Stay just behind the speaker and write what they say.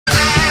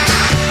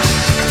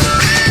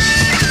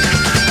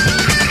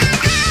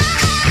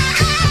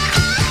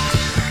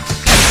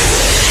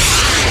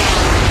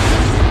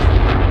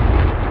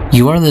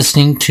You are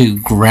listening to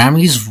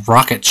Grammy's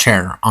Rocket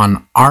Chair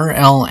on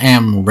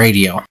RLM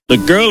Radio. The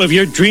girl of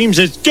your dreams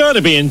has got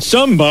to be in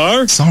some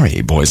bar.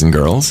 Sorry, boys and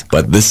girls,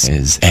 but this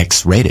is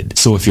X-rated.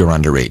 So if you're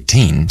under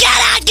 18... Get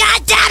out,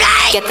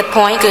 goddammit! Get the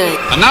point? Good.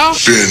 And now?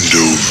 Bend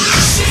over.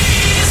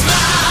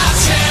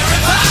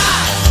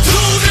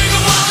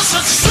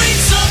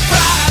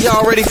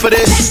 Y'all ready for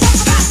this? Get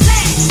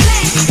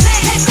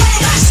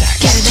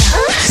it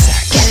up.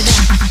 Get it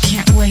up. I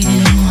can't wait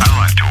anymore.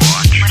 I like to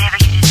watch. Whatever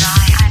you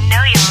desire. I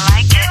know you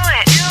like it. Do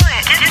it.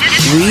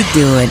 We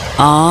do it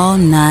all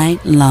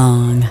night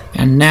long.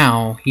 And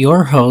now,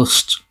 your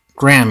host,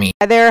 Grammy.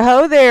 Hi there,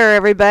 ho there,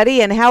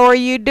 everybody, and how are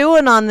you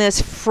doing on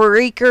this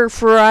Freaker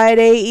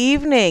Friday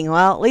evening?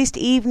 Well, at least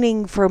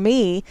evening for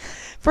me.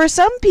 For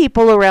some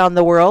people around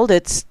the world,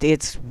 it's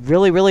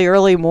really, really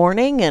early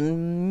morning,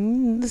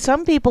 and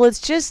some people it's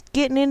just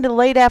getting into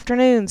late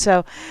afternoon.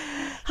 So,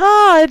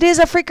 it is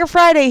a Freaker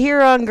Friday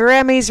here on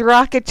Grammy's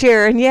Rocket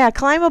Chair, and yeah,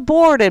 climb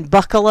aboard and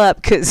buckle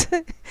up, because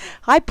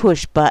I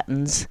push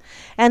buttons,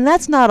 and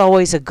that's not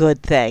always a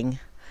good thing.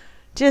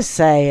 Just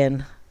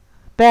saying.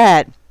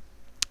 But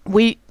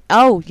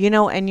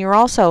and you're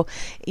also,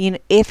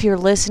 if you're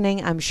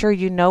listening, I'm sure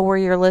you know where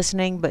you're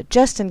listening, but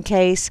just in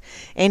case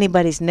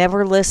anybody's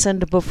never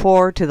listened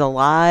before to the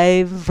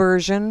live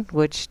version,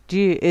 is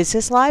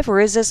this live or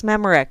is this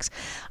Memorex?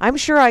 I'm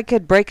sure I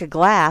could break a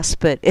glass,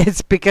 but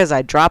it's because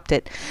I dropped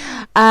it.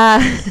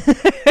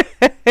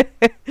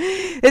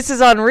 This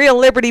is on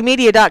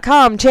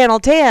reallibertymedia.com, channel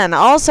 10.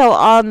 Also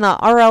on the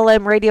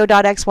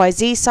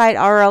rlmradio.xyz site,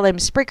 RLM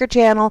Spreaker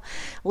channel.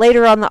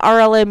 Later on the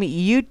RLM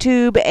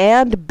YouTube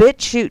and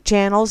BitChute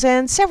channels,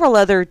 and several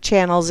other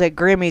channels that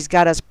Grammy's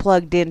got us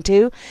plugged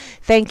into.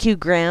 Thank you,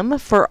 Grim,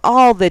 for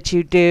all that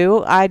you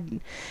do. I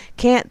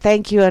can't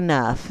thank you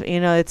enough.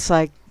 It's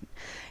like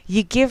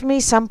you give me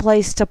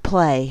someplace to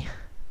play.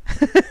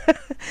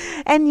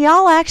 And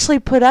y'all actually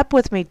put up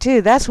with me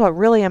too. That's what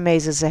really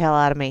amazes the hell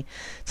out of me.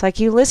 It's like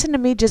you listen to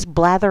me just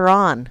blather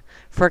on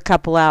for a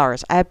couple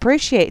hours. I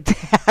appreciate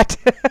that.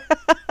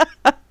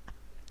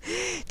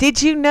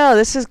 Did you know,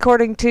 this is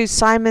according to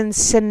Simon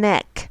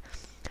Sinek,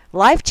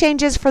 life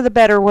changes for the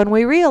better when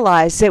we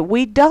realize that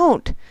we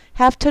don't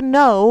have to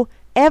know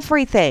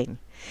everything,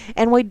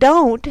 and we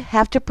don't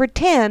have to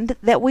pretend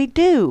that we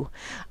do.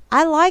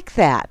 I like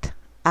that.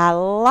 I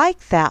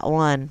like that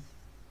one.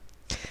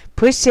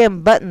 Push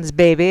them buttons,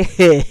 baby.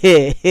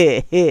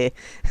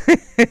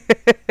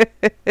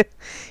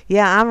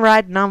 Yeah, I'm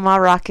riding on my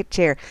rocket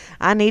chair.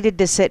 I needed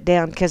to sit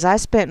down because I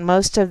spent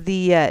most of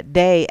the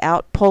day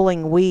out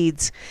pulling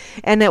weeds.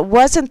 And it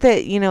wasn't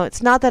that,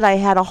 it's not that I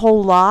had a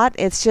whole lot.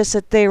 It's just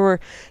that they were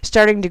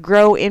starting to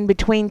grow in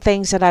between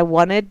things that I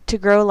wanted to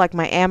grow, like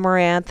my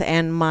amaranth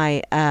and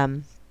my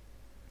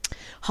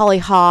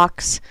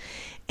hollyhocks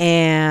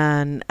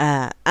and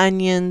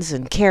onions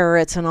and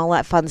carrots and all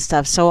that fun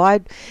stuff. So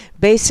I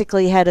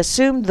basically had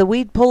assumed the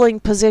weed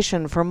pulling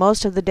position for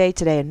most of the day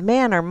today, and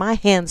man, are my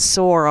hands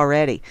sore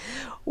already.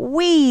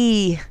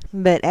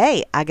 But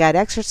hey, I got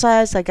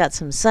exercise, I got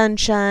some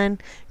sunshine,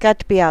 got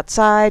to be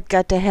outside,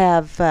 got to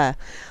have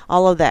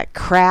all of that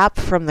crap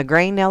from the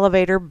grain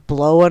elevator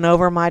blowing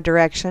over my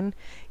direction.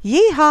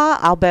 Yeehaw!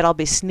 I'll bet I'll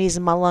be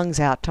sneezing my lungs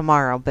out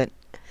tomorrow, but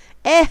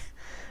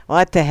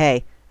what the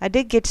hey. I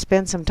did get to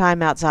spend some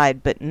time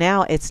outside, but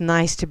now it's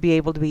nice to be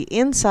able to be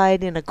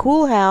inside in a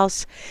cool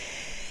house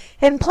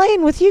and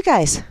playing with you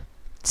guys.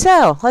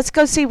 So, let's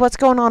go see what's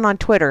going on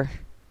Twitter.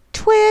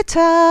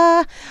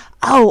 Twitter!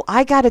 Oh,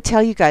 I got to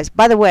tell you guys,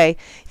 by the way,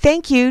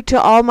 thank you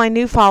to all my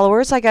new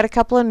followers. I got a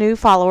couple of new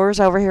followers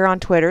over here on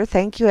Twitter.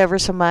 Thank you ever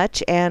so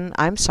much, and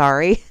I'm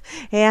sorry.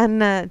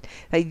 And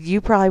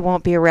you probably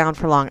won't be around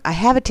for long. I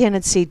have a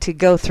tendency to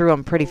go through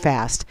them pretty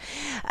fast.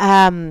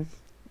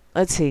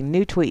 Let's see,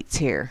 new tweets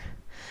here.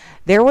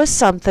 There was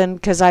something,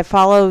 because I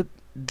follow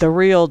the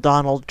real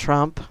Donald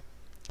Trump,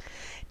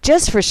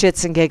 just for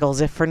shits and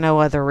giggles, if for no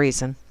other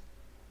reason.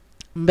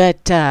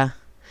 But I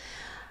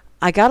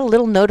got a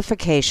little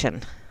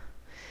notification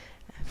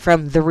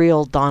from the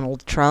real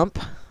Donald Trump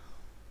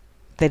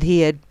that he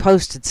had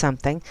posted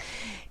something.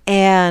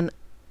 And,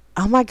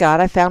 oh my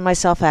God, I found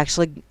myself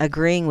actually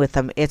agreeing with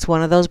him. It's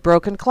one of those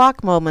broken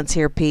clock moments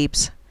here,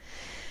 peeps.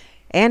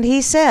 And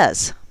he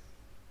says,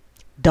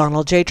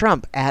 Donald J.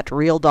 Trump, at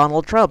Real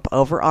Donald Trump,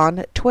 over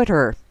on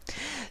Twitter.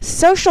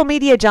 Social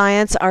media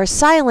giants are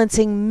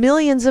silencing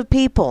millions of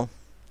people.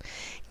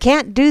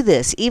 Can't do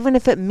this, even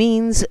if it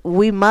means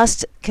we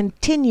must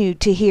continue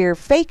to hear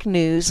fake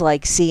news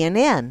like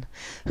CNN,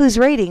 whose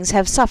ratings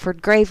have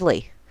suffered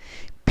gravely.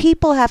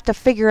 People have to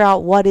figure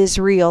out what is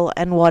real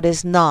and what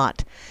is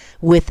not,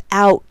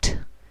 without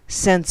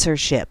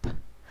censorship.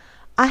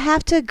 I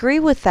have to agree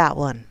with that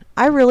one.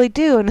 I really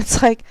do. And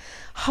it's like,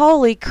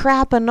 holy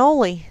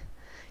crap-a-noli.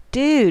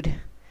 Dude,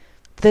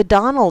 the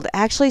Donald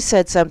actually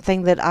said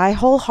something that I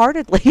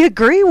wholeheartedly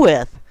agree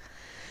with.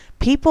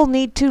 People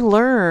need to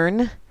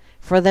learn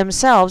for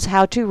themselves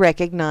how to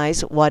recognize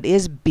what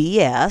is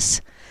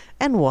BS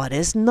and what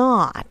is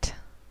not.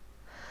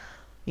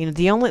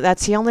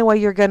 That's the only way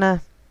you're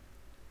gonna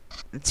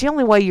It's the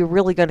only way you're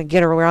really going to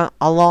get around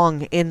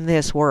along in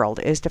this world,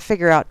 is to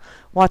figure out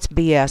what's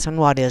BS and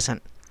what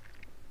isn't.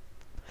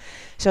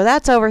 So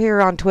that's over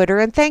here on Twitter.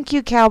 And thank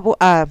you, Cowboy.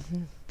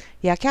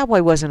 Yeah,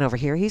 Cowboy wasn't over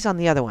here. He's on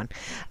the other one.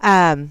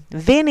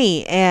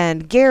 Vinny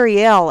and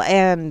Gary L.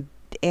 and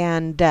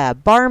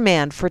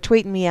Barman for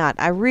tweeting me out.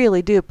 I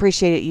really do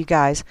appreciate it, you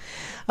guys.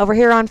 Over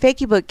here on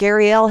Fakeybook,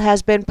 Gary L.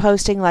 has been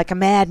posting like a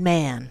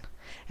madman.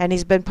 And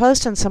he's been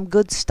posting some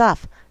good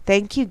stuff.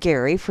 Thank you,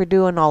 Gary, for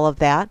doing all of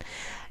that.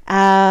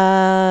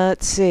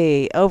 Let's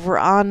see. Over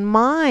on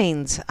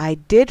Minds, I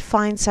did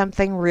find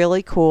something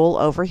really cool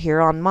over here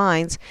on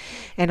Minds.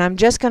 And I'm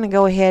just going to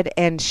go ahead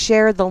and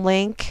share the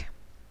link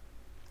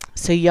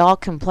so y'all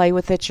can play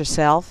with it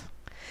yourself.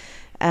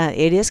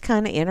 It is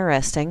kind of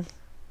interesting.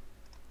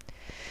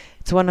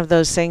 It's one of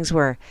those things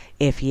where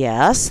if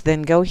yes,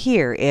 then go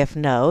here. If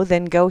no,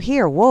 then go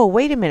here. Whoa,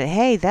 wait a minute.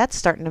 Hey, that's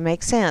starting to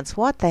make sense.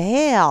 What the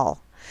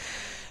hell?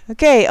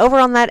 Okay, over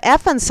on that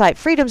effing site,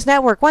 Freedom's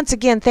Network. Once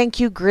again, thank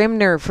you,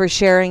 Grimner, for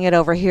sharing it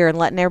over here and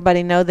letting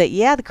everybody know that,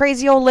 yeah, the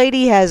crazy old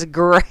lady has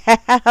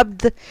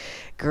grabbed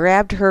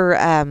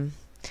her,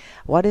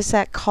 what is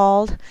that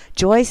called?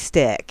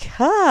 Joystick.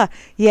 Huh.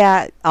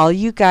 Yeah, all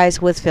you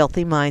guys with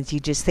filthy minds, you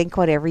just think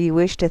whatever you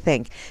wish to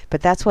think.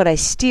 But that's what I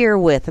steer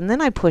with, and then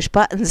I push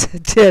buttons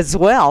as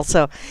well.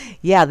 So,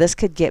 yeah, this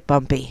could get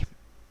bumpy.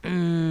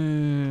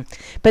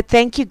 But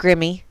thank you,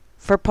 Grimmy,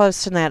 for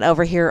posting that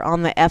over here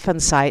on the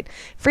effing site.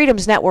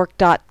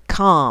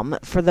 freedomsnetwork.com,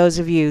 for those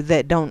of you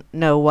that don't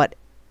know what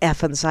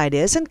effing site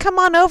is. And come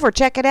on over,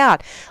 check it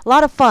out. A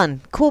lot of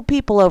fun. Cool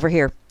people over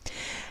here.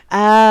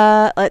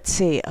 Let's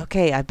see.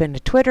 Okay, I've been to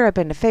Twitter, I've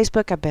been to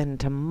Facebook, I've been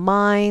to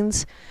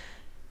Minds,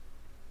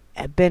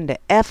 I've been to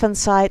effing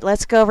site.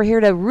 Let's go over here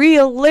to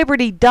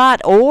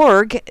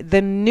realliberty.org,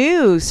 the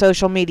new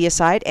social media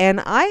site,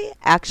 and I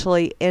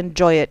actually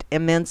enjoy it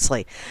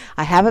immensely.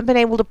 I haven't been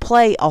able to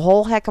play a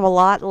whole heck of a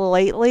lot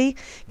lately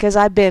because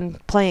I've been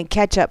playing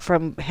catch up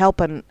from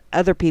helping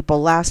other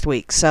people last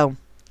week, so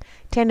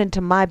tending to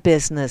my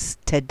business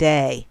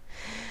today.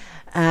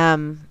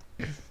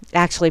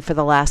 Actually, for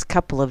the last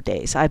couple of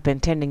days, I've been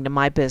tending to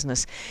my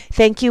business.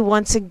 Thank you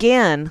once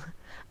again,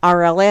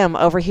 RLM,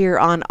 over here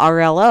on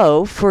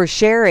RLO, for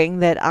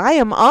sharing that I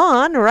am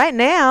on right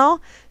now.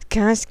 It's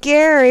kind of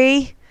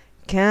scary.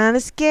 Kind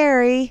of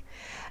scary.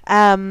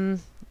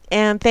 And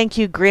thank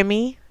you,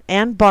 Grimmy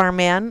and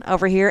Barman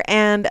over here.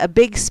 And a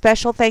big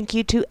special thank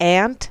you to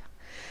Ant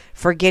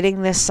for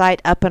getting this site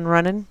up and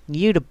running.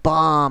 You the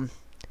bomb.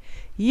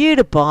 You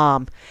the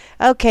bomb.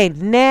 Okay,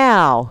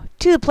 now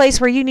to the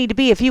place where you need to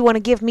be if you want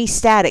to give me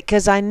static,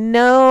 because I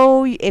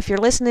know if you're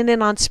listening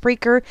in on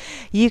Spreaker,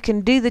 you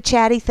can do the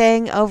chatty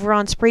thing over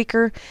on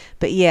Spreaker.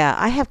 But yeah,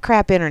 I have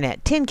crap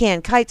internet, tin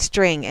can, kite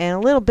string, and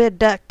a little bit of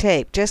duct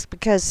tape, just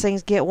because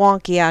things get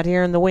wonky out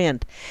here in the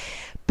wind.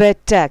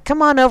 But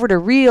come on over to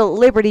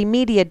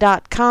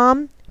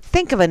reallibertymedia.com.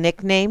 Think of a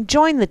nickname,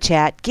 join the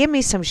chat, give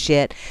me some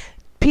shit.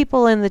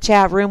 People in the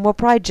chat room will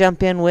probably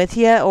jump in with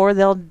you, or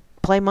they'll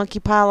play monkey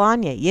pile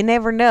on you. You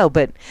never know,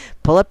 but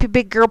pull up your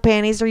big girl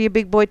panties or your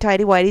big boy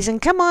tighty whities and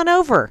come on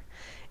over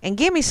and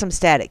give me some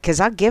static,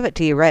 because I'll give it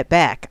to you right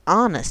back,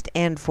 honest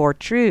and for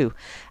true.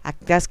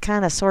 That's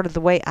kind of sort of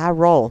the way I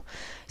roll.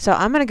 So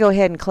I'm going to go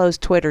ahead and close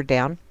Twitter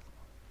down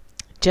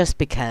just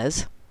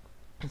because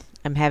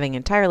I'm having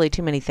entirely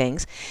too many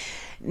things.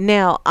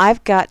 Now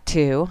I've got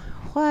to...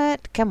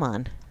 What? Come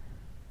on.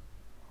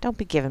 Don't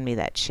be giving me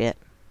that shit.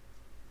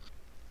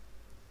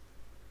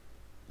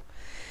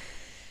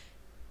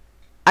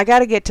 I got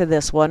to get to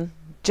this one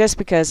just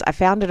because I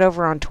found it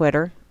over on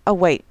Twitter. Oh,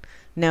 wait.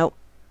 No.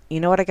 You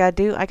know what I got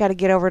to do? I got to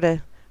get over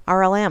to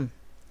RLM.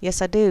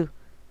 Yes, I do.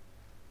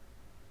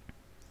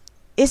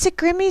 Is it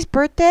Grimmy's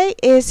birthday?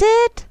 Is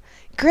it?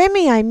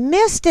 Grimmy, I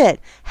missed it.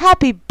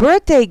 Happy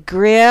birthday,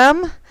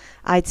 Grim.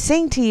 I'd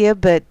sing to you,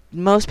 but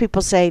most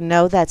people say,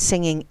 no, that's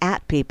singing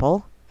at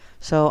people.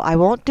 So I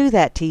won't do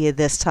that to you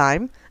this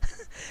time.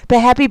 But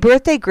happy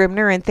birthday,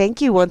 Grimner, and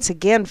thank you once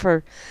again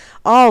for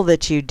all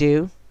that you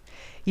do.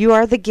 You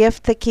are the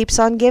gift that keeps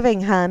on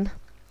giving, hun.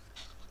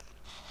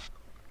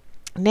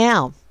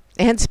 Now,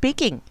 and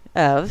speaking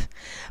of,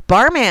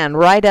 Barman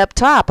right up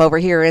top over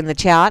here in the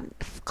chat,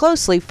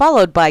 closely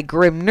followed by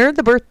Grimner,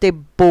 the birthday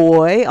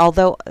boy.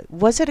 Although,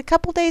 was it a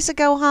couple days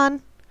ago,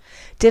 hun?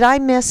 Did I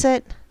miss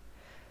it?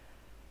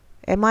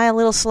 Am I a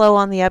little slow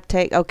on the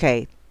uptake?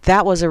 Okay,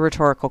 that was a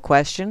rhetorical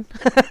question.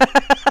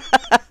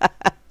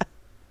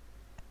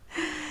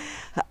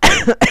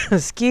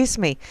 Excuse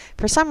me.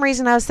 For some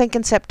reason I was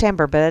thinking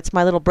September, but it's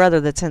my little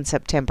brother that's in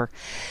September.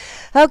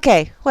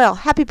 Okay, well,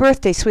 happy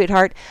birthday,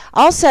 sweetheart.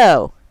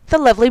 Also, the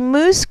lovely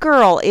Moose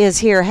Girl is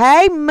here.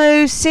 Hey,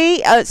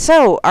 Moosey.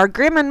 So, are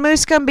Grim and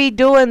Moose going to be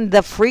doing the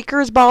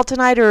Freakers ball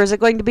tonight, or is it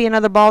going to be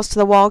another balls to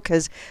the wall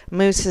because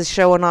Moose is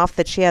showing off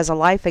that she has a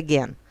life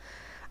again?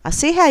 I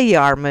see how you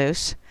are,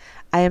 Moose.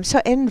 I am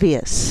so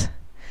envious.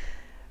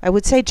 I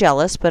would say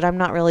jealous, but I'm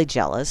not really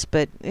jealous.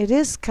 But it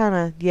is kind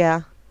of,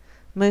 yeah.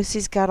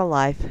 Moosey's got a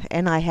life,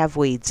 and I have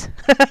weeds.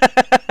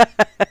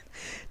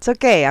 It's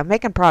okay. I'm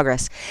making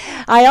progress.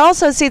 I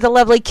also see the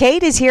lovely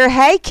Kate is here.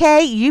 Hey,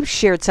 Kate, you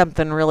shared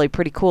something really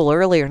pretty cool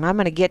earlier, and I'm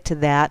going to get to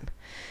that.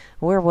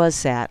 Where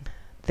was that?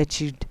 That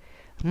you...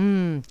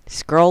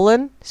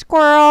 scrolling?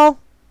 Squirrel.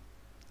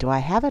 Do I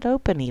have it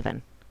open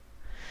even?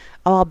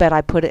 Oh, I'll bet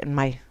I put it in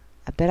my...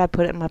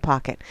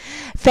 pocket.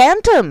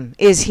 Phantom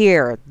is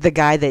here. The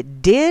guy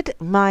that did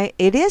my...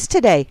 It is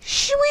today.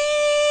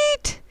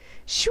 Sweet.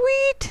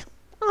 Sweet.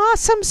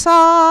 Awesome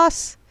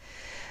sauce.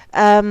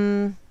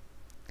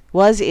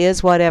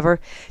 Is,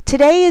 whatever.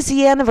 Today is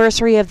the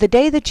anniversary of the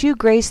day that you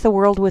grace the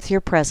world with your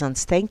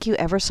presence. Thank you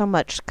ever so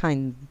much,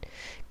 kind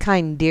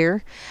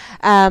dear.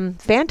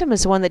 Phantom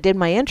is the one that did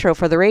my intro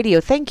for the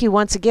radio. Thank you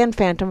once again,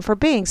 Phantom, for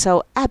being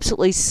so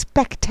absolutely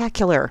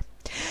spectacular.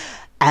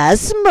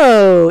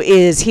 Asmo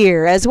is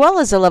here, as well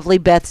as a lovely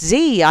Beth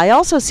Z. I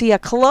also see a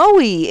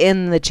Chloe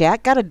in the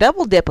chat. Got a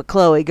double dip of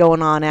Chloe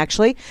going on,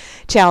 actually.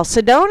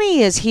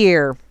 Chalcedony is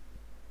here,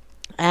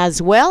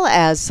 as well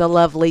as the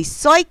lovely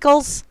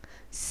Cycles.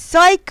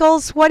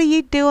 Cycles, what are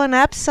you doing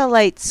up so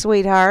late,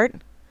 sweetheart?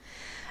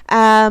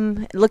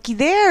 Looky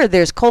there.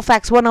 There's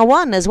Colfax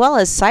 101, as well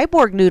as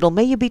Cyborg Noodle.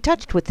 May you be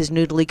touched with his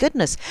noodly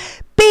goodness.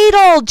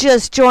 Beetle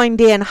just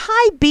joined in.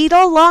 Hi,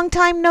 Beetle. Long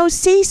time no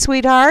see,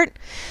 sweetheart.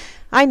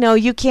 I know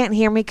you can't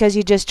hear me because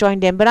you just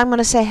joined in, but I'm going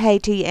to say hey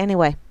to you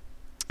anyway.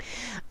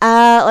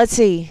 Let's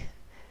see.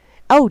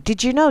 Oh,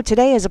 did you know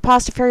today is a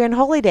Pastafarian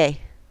Holy Day?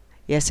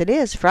 Yes, it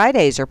is.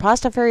 Fridays are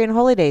Pastafarian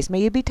Holy Days.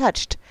 May you be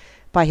touched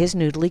by his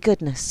noodly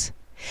goodness.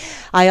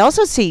 I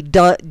also see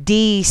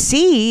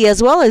DC,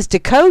 as well as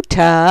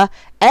Dakota,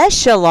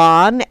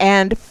 Echelon,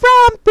 and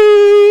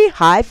Frumpy.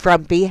 Hi,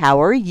 Frumpy.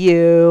 How are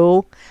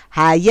you?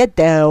 How you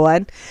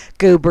doing?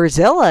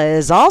 Gooberzilla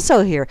is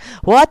also here.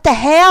 What the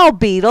hell,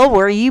 Beetle?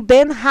 Where you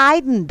been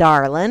hiding,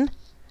 darling?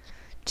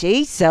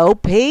 Gee, so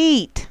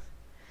Pete.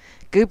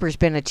 Goober's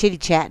been a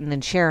chitty-chatting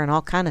and sharing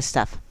all kind of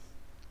stuff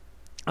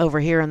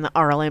over here in the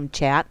RLM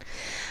chat.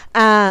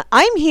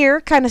 I'm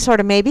here, kind of, sort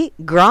of, maybe.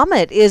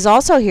 Grommet is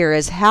also here,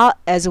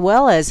 as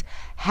well as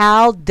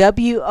Hal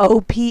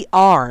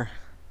WOPR.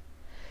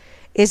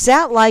 Is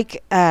that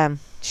like,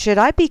 should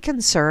I be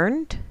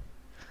concerned?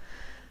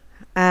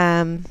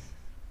 You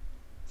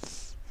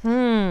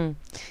know,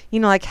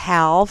 like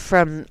Hal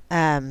from,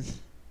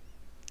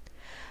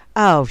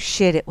 oh,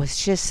 shit, it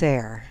was just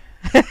there.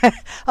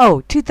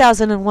 Oh,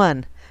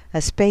 2001,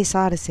 A Space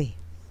Odyssey.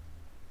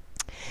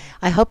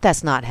 I hope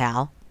that's not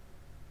Hal.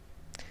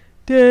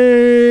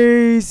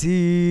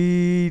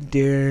 Daisy.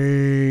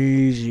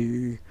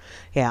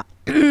 Yeah.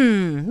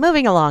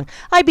 Moving along.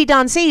 IB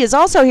Don C is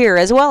also here,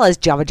 as well as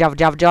Java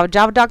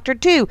Doctor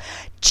 2.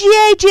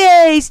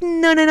 JJ's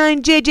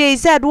 99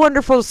 JJ's, that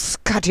wonderful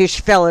Scottish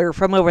feller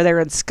from over there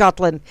in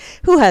Scotland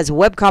who has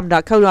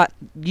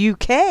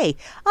webcom.co.uk.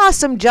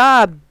 Awesome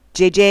job,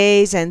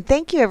 JJ's, and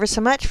thank you ever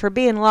so much for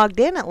being logged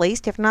in, at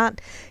least, if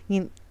not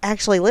you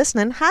actually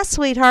listening. Hi,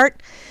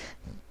 sweetheart.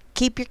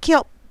 Keep your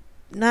kilt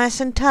nice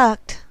and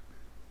tucked.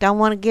 Don't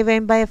want to give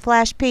anybody a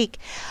flash peek.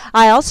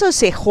 I also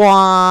see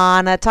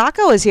Juana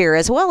Taco is here,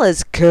 as well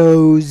as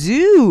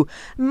Kozu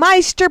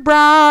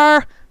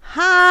Meisterbrar.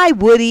 Hi,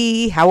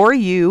 Woody. How are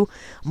you?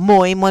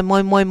 Moi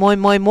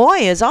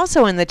is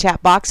also in the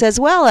chat box, as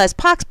well as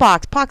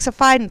Poxbox,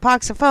 Poxified, and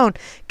Poxiphone.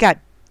 Got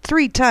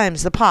 3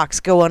 times the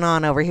pox going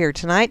on over here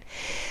tonight.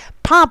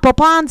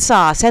 Pompopon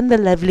Sauce and the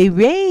lovely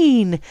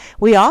Rain.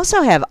 We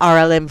also have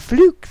RLM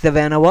Fluke, the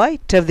Vanna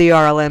White of the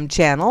RLM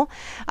channel.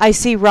 I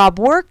see Rob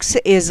Works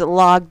is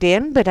logged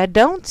in, but I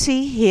don't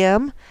see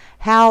him.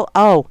 Hal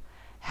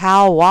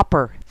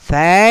Whopper.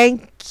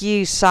 Thank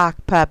you, Sock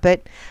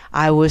Puppet.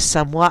 I was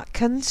somewhat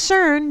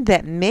concerned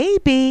that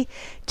maybe,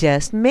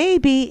 just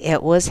maybe,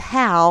 it was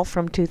Hal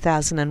from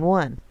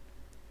 2001.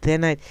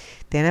 Then I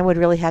would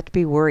really have to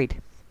be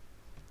worried.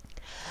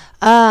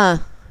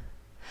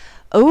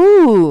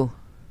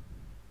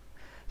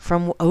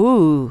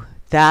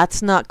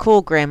 That's not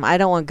cool, Grim. I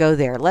don't want to go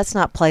there. Let's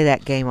not play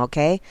that game,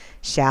 okay?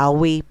 Shall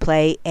we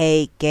play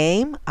a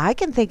game? I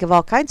can think of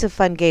all kinds of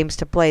fun games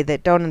to play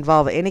that don't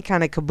involve any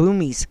kind of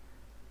kaboomies.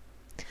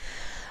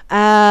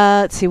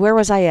 Let's see, where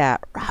was I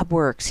at? Rob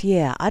Works,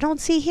 yeah. I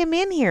don't see him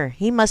in here.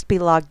 He must be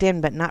logged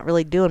in, but not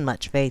really doing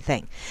much of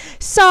anything.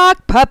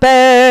 Sock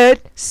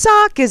Puppet!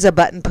 Sock is a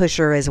button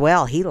pusher as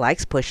well. He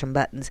likes pushing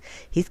buttons.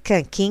 He's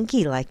kind of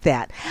kinky like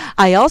that.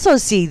 I also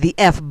see the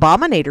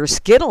F-Bominator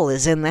Skittle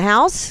is in the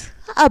house.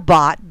 A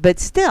bot, but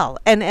still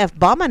an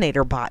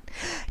F-Bominator bot.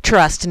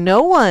 Trust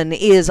No One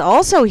is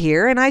also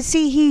here, and I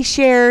see he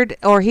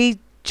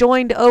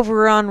joined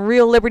over on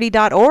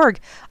realliberty.org.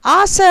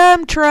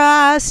 Awesome,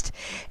 Trust.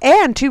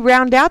 And to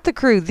round out the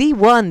crew, the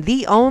one,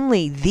 the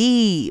only,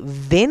 the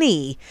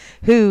Vinny,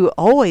 who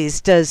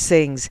always does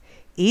things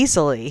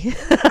easily.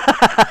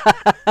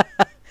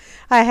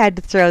 I had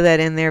to throw that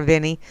in there,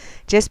 Vinny,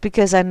 just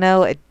because I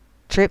know a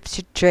trip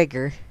should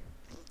trigger.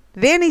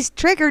 Vinny's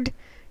triggered.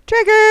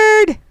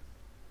 Triggered!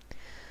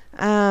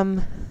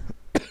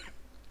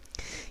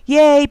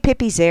 Yay,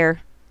 Pippi's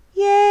there.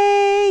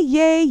 Yay,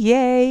 yay,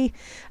 yay.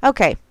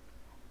 Okay.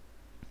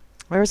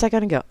 Where was I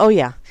going to go? Oh,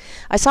 yeah.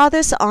 I saw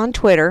this on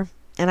Twitter,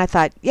 And I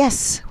thought,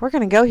 yes, we're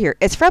going to go here.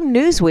 It's from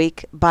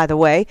Newsweek, by the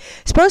way.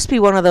 Supposed to be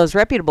one of those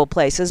reputable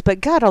places, but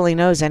God only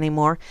knows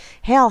anymore.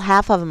 Hell,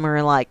 half of them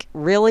are like,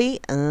 really?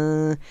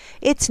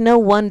 It's no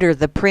wonder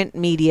the print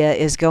media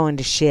is going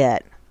to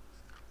shit.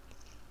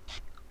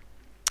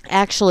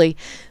 Actually,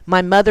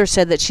 my mother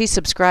said that she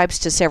subscribes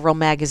to several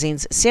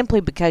magazines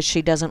simply because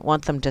she doesn't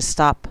want them to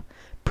stop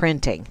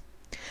printing,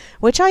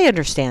 which I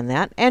understand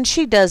that, and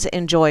she does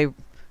enjoy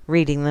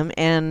reading them.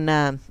 And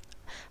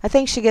I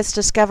think she gets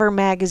Discover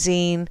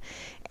magazine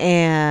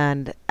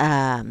and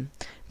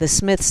the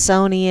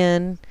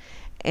Smithsonian,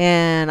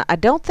 and I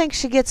don't think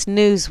she gets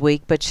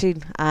Newsweek, but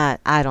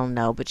I don't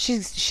know, but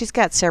she's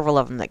got several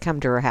of them that come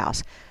to her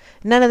house.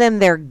 None of them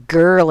they're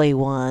girly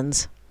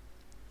ones.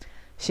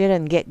 She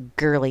doesn't get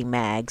girly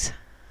mags.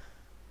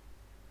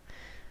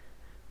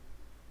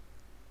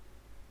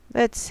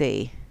 Let's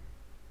see.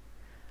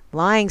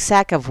 Lying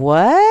sack of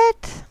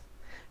what?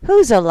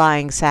 Who's a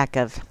lying sack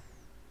of?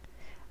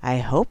 I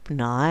hope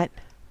not.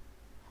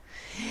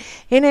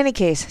 In any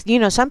case, you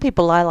know, some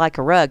people lie like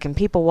a rug and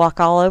people walk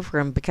all over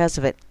them because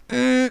of it.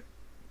 Dun,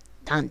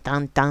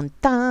 dun, dun,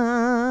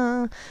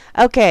 dun.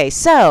 Okay,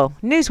 so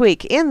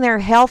Newsweek, in their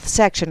health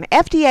section,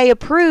 FDA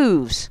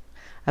approves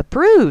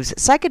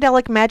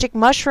psychedelic magic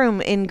mushroom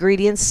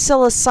ingredient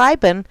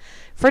Psilocybin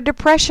for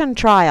depression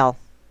trial.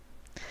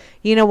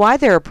 You know why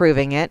they're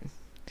approving it?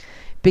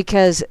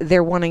 Because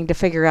they're wanting to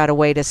figure out a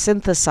way to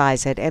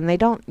synthesize it. And they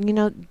don't, you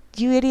know,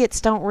 you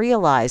idiots don't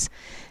realize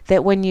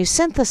that when you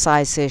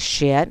synthesize this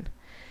shit,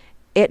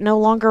 it no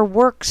longer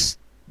works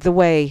the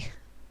way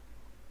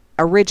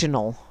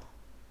original.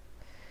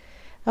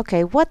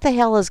 Okay, what the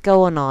hell is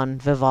going on,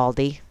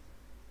 Vivaldi?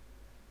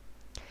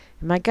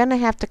 Am I going to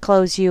have to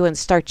close you and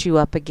start you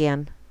up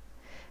again?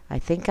 I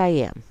think I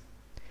am.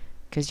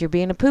 Because you're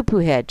being a poo-poo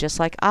head, just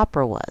like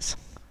opera was.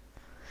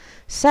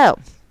 So,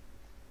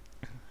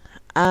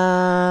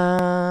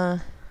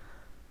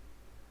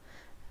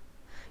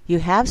 you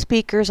have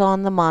speakers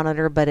on the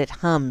monitor, but it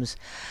hums.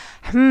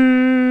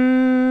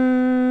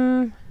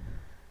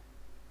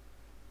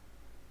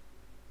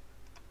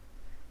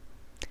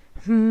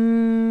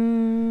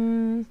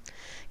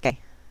 Okay,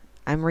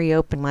 I'm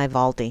reopening my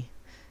Vivaldi.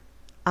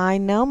 I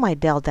know my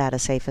Dell data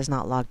safe is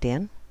not logged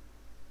in.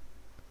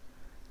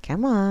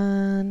 Come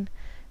on.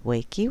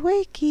 Wakey,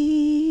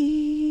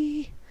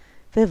 wakey.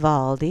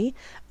 Vivaldi.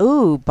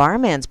 Ooh,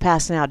 barman's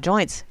passing out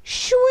joints.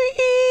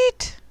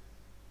 Sweet.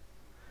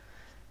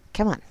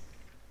 Come on.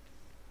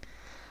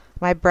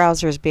 My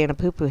browser is being a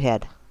poo-poo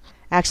head.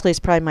 Actually, it's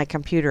probably my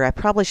computer. I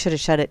probably should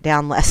have shut it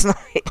down last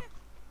night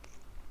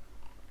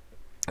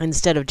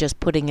instead of just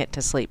putting it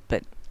to sleep.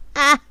 But,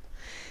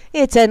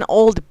 it's an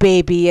old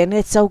baby and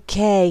it's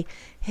okay.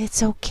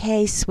 It's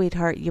okay,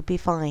 sweetheart. You'll be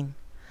fine.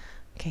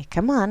 Okay,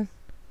 come on.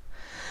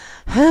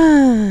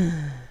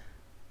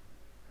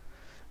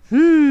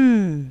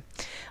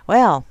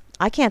 Well,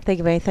 I can't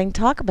think of anything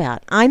to talk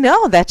about. I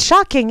know, that's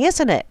shocking,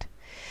 isn't it?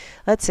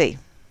 Let's see.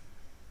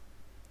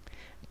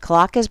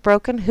 Clock is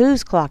broken.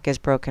 Whose clock is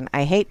broken?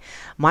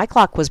 My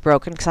clock was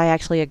broken because I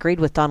actually agreed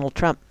with Donald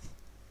Trump.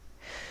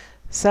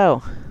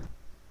 So,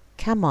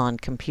 come on,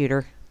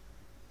 computer.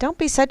 Don't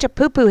be such a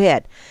poo-poo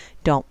head.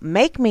 Don't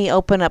make me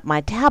open up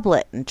my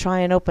tablet and try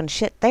and open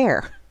shit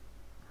there.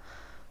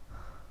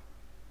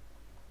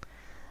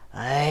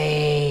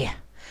 I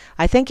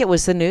think it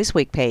was the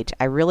Newsweek page.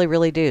 I really,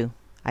 really do.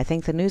 I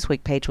think the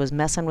Newsweek page was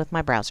messing with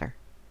my browser.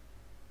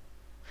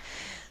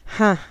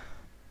 And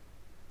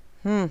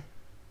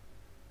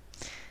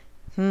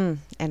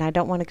I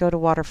don't want to go to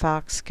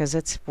Waterfox because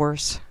it's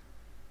worse.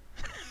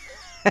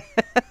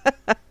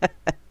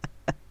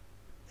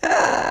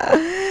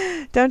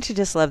 Don't you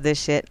just love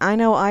this shit? I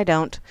know I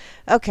don't.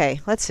 Okay,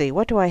 let's see.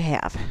 What do I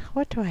have?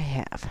 What do I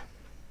have?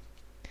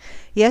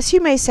 Yes, you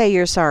may say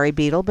you're sorry,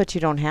 Beetle, but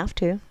you don't have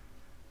to.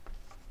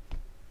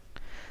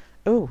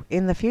 Oh,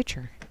 in the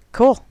future.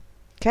 Cool.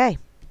 Okay.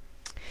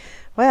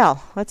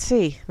 Well, let's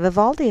see.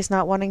 Vivaldi is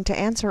not wanting to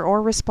answer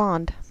or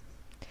respond.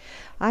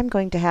 I'm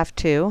going to have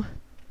to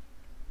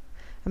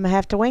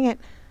wing it.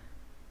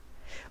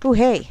 Oh,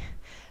 hey.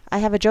 I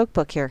have a joke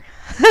book here.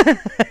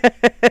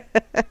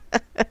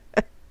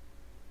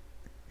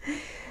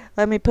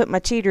 Let me put my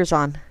cheaters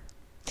on.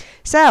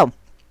 So,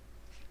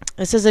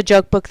 this is a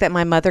joke book that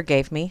my mother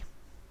gave me.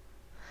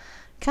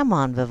 Come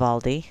on,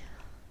 Vivaldi.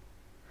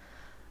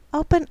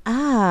 Open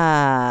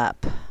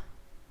up.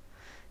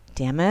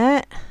 Damn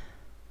it.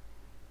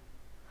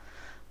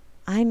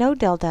 I know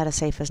Dell Data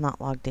Safe is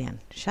not logged in.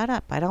 Shut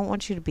up. I don't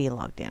want you to be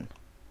logged in.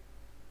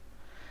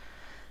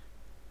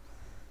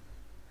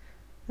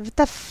 What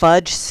the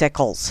fudge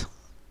sickles.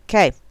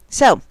 Okay.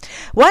 So,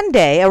 one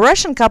day, a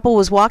Russian couple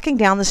was walking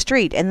down the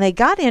street, and they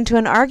got into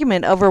an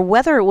argument over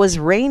whether it was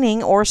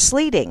raining or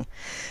sleeting.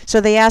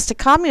 So they asked a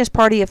Communist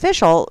Party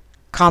official,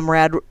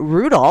 Comrade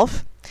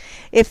Rudolph,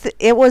 if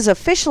it was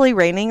officially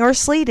raining or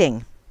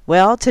sleeting.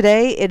 Well,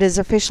 today it is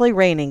officially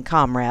raining,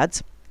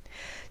 comrades,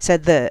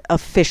 said the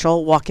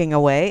official, walking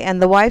away.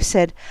 And the wife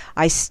said,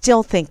 I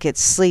still think it's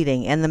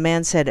sleeting. And the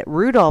man said,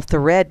 Rudolph the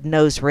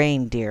Red-Nosed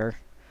Reindeer.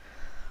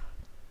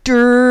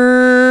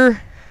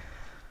 Durr.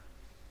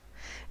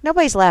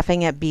 Nobody's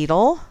laughing at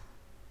Beetle.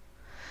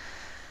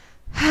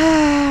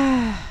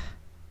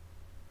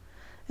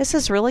 This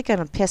is really going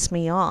to piss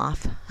me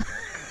off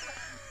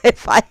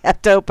if I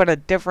have to open a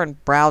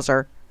different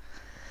browser.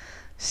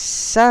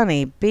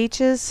 Sunny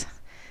beaches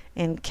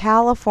in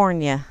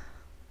California.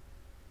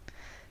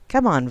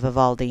 Come on,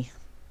 Vivaldi.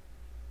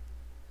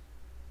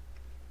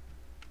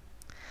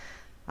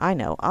 I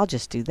know, I'll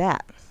just do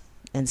that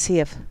and see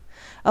if...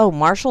 Oh,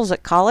 Marshall's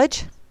at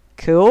college?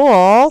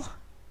 Cool.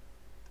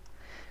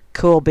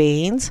 Cool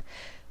beans.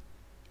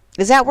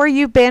 Is that where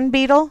you've been,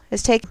 Beetle?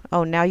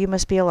 Oh, now you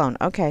must be alone.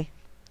 Okay.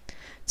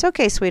 It's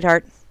okay,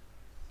 sweetheart.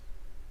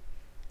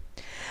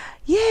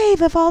 Yay,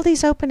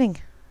 Vivaldi's opening.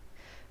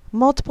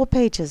 Multiple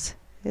pages.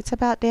 It's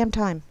about damn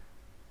time.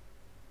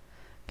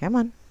 Come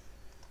on.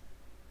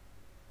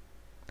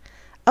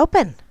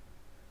 Open.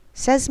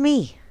 Says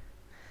me.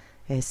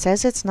 It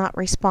says it's not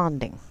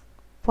responding.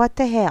 What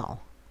the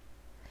hell?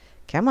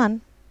 Come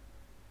on.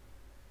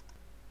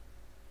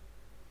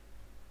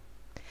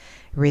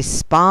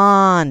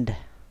 Respond.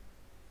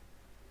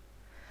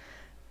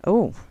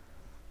 Oh.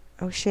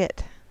 Oh,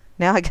 shit.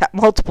 Now I got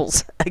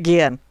multiples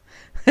again.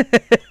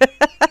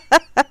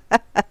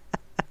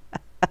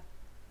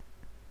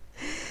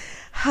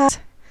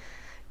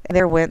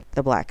 There went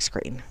the black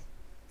screen.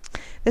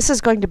 This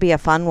is going to be a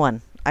fun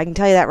one. I can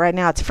tell you that right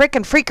now. It's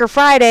frickin' Freaker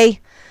Friday.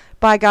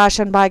 By gosh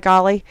and by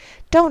golly.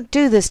 Don't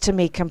do this to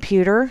me,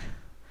 computer.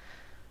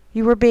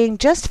 You were being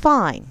just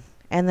fine.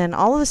 And then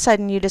all of a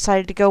sudden you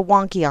decided to go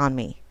wonky on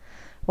me.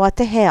 What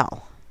the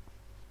hell?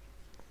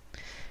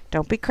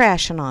 Don't be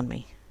crashing on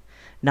me.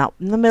 Not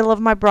in the middle of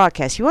my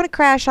broadcast. You want to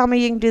crash on me,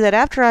 you can do that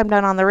after I'm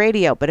done on the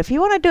radio. But if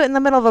you want to do it in the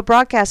middle of a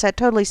broadcast, that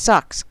totally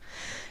sucks.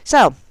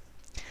 So,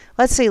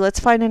 let's see. Let's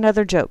find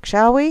another joke,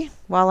 shall we?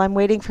 While I'm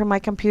waiting for my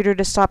computer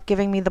to stop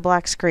giving me the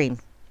black screen.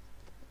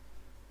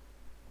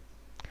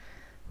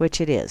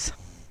 Which it is.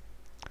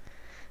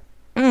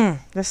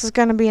 This is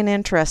going to be an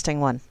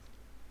interesting one.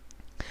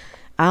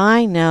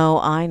 I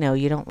know.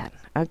 You don't...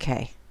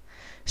 Okay.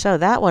 So,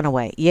 that went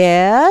away.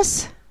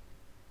 Yes?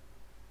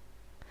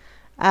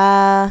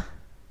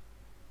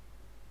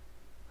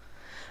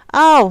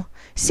 Oh,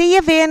 see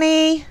you,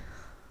 Vinny.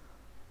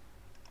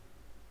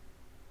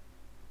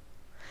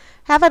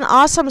 Have an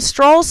awesome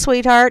stroll,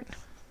 sweetheart.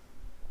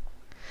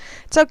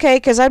 It's okay,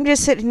 because I'm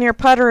just sitting here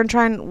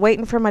puttering,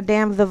 waiting for my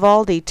damn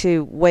Vivaldi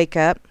to wake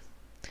up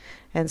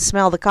and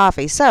smell the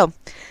coffee. So,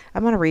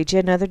 I'm going to read you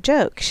another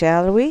joke,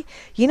 shall we?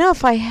 You know,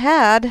 if I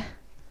had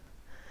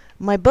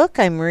my book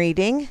I'm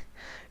reading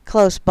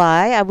close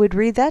by, I would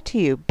read that to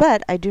you.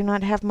 But I do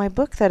not have my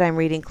book that I'm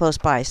reading close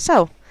by,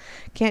 so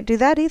can't do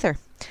that either.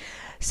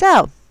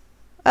 So,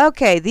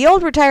 okay, the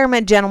old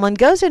retirement gentleman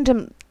goes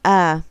into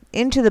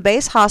the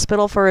base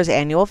hospital for his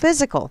annual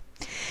physical.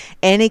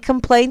 Any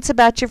complaints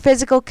about your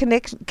physical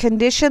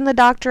condition, the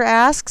doctor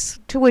asks,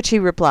 to which he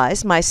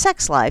replies, my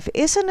sex life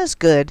isn't as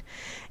good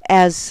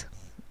as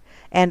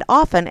and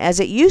often as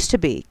it used to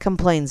be,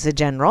 complains the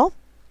general.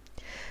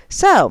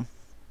 So,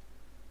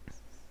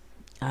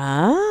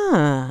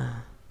 come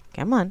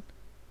on.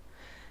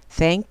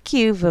 Thank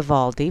you,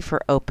 Vivaldi,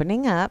 for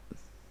opening up.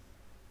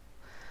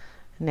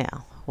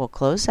 Now, we'll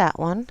close that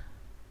one.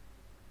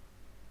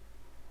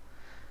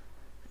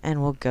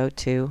 And we'll go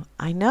to,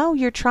 I know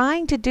you're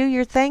trying to do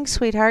your thing,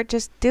 sweetheart.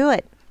 Just do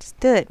it. Just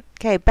do it.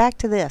 Okay, back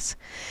to this.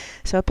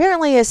 So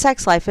apparently his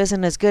sex life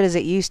isn't as good as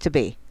it used to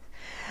be.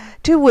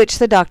 To which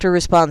the doctor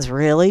responds,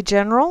 really,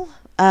 General?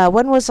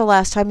 When was the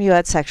last time you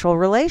had sexual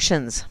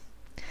relations?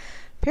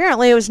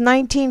 Apparently it was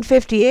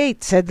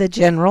 1958, said the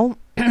General.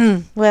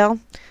 Well,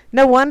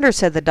 no wonder,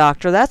 said the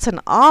doctor. That's an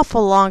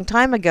awful long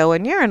time ago,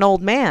 and you're an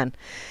old man.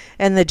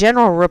 And the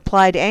General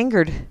replied,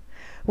 angered,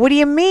 what do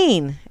you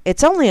mean?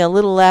 It's only a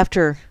little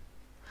after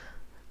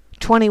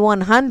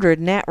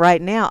 2100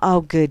 right now.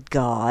 Oh, good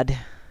God.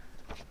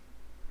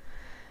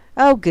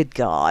 Oh, good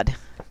God.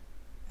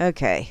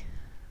 Okay.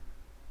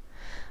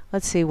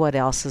 Let's see what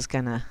else is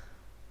gonna...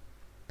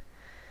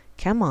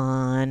 Come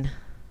on.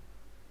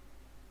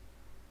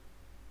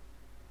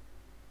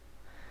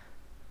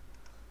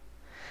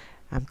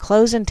 I'm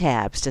closing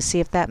tabs to see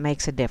if that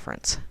makes a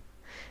difference.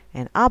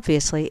 And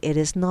obviously it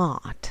is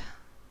not.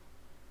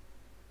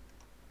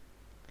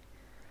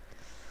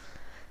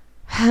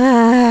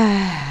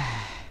 I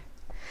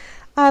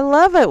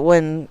love it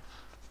when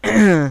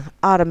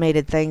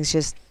automated things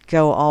just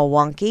go all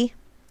wonky.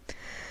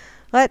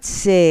 Let's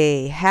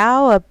see.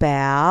 How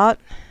about...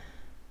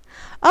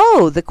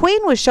 Oh, the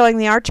Queen was showing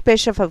the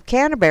Archbishop of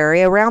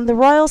Canterbury around the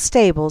royal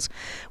stables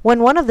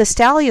when one of the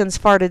stallions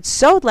farted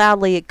so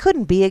loudly it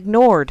couldn't be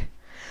ignored.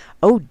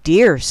 Oh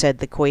dear, said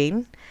the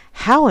Queen.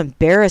 How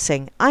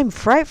embarrassing. I'm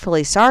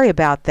frightfully sorry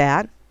about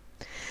that.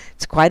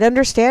 It's quite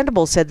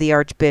understandable, said the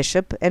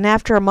Archbishop, and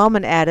after a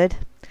moment added,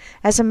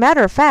 as a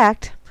matter of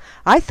fact,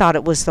 I thought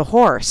it was the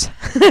horse.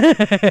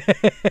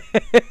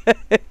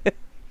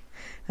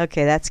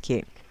 Okay, that's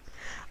cute.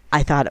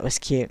 I thought it was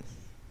cute.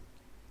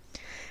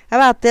 How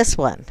about this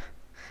one?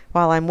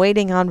 While I'm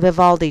waiting on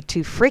Vivaldi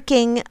to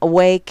freaking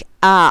wake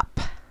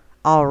up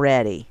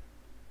already.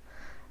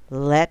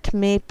 Let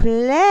me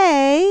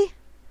play.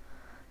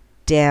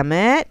 Damn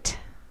it.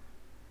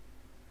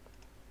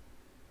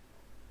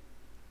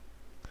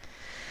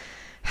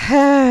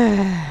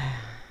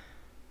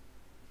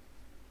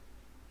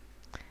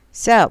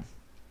 So,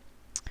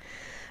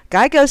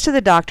 guy goes to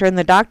the doctor, and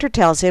the doctor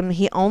tells him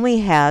he only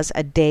has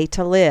a day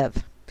to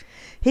live.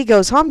 He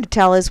goes home to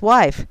tell his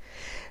wife,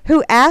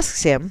 who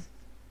asks him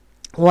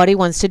what he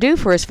wants to do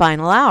for his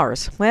final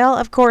hours. Well,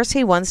 of course,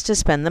 he wants to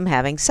spend them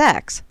having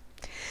sex.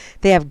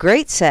 They have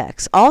great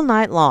sex all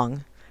night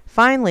long.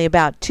 Finally,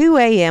 about 2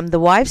 a.m., the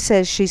wife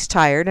says she's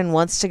tired and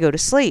wants to go to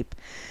sleep.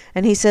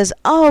 And he says,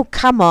 "Oh,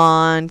 come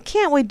on.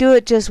 Can't we do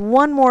it just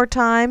one more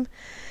time?"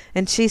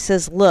 And she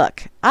says,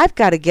 "Look, I've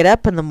got to get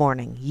up in the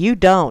morning. You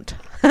don't."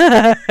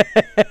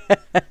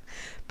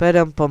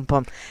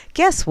 Ba-dum-bum-bum.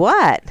 Guess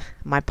what?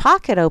 My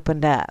pocket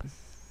opened up.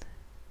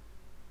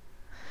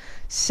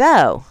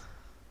 So,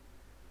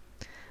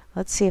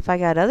 let's see if I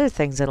got other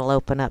things that'll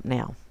open up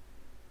now.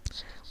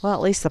 Well,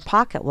 at least the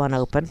pocket one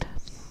opened.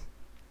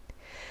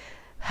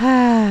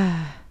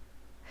 And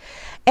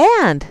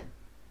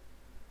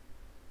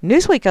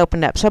Newsweek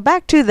opened up. So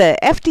back to the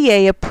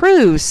FDA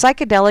approves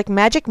psychedelic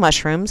magic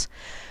mushrooms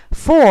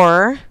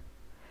for,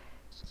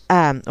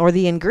 or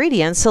the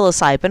ingredient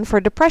psilocybin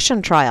for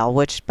depression trial,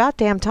 which about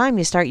damn time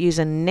you start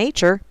using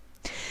nature.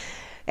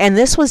 And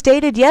this was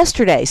dated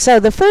yesterday. So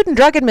the Food and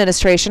Drug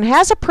Administration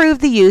has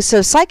approved the use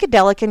of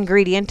psychedelic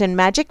ingredient in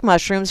magic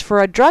mushrooms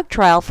for a drug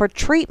trial for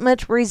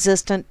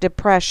treatment-resistant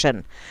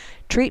depression.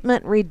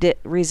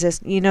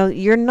 Treatment-resistant, you know,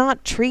 you're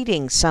not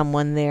treating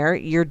someone there,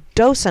 you're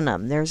dosing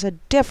them. There's a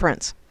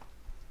difference.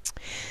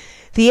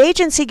 The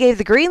agency gave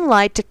the green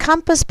light to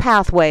Compass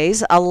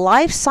Pathways, a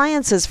life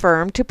sciences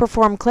firm, to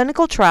perform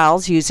clinical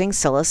trials using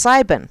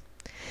psilocybin.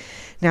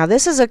 Now,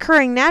 this is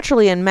occurring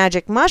naturally in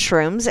magic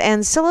mushrooms,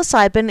 and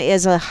psilocybin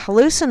is a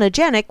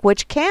hallucinogenic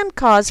which can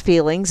cause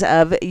feelings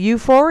of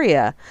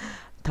euphoria.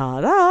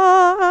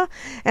 Ta-da!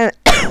 And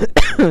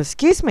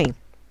excuse me.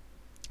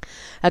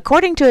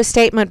 According to a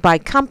statement by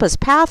Compass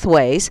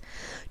Pathways,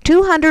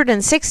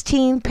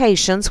 216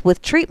 patients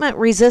with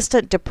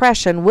treatment-resistant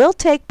depression will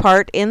take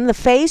part in the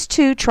Phase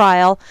 2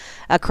 trial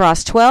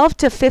across 12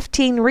 to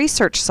 15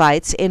 research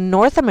sites in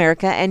North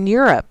America and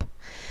Europe,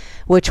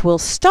 which will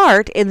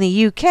start in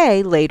the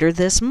UK later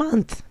this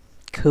month.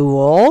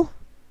 Cool.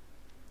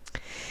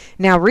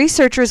 Now,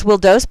 researchers will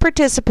dose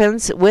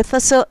participants with the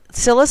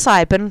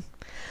psilocybin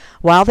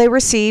while they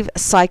receive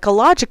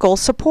psychological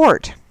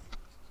support.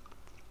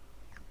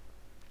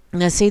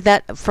 Now, see,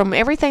 that from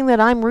everything that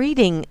I'm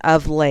reading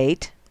of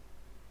late,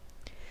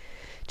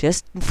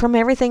 just from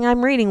everything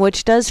I'm reading,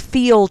 which does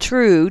feel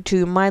true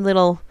to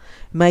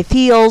my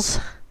feels,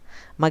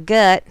 my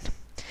gut,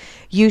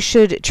 you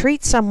should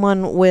treat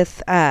someone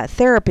with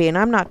therapy, and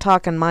I'm not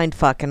talking mind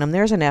fucking them.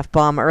 There's an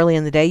F-bomb early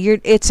in the day.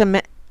 It's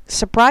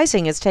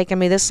surprising it's taken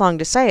me this long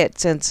to say it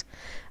since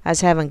I was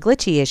having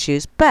glitchy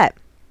issues, but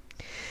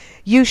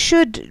you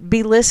should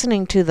be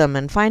listening to them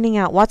and finding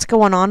out what's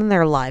going on in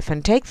their life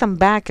and take them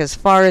back as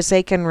far as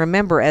they can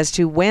remember as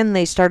to when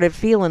they started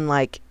feeling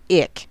like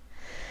ick.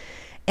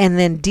 And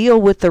then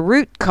deal with the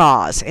root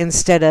cause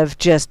instead of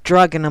just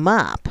drugging them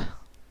up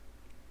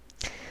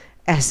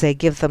as they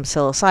give them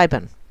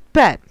psilocybin.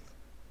 But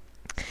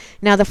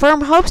now the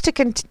firm hopes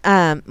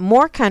to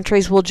more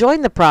countries will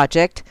join the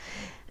project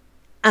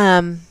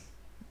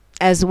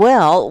as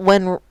well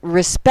when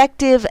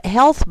respective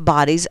health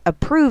bodies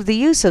approve the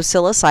use of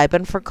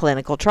psilocybin for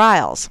clinical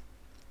trials.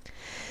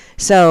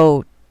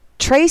 So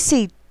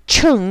Tracy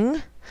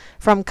Chung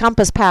from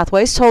Compass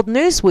Pathways told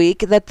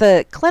Newsweek that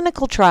the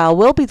clinical trial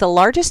will be the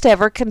largest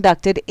ever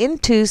conducted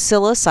into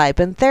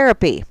psilocybin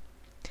therapy.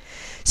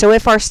 So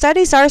if our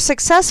studies are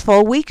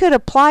successful, we could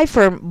apply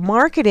for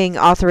marketing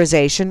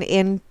authorization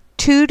in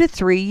 2 to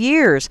 3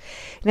 years.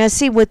 Now,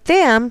 see, with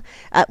them,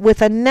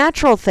 with a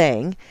natural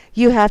thing,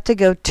 you have to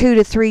go 2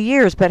 to 3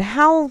 years. But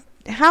how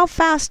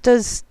fast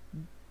does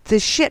the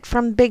shit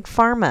from Big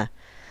Pharma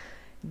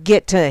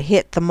get to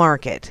hit the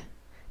market?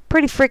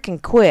 Pretty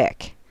freaking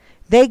quick.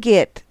 They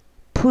get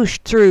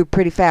pushed through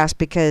pretty fast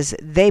because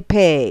they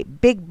pay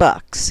big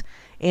bucks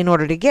in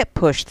order to get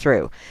pushed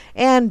through.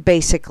 And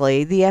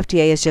basically, the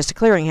FDA is just a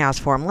clearinghouse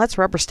for them. Let's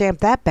rubber stamp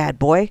that bad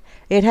boy.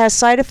 It has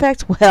side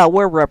effects? Well,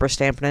 we're rubber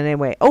stamping it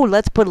anyway. Oh,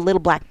 let's put a little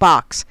black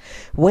box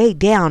way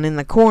down in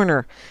the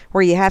corner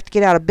where you have to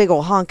get out a big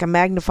old honk of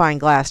magnifying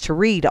glass to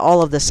read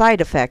all of the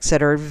side effects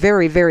that are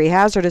very, very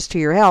hazardous to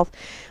your health.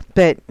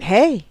 But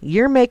hey,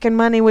 you're making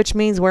money, which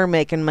means we're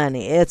making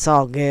money. It's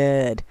all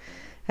good.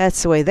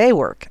 That's the way they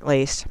work, at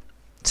least.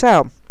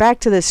 So, back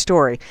to this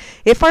story.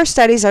 If our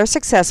studies are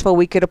successful,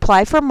 we could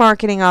apply for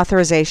marketing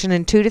authorization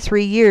in 2 to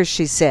 3 years,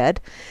 she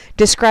said,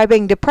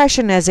 describing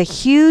depression as a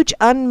huge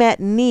unmet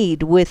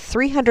need with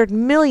 300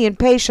 million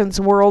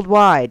patients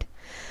worldwide.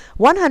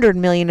 100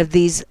 million of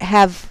these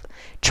have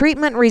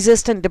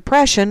treatment-resistant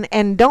depression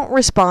and don't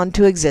respond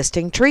to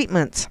existing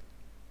treatments.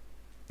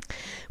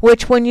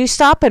 Which, when you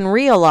stop and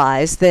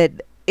realize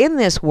that in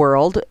this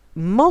world,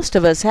 most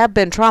of us have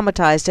been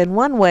traumatized in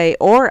one way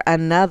or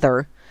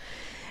another,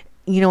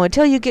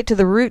 until you get to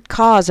the root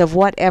cause of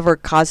whatever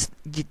caused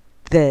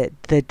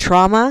the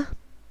trauma,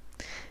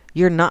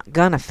 you're not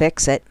gonna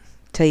fix it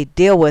till you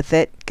deal with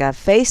it. Gotta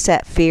face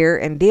that fear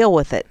and deal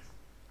with it.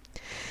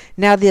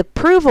 Now, the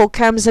approval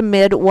comes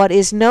amid what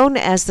is known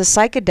as the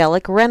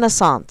psychedelic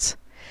renaissance.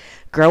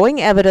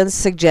 Growing evidence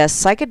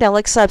suggests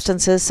psychedelic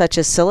substances such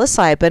as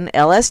psilocybin,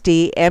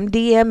 LSD,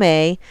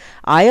 MDMA,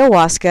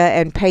 ayahuasca,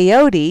 and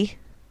peyote,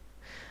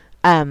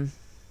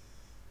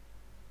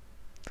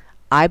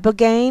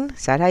 ibogaine,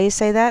 is that how you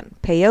say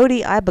that?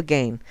 Peyote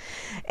ibogaine.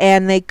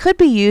 And they could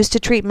be used to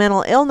treat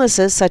mental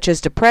illnesses such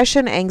as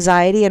depression,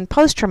 anxiety, and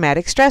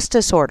post-traumatic stress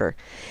disorder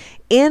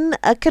in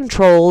a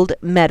controlled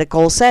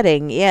medical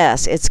setting.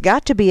 Yes, it's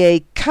got to be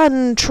a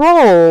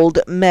controlled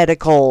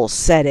medical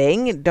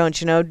setting. Don't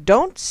you know?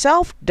 Don't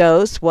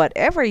self-dose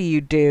whatever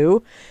you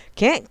do.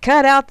 Can't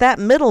cut out that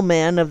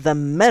middleman of the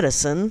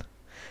medicine,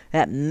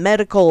 that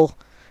medical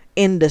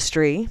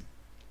industry.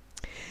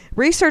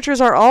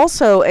 Researchers are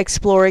also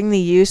exploring the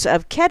use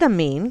of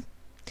ketamine,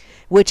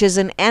 which is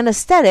an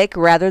anesthetic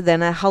rather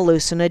than a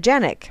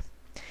hallucinogenic.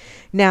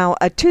 Now,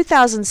 a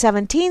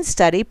 2017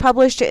 study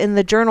published in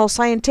the journal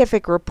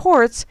Scientific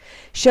Reports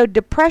showed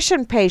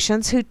depression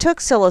patients who took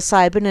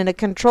psilocybin in a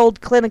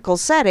controlled clinical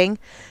setting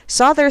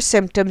saw their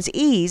symptoms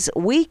ease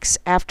weeks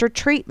after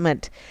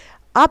treatment.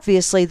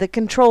 Obviously, the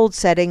controlled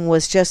setting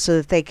was just so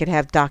that they could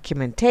have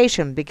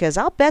documentation, because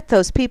I'll bet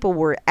those people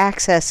were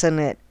accessing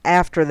it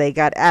after they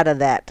got out of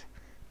that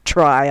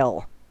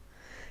trial,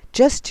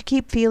 just to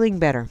keep feeling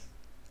better.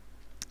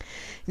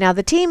 Now,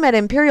 the team at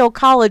Imperial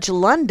College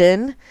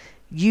London,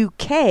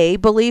 UK,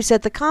 believes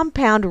that the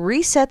compound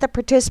reset the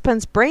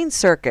participants' brain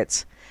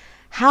circuits.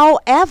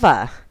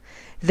 However,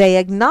 they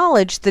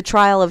acknowledge the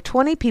trial of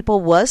 20 people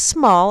was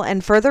small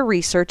and further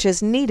research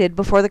is needed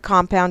before the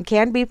compound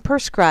can be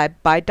prescribed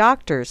by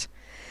doctors.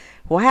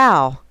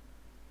 Wow.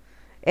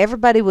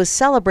 Everybody was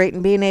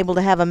celebrating being able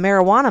to have a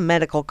marijuana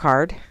medical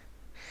card.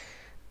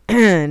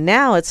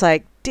 Now it's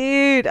like,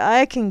 dude,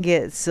 I can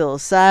get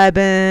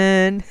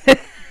psilocybin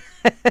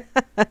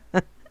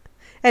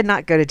and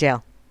not go to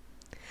jail.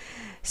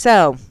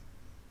 So,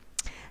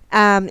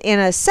 in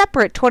a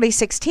separate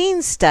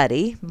 2016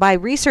 study by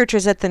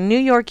researchers at the New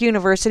York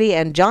University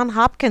and Johns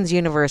Hopkins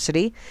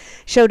University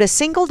showed a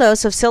single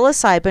dose of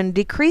psilocybin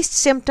decreased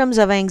symptoms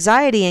of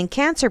anxiety in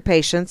cancer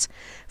patients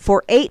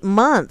for 8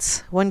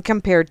 months when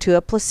compared to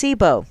a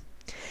placebo.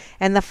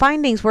 And the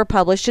findings were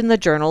published in the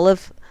Journal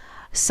of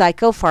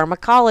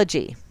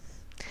Psychopharmacology.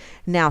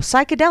 Now,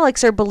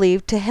 psychedelics are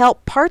believed to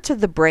help parts of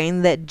the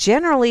brain that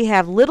generally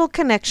have little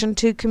connection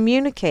to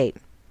communicate,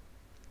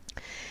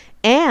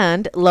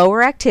 and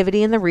lower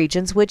activity in the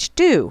regions which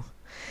do.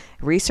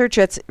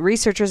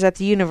 Researchers at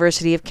the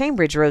University of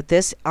Cambridge wrote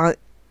this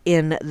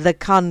in The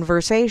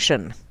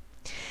Conversation.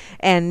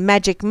 And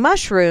magic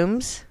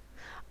mushrooms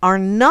are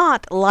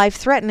not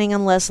life-threatening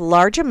unless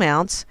large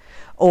amounts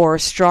or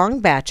strong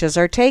batches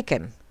are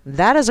taken.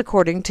 That is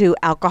according to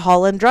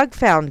Alcohol and Drug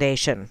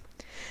Foundation.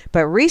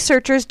 But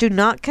researchers do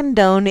not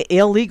condone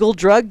illegal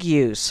drug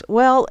use.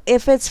 Well,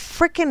 if it's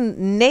frickin'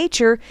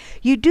 nature,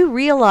 you do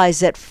realize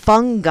that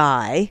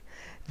fungi,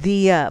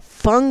 the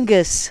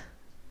fungus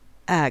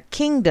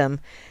kingdom,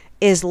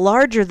 is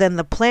larger than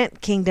the plant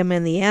kingdom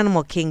and the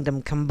animal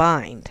kingdom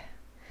combined.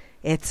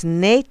 It's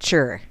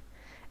nature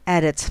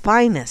at its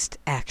finest,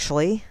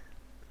 actually.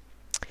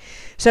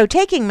 So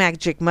taking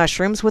magic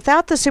mushrooms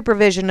without the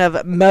supervision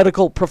of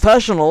medical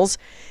professionals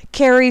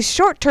carries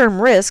short-term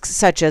risks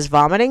such as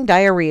vomiting,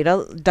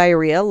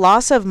 diarrhea,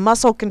 loss of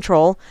muscle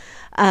control,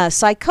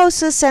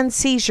 psychosis, and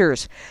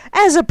seizures,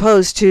 as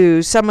opposed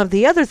to some of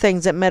the other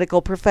things that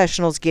medical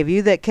professionals give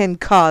you that can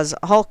cause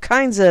all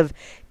kinds of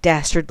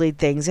dastardly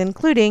things,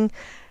 including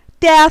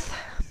death.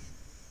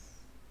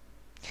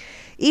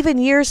 Even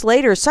years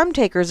later, some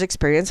takers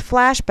experience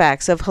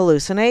flashbacks of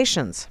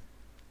hallucinations.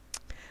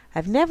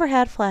 I've never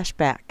had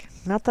flashback,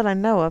 not that I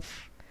know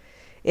of.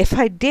 If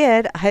I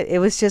did, it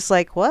was just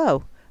like,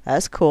 whoa,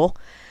 that's cool.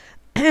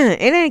 In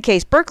any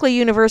case, Berkeley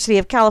University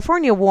of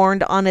California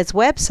warned on its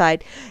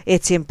website,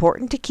 it's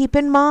important to keep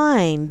in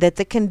mind that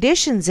the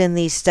conditions in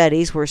these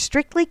studies were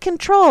strictly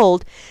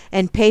controlled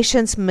and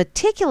patients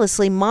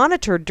meticulously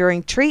monitored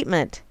during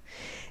treatment.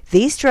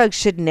 These drugs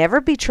should never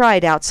be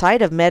tried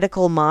outside of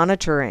medical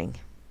monitoring.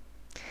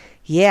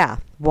 Yeah,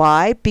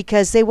 why?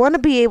 Because they want to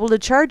be able to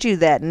charge you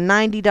that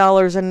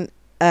 $90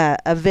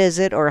 a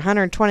visit or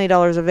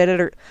 $120 a visit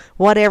or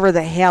whatever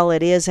the hell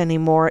it is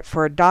anymore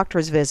for a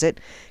doctor's visit,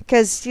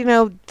 because, you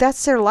know,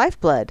 that's their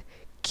lifeblood.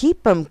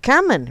 Keep them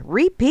coming.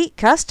 Repeat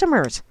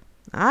customers.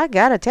 I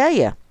gotta tell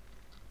you.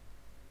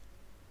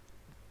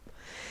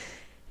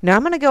 Now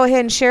I'm going to go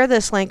ahead and share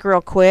this link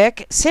real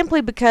quick,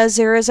 simply because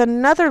there is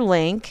another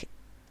link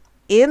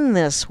in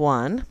this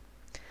one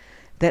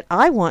that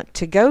I want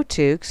to go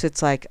to, because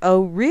it's like,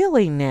 oh,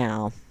 really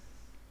now?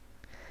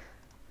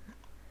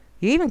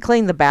 You even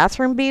clean the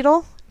bathroom,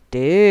 Beetle?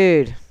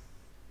 Dude.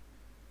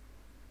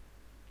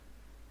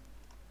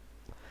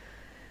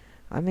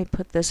 Let me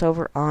put this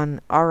over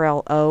on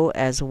RLO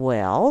as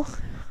well.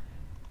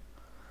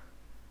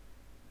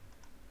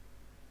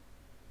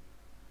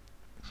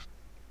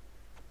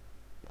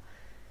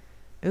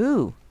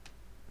 Ooh.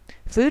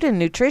 Food and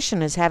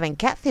Nutrition is having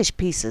catfish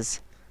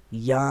pieces.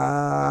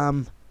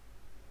 Yum.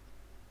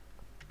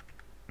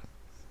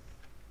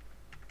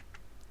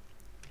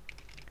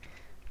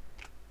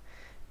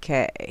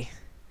 Okay.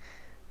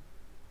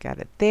 Got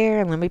it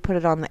there. And let me put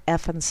it on the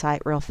effing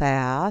site real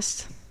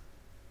fast.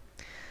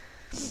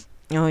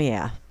 Oh,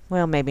 yeah.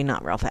 Well, maybe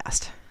not real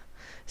fast.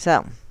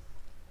 So,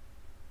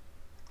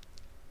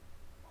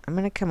 I'm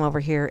going to come over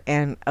here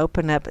and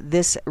open up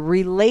this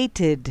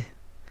related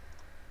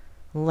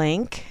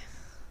link.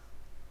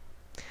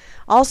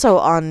 Also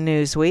on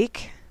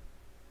Newsweek,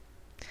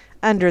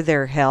 under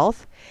their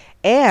health.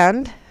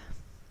 And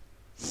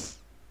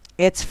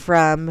it's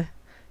from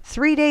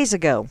 3 days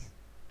ago.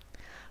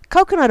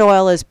 Coconut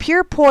oil is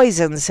pure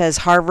poison, says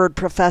Harvard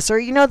professor.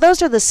 You know,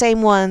 those are the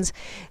same ones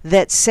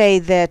that say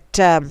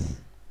that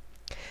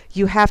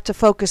you have to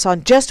focus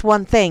on just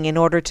one thing in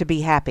order to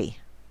be happy.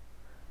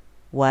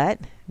 What?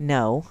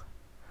 No,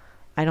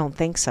 I don't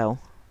think so.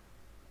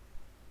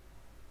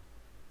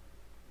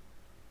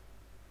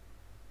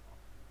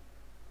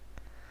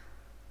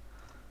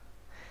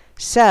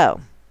 So,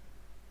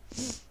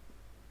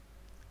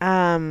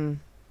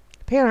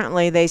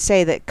 apparently they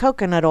say that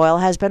coconut oil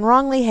has been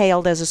wrongly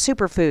hailed as a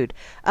superfood,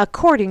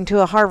 according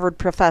to a Harvard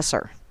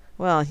professor.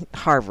 Well,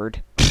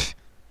 Harvard.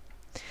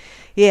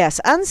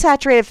 Yes,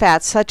 unsaturated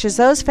fats, such as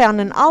those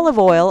found in olive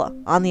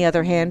oil, on the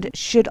other hand,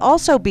 should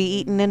also be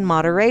eaten in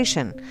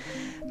moderation.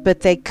 But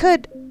they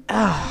could...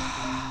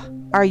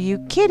 are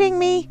you kidding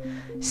me?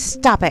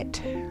 Stop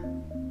it.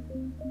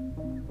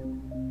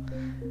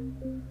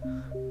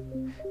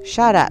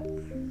 Shut up.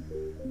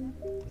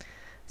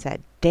 It's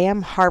that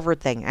damn Harvard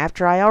thing,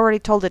 after I already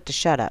told it to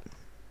shut up.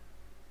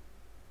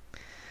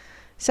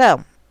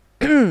 So,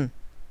 oh,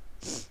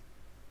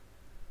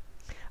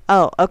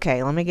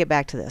 okay, let me get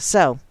back to this.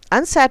 So,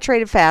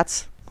 unsaturated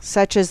fats,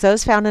 such as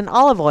those found in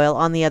olive oil,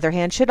 on the other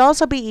hand, should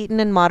also be eaten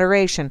in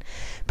moderation,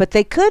 but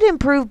they could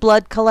improve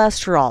blood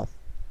cholesterol.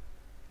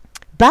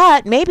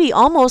 But maybe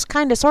almost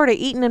kind of sort of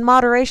eaten in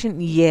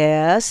moderation.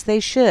 Yes, they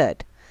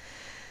should.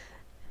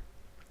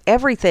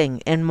 Everything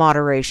in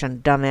moderation,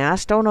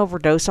 dumbass. Don't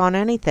overdose on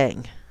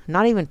anything.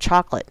 Not even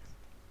chocolate.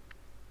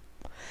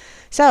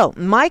 So,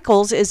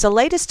 Michaels is the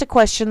latest to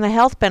question the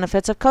health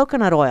benefits of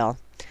coconut oil.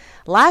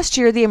 Last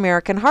year, the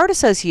American Heart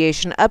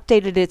Association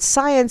updated its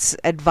science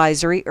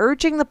advisory,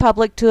 urging the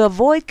public to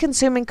avoid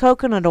consuming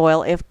coconut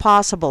oil if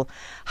possible.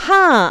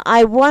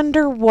 I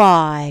wonder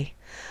why.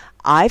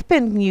 I've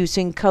been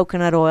using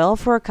coconut oil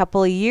for a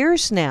couple of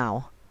years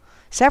now.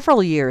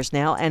 Several years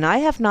now, and I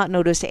have not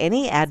noticed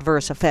any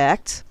adverse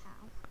effects.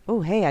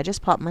 Oh, hey, I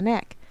just popped my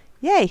neck.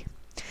 Yay.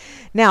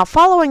 Now,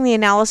 following the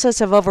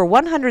analysis of over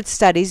 100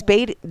 studies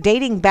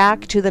dating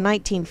back to the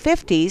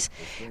 1950s,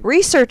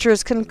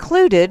 researchers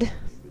concluded...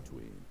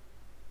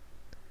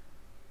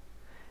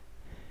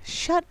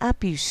 Shut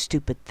up, you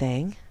stupid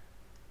thing.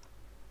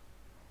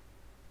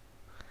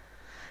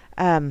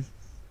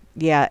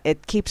 Yeah,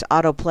 it keeps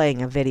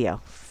auto-playing a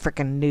video.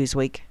 Frickin'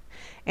 Newsweek.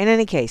 In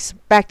any case,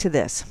 back to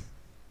this.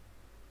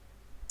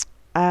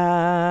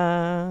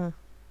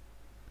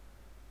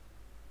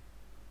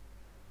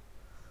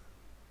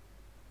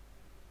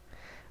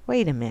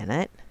 Wait a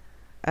minute.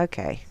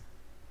 Okay.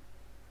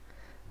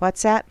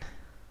 What's that?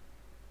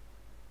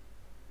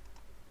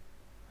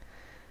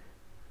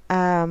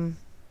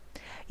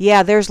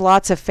 Yeah, there's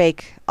lots of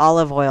fake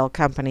olive oil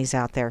companies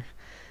out there.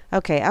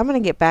 Okay, I'm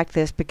going to get back to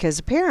this because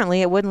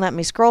apparently it wouldn't let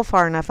me scroll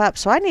far enough up,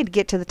 so I need to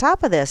get to the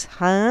top of this.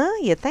 Huh?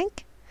 You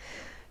think?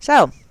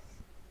 So,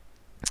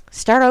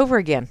 start over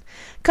again.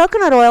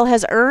 Coconut oil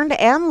has earned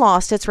and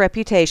lost its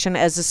reputation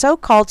as a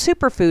so-called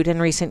superfood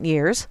in recent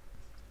years.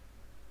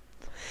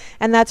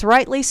 And that's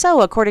rightly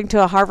so, according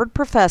to a Harvard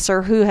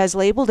professor who has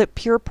labeled it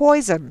pure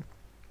poison.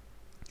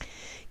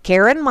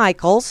 Karen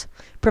Michaels,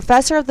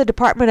 professor of the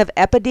Department of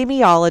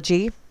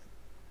Epidemiology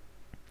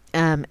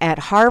at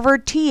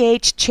Harvard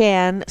T.H.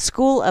 Chan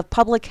School of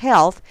Public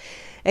Health,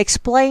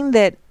 explained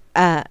that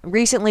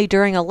recently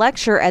during a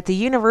lecture at the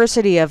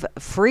University of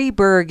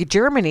Freiburg,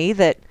 Germany,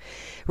 that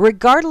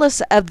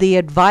regardless of the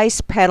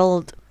advice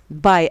peddled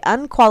by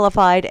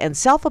unqualified and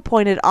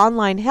self-appointed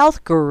online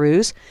health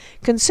gurus,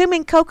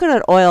 consuming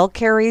coconut oil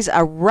carries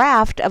a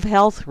raft of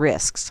health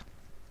risks.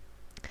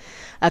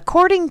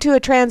 According to a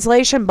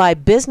translation by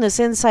Business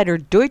Insider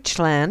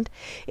Deutschland,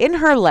 in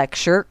her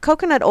lecture,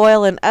 Coconut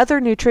Oil and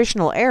Other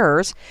Nutritional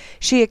Errors,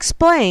 she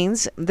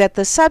explains that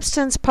the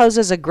substance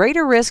poses a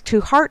greater risk to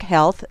heart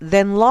health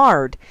than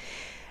lard,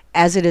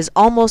 as it is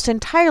almost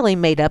entirely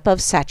made up of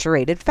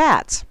saturated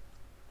fats.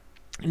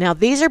 Now,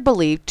 these are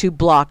believed to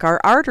block our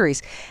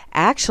arteries.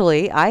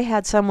 Actually, I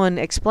had someone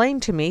explain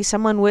to me,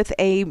 someone with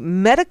a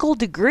medical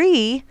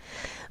degree,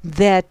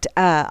 that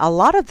a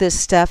lot of this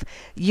stuff,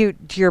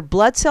 your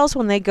blood cells,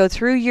 when they go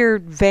through your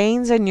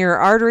veins and your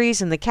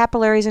arteries and the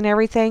capillaries and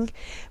everything,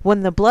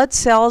 when the blood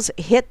cells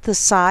hit the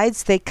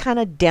sides, they kind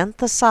of dent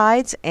the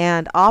sides,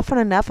 and often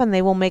enough, and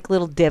they will make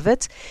little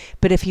divots.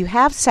 But if you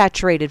have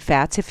saturated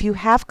fats, if you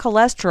have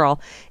cholesterol,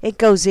 it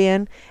goes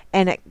in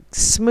and it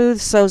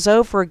smooths those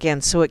over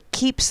again, so it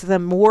keeps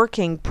them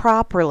working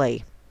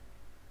properly.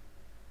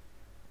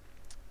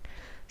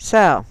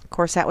 So, of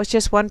course, that was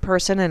just one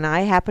person, and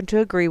I happen to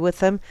agree with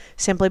them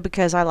simply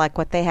because I like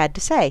what they had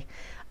to say.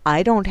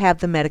 I don't have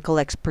the medical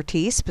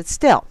expertise, but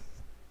still,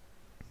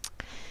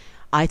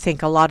 I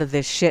think a lot of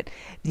this shit,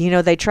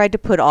 they tried to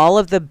put all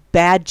of the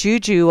bad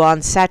juju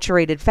on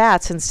saturated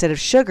fats instead of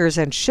sugars,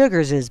 and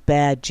sugars is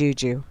bad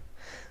juju.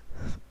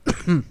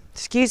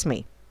 Excuse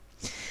me.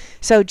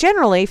 So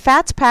generally,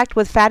 fats packed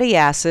with fatty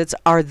acids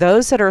are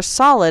those that are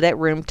solid at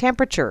room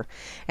temperature.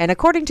 And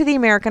according to the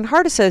American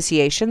Heart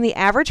Association, the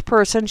average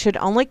person should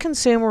only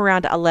consume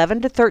around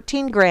 11 to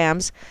 13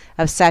 grams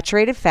of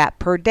saturated fat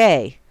per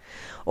day,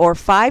 or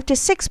 5 to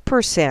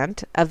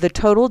 6% of the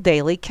total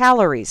daily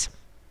calories.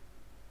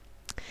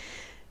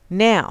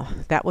 Now,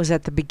 that was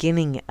at the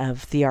beginning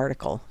of the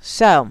article.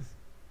 So,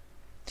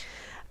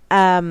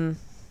 yeah,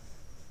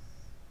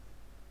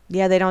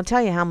 they don't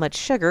tell you how much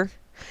sugar.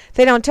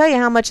 They don't tell you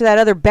how much of that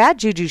other bad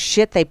juju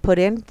shit they put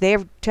in. They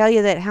tell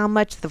you that how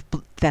much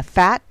the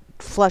fat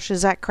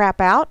flushes that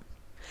crap out.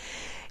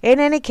 In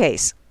any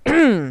case,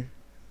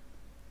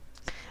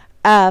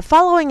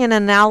 following an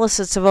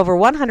analysis of over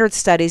 100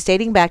 studies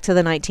dating back to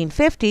the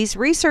 1950s,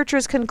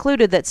 researchers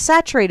concluded that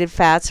saturated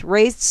fats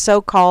raised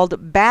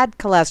so-called bad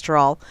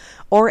cholesterol,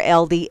 or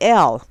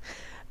LDL.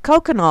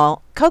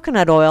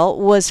 Coconut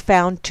oil was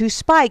found to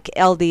spike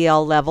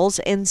LDL levels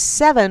in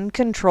 7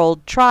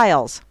 controlled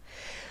trials.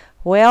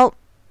 Well,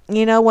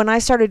 when I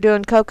started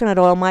doing coconut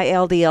oil, my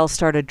LDL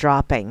started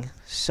dropping.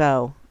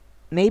 So,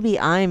 maybe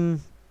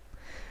I'm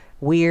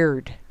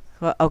weird.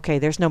 Well, okay,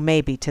 there's no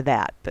maybe to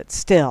that, but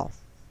still.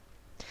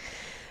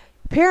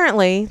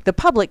 Apparently, the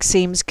public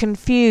seems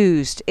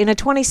confused. In a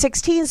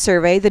 2016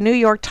 survey, in the New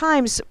York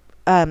Times,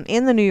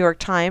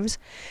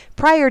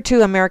 prior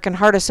to American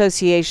Heart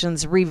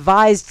Association's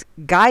revised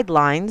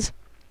guidelines,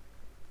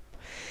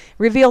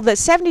 revealed that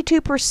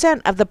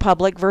 72% of the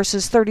public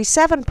versus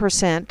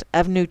 37%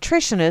 of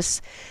nutritionists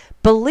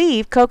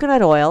believe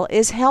coconut oil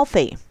is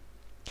healthy.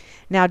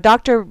 Now,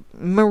 Dr.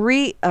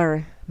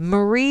 Marie-Pierre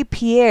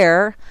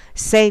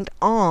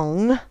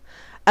Saint-Onge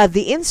of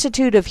the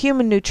Institute of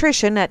Human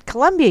Nutrition at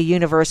Columbia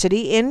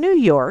University in New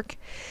York,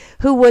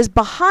 who was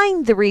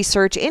behind the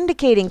research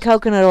indicating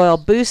coconut oil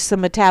boosts the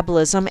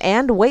metabolism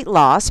and weight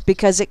loss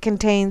because it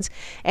contains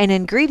an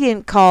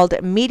ingredient called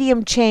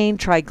medium-chain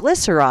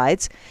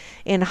triglycerides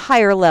in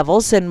higher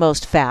levels than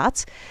most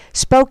fats,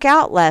 spoke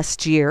out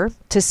last year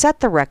to set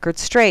the record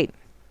straight.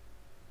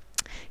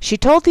 She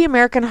told the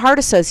American Heart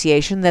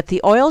Association that the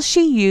oil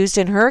she used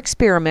in her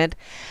experiment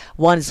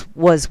was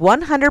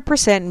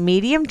 100%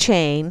 medium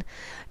chain,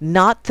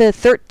 not the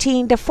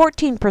 13 to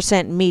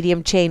 14%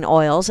 medium chain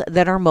oils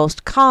that are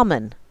most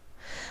common.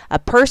 A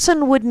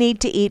person would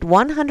need to eat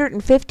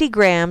 150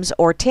 grams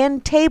or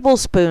 10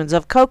 tablespoons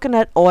of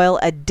coconut oil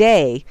a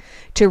day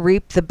to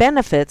reap the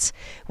benefits,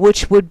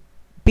 which would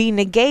be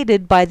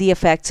negated by the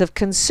effects of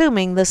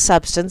consuming the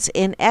substance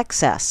in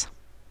excess.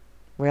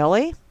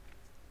 Really?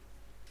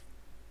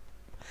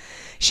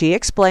 She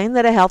explained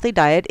that a healthy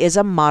diet is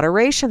a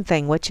moderation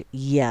thing, which,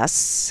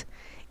 yes,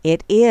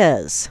 it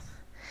is.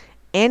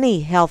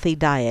 Any healthy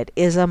diet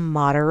is a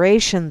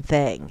moderation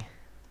thing.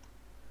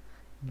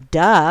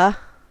 Duh.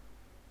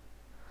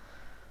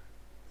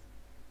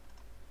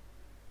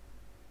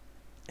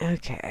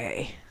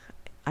 Okay.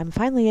 I'm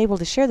finally able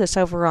to share this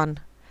over on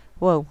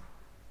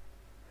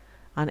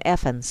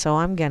Effin, so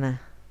I'm gonna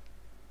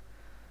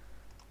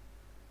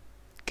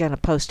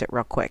post it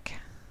real quick.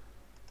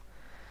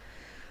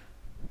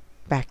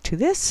 Back to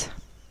this.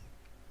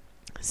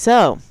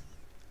 So,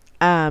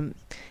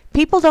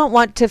 people don't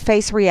want to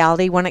face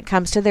reality when it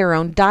comes to their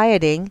own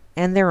dieting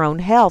and their own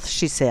health,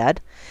 she said.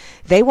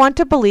 They want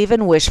to believe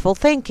in wishful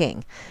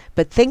thinking,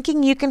 but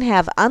thinking you can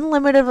have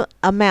unlimited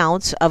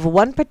amounts of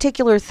one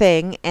particular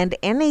thing and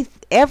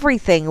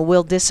everything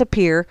will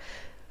disappear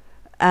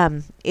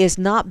is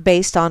not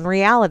based on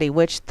reality,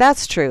 which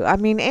that's true. I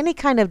mean, any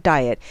kind of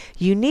diet,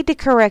 you need to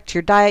correct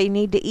your diet, you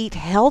need to eat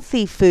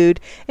healthy food,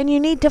 and you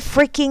need to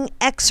freaking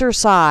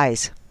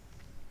exercise.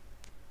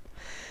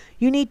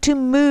 You need to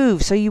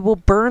move so you will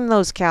burn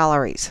those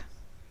calories.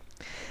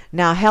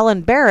 Now,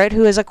 Helen Barrett,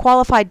 who is a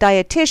qualified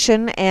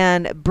dietitian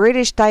and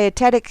British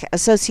Dietetic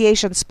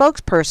Association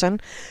spokesperson,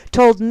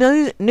 told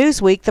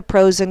Newsweek the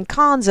pros and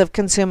cons of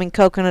consuming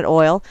coconut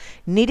oil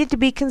needed to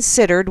be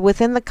considered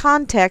within the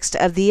context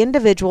of the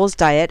individual's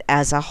diet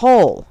as a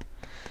whole.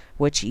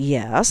 Which,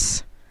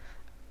 yes,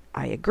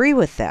 I agree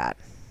with that.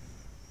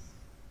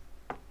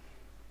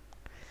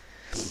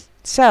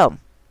 So,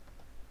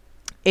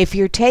 If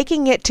you're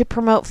taking it to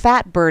promote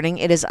fat burning,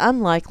 it is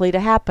unlikely to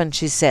happen,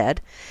 she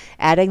said,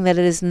 adding that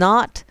it is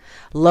not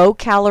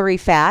low-calorie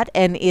fat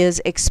and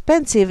is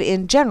expensive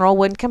in general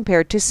when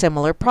compared to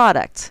similar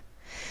products.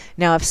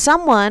 Now, if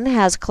someone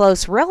has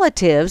close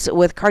relatives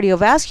with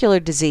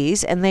cardiovascular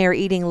disease and they are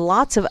eating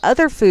lots of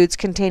other foods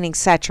containing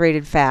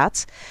saturated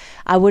fats,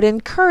 I would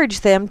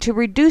encourage them to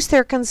reduce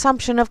their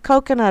consumption of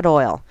coconut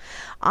oil.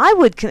 I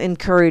would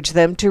encourage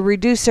them to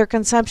reduce their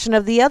consumption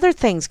of the other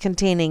things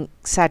containing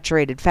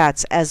saturated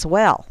fats as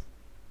well.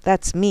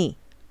 That's me.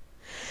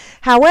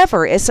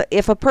 However,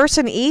 if a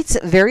person eats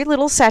very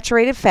little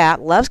saturated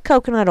fat, loves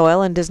coconut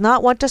oil, and does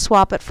not want to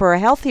swap it for a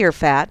healthier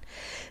fat,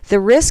 the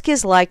risk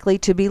is likely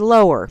to be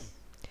lower.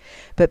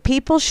 But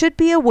people should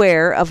be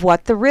aware of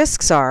what the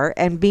risks are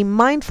and be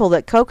mindful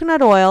that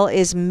coconut oil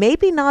is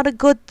maybe not a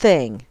good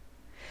thing.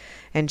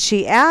 And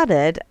she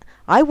added,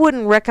 I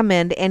wouldn't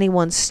recommend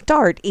anyone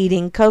start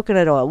eating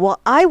coconut oil. Well,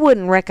 I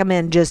wouldn't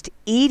recommend just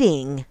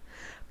eating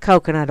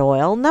coconut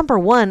oil. Number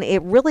one,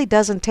 it really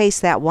doesn't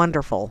taste that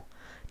wonderful.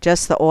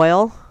 Just the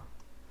oil.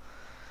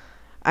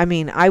 I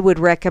mean, I would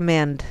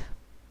recommend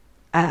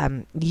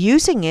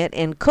using it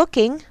in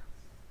cooking.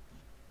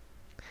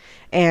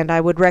 And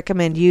I would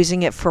recommend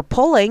using it for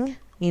pulling,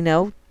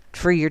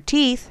 for your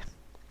teeth.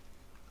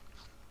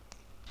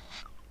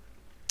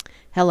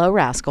 Hello,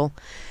 rascal.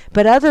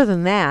 But other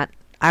than that,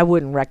 I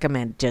wouldn't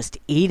recommend just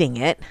eating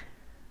it.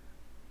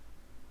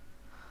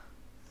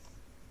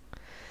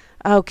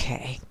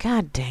 Okay,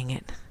 god dang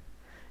it.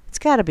 It's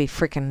got to be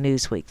frickin'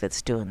 Newsweek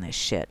that's doing this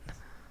shit.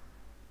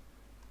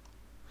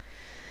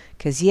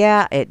 'Cause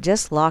yeah, it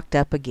just locked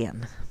up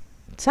again.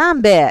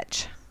 Some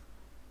bitch.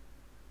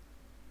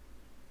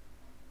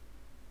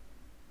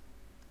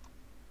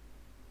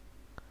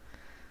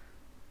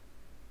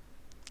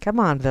 Come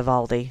on,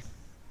 Vivaldi.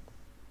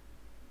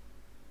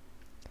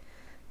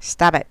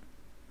 Stop it.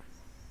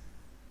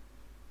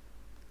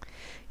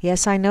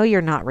 Yes, I know you're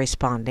not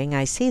responding.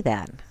 I see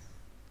that.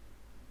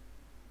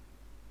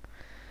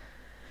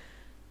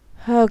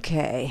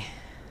 Okay.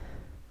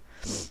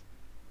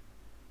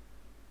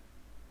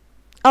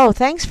 Oh,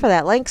 thanks for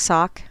that link,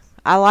 Sock.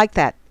 I like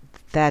that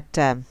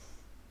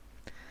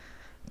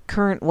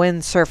current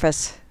wind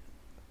surface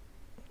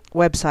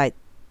website.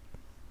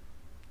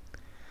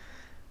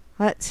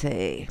 Let's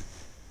see.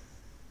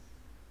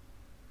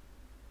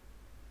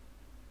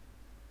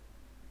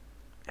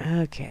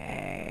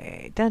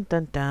 Okay. Dun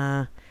dun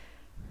dun.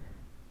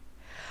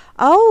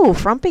 Oh,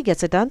 Frumpy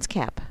gets a dunce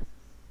cap.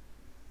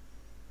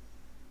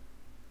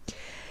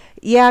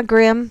 Yeah,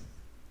 Grim.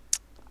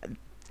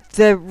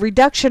 The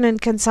reduction in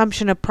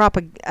consumption of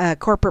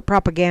corporate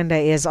propaganda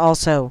is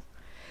also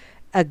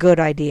a good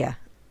idea.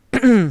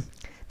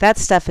 That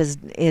stuff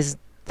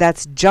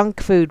that's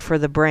junk food for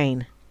the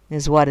brain,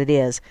 is what it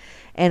is.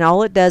 And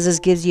all it does is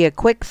gives you a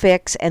quick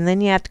fix, and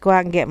then you have to go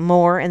out and get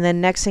more, and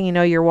then next thing you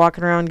know, you're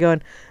walking around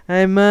going,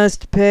 I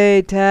must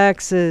pay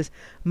taxes.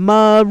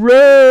 My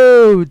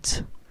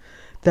roads.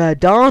 The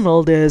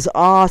Donald is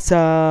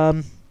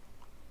awesome.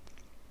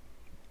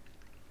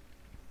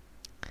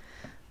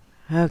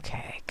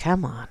 Okay,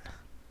 come on.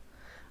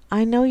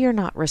 I know you're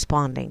not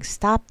responding.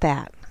 Stop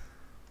that.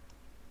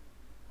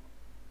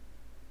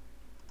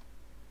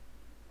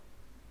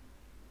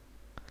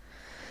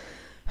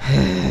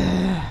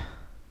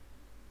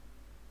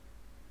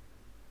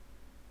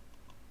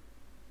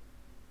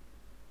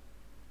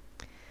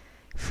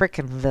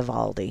 Frickin'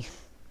 Vivaldi.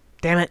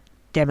 Damn it,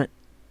 damn it,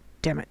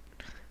 damn it.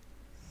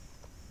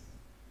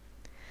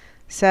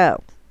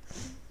 So,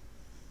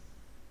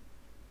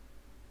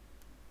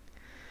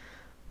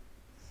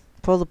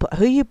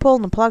 who you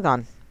pulling the plug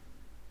on?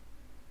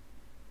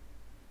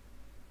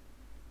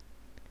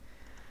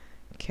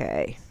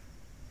 Okay.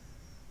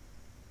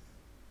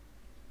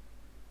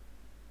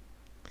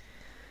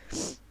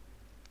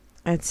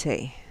 Let's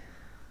see.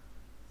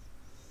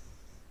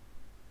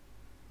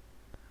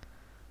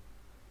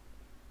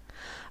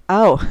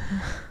 Oh.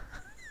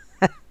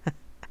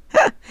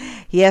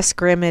 Yes,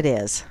 Grim, it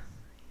is.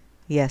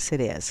 Yes,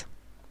 it is.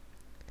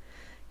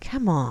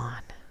 Come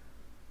on.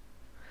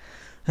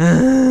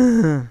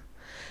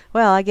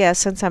 Well, I guess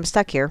since I'm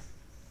stuck here,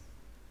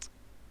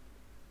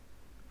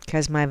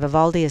 because my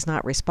Vivaldi is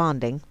not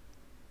responding.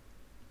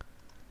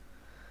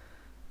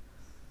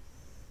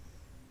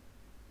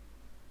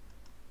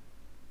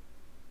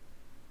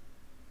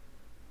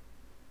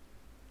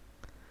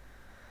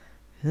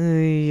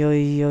 Oy,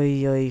 oy,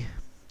 oy, oy.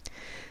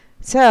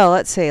 So,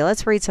 let's see.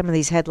 Let's read some of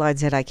these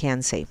headlines that I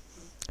can see.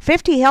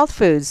 50 health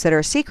foods that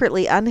are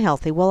secretly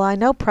unhealthy. Well, I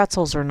know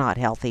pretzels are not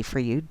healthy for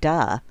you.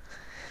 Duh.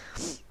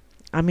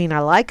 I mean, I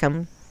like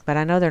them, but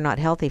I know they're not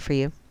healthy for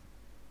you.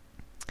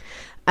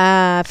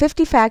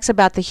 50 facts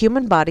about the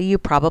human body you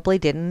probably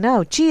didn't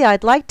know. Gee,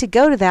 I'd like to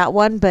go to that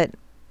one, but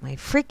my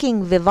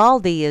freaking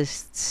Vivaldi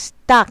is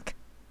stuck.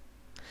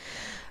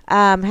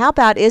 How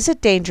about, is it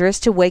dangerous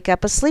to wake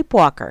up a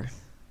sleepwalker?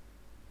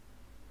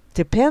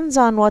 Depends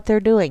on what they're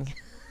doing.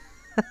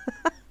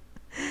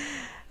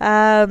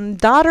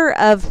 Daughter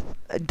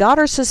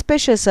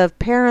suspicious of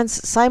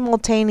parents'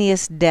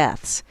 simultaneous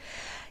deaths.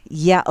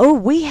 Yeah. Oh,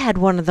 we had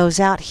one of those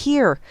out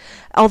here.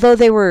 Although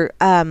they were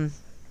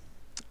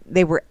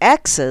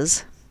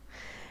exes,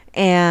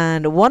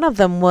 and one of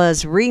them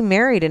was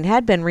remarried and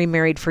had been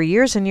remarried for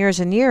years and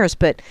years and years,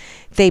 but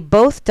they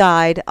both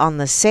died on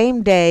the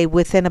same day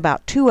within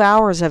about 2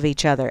 hours of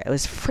each other. It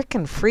was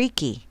freaking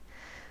freaky.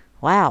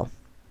 Wow.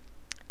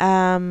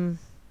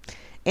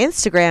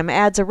 Instagram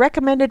adds a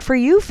recommended for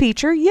you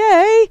feature.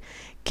 Yay!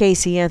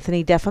 Casey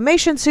Anthony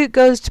defamation suit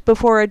goes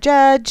before a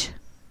judge.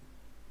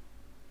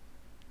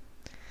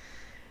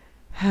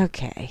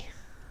 Okay.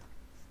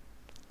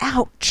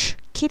 Ouch.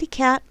 Kitty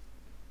cat.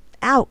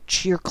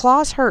 Ouch. Your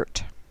claws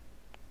hurt.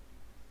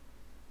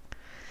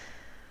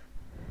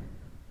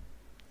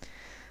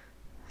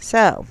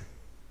 So.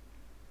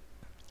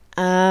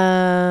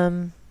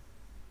 Oh,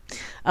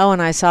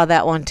 and I saw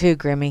that one too,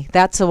 Grimmy.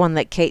 That's the one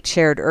that Kate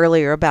shared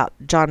earlier about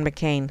John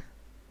McCain.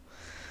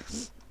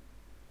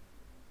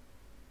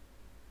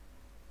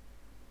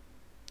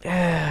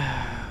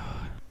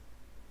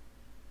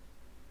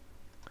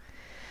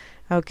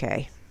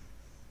 Okay.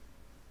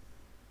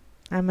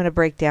 I'm going to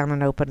break down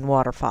an open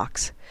water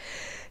fox.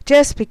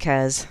 Just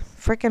because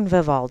frickin'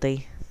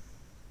 Vivaldi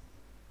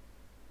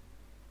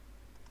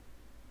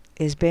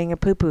is being a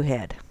poo-poo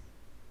head.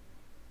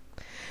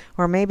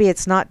 Or maybe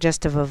it's not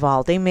just a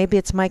Vivaldi. Maybe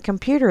it's my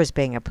computer is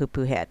being a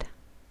poo-poo head.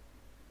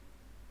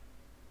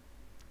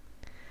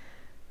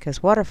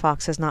 Because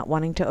Waterfox is not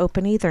wanting to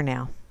open either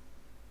now.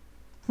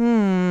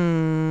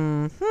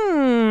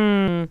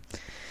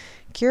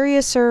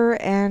 Curiouser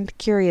and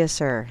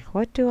curiouser.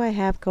 What do I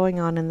have going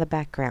on in the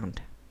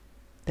background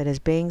that is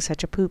being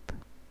such a poop?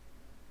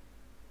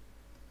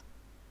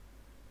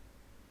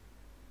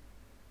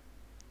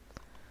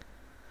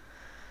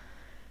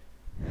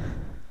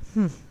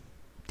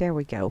 There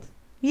we go.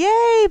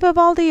 Yay!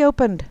 Vivaldi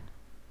opened.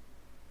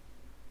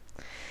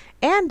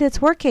 And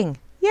it's working.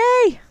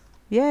 Yay!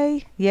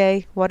 Yay!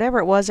 Yay! Whatever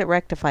it was, it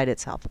rectified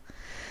itself.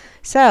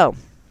 So,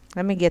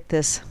 let me get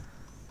this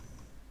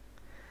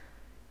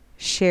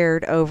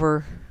shared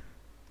over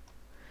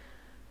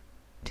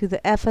to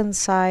the FN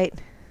site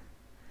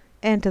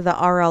and to the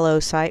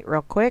RLO site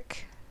real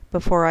quick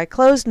before I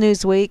close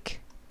Newsweek,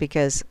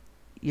 because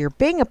you're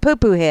being a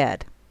poo-poo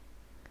head.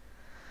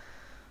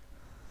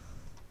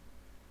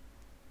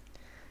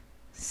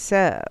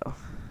 So,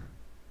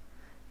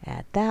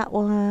 add that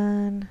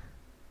one,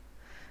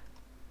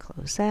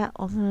 close that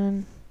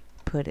one,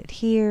 put it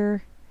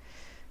here,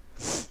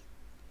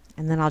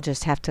 and then I'll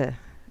just have to,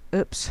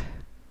 oops,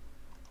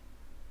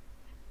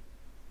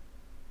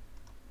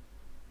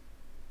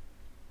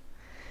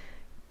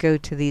 go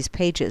to these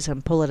pages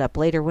and pull it up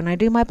later when I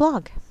do my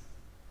blog.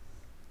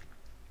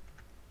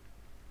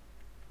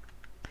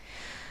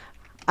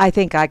 I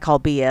think I call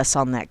BS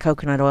on that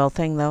coconut oil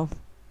thing, though.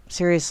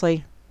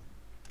 Seriously.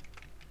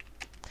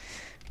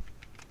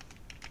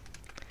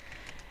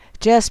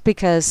 Just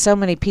because so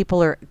many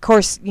people are, of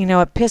course, you know,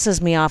 it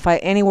pisses me off.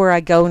 Anywhere I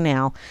go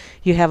now,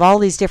 you have all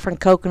these different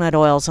coconut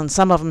oils, and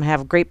some of them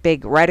have great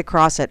big, right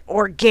across it,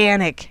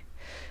 organic.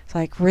 It's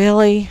like,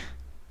 really?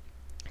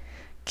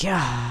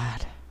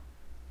 God.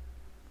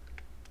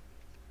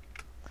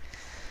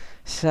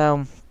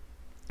 So,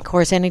 of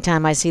course,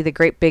 anytime I see the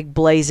great big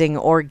blazing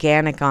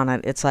organic on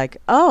it, it's like,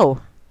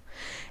 oh.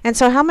 And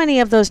so how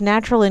many of those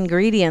natural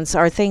ingredients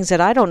are things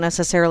that I don't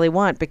necessarily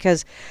want?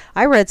 Because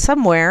I read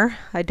somewhere,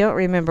 I don't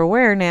remember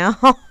where now,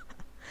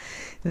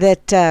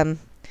 that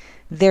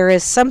there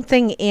is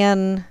something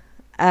in,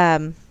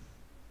 there's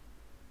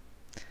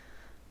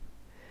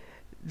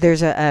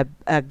a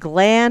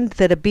gland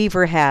that a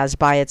beaver has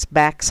by its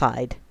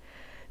backside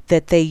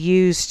that they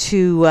use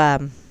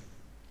to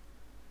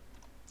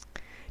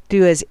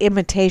do as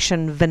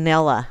imitation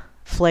vanilla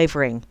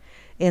flavoring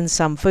in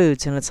some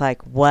foods. And it's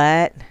like,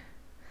 what?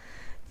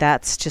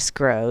 That's just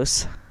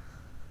gross.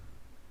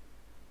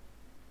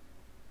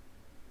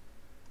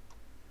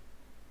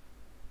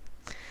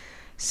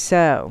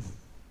 So,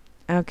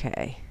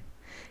 okay.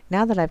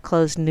 Now that I've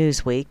closed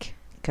Newsweek,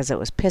 because it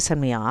was pissing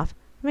me off,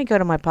 let me go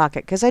to my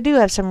pocket, because I do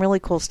have some really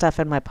cool stuff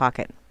in my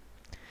pocket.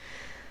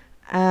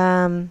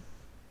 Oh,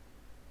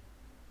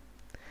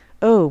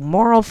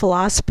 moral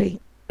philosophy.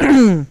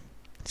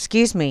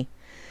 Excuse me.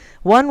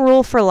 One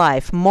rule for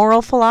life,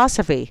 moral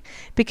philosophy.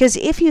 Because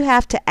if you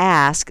have to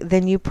ask,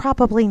 then you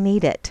probably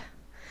need it.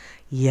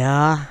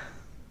 Yeah.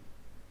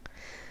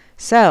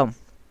 So,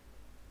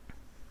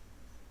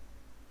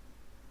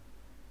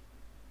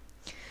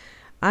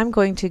 I'm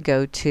going to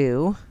go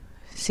to,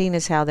 seeing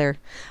as how they're,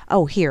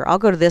 oh, here, I'll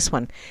go to this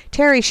one.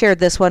 Terry shared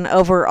this one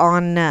over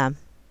on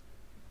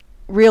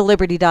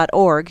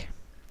realliberty.org.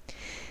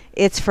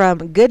 It's from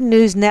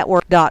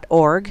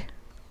goodnewsnetwork.org.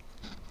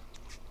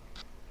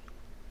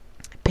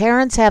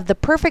 Parents have the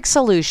perfect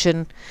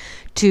solution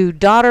to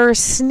daughter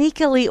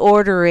sneakily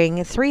ordering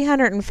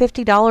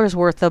 $350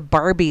 worth of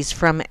Barbies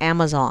from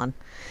Amazon.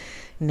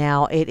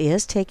 Now, it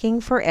is taking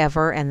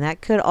forever, and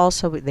that could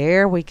also be,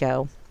 there we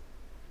go.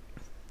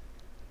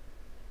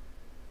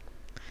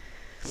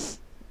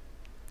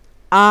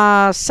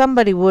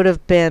 Somebody would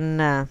have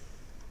been,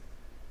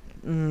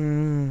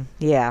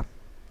 yeah.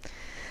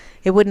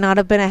 It would not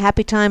have been a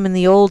happy time in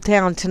the old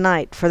town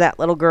tonight for that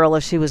little girl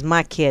if she was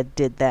my kid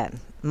did that.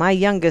 My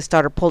youngest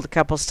daughter pulled a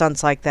couple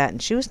stunts like that,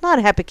 and she was not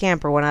a happy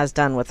camper when I was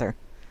done with her.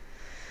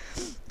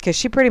 Because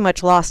she pretty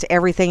much lost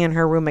everything in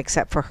her room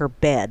except for her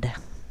bed.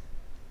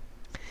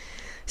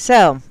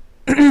 So,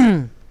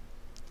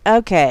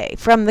 okay,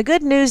 from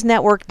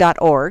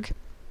thegoodnewsnetwork.org.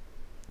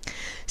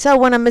 So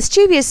when a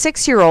mischievous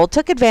 6-year-old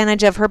took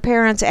advantage of her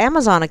parents'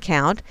 Amazon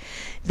account,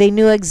 they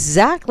knew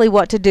exactly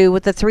what to do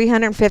with the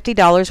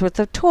 $350 worth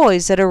of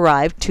toys that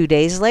arrived 2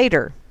 days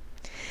later.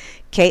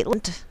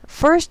 Caitlin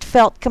first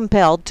felt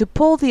compelled to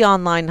pull the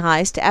online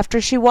heist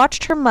after she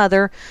watched her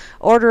mother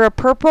order a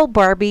purple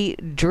Barbie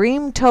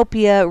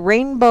Dreamtopia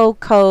Rainbow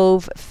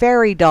Cove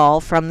fairy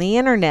doll from the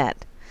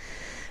internet.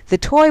 The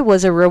toy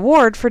was a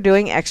reward for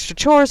doing extra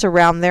chores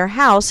around their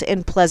house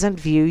in Pleasant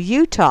View,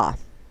 Utah.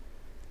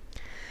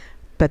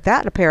 But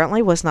that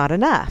apparently was not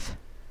enough.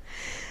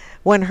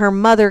 When her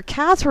mother,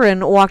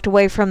 Catherine, walked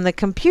away from the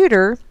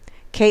computer,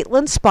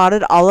 Caitlin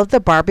spotted all of the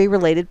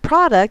Barbie-related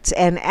products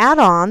and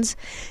add-ons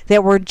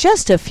that were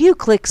just a few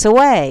clicks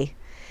away.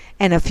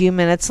 And a few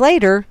minutes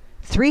later,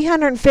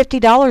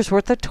 $350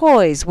 worth of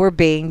toys were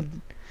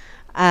being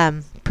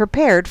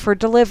prepared for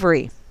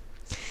delivery.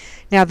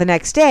 Now, the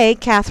next day,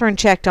 Catherine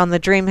checked on the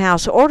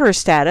Dreamhouse order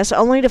status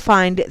only to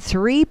find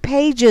 3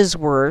 pages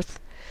worth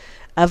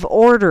of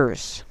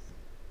orders.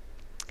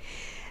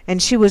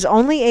 And she was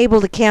only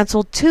able to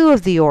cancel 2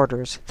 of the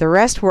orders. The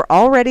rest were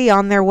already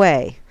on their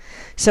way.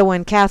 So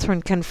when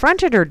Catherine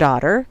confronted her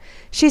daughter,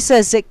 she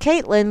says that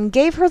Caitlin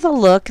gave her the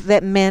look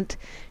that meant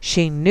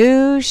she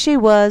knew she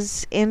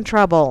was in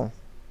trouble.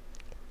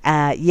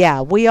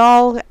 Yeah, we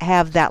all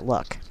have that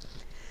look.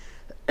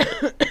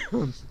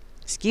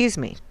 Excuse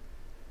me.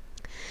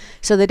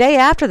 So the day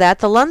after that,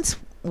 the Lunds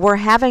were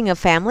having a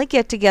family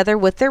get-together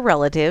with their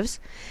relatives.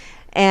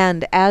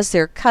 And as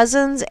their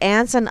cousins,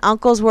 aunts, and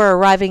uncles were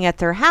arriving at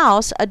their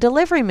house, a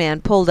delivery man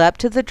pulled up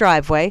to the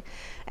driveway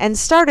and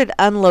started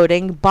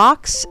unloading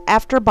box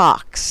after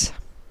box.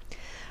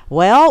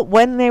 Well,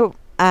 when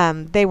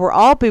they were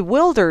all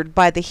bewildered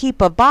by the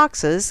heap of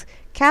boxes,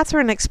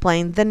 Catherine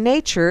explained the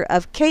nature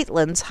of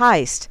Caitlin's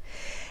heist,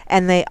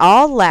 and they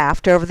all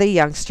laughed over the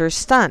youngster's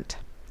stunt.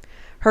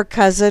 Her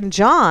cousin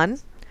John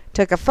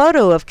took a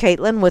photo of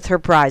Caitlin with her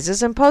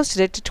prizes and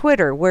posted it to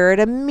Twitter, where it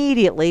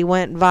immediately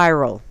went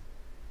viral.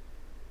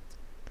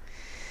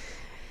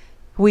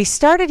 We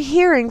started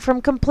hearing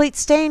from complete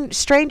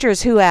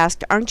strangers who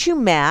asked, "Aren't you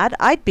mad?"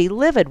 I'd be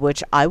livid,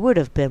 which I would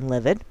have been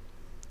livid.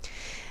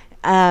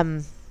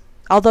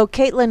 Although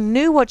Caitlin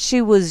knew what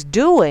she was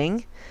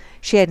doing,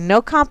 she had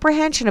no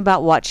comprehension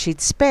about what she'd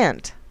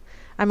spent.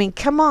 I mean,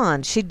 come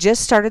on, she'd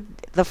just started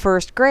the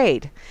 1st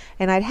grade.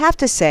 And I'd have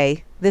to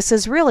say, this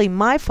is really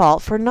my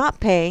fault for not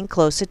paying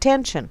close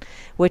attention.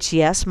 Which,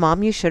 yes,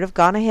 Mom, you should have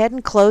gone ahead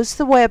and closed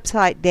the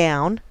website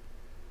down.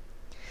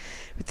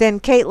 But then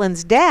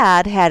Caitlin's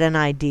dad had an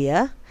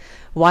idea.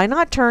 Why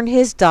not turn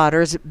his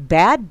daughter's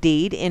bad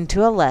deed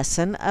into a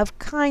lesson of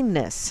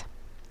kindness?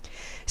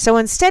 So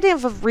instead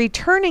of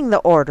returning the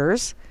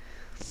orders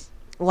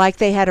like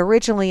they had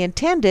originally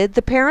intended,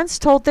 the parents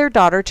told their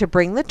daughter to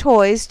bring the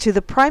toys to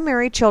the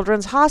Primary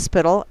Children's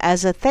Hospital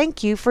as a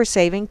thank you for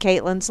saving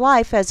Caitlin's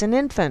life as an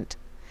infant.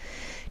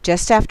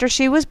 Just after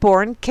she was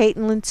born,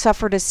 Caitlin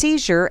suffered a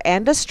seizure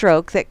and a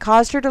stroke that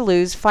caused her to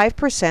lose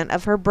 5%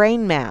 of her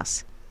brain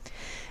mass.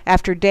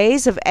 After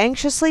days of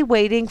anxiously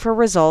waiting for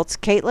results,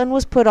 Caitlin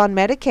was put on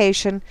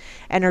medication,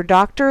 and her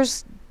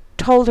doctors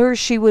told her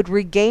she would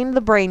regain the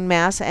brain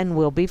mass and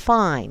will be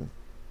fine.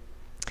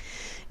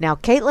 Now,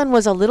 Caitlin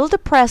was a little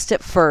depressed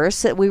at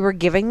first that we were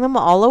giving them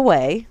all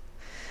away,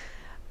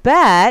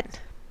 but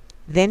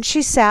then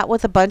she sat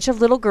with a bunch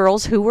of little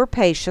girls who were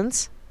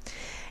patients,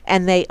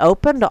 and they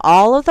opened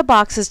all of the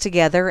boxes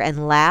together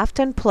and laughed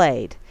and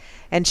played,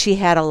 and she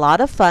had a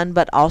lot of fun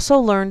but also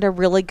learned a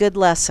really good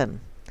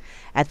lesson.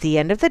 At the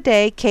end of the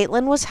day,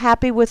 Caitlin was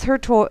happy with her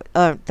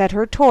that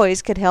her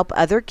toys could help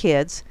other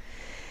kids,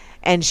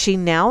 and she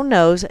now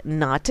knows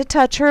not to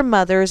touch her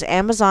mother's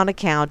Amazon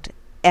account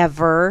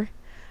ever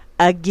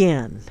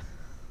again.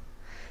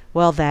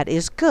 Well, that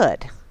is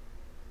good.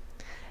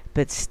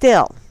 But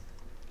still,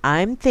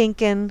 I'm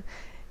thinking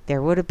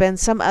there would have been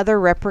some other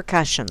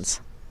repercussions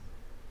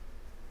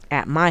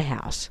at my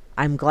house.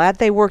 I'm glad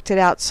they worked it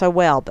out so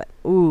well, but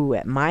ooh,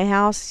 at my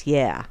house,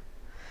 yeah.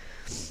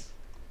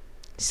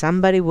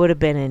 Somebody would have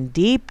been in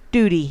deep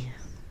duty.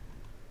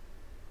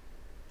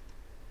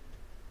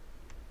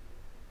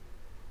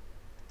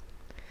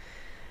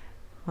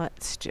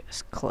 Let's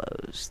just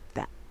close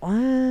that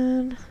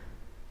one.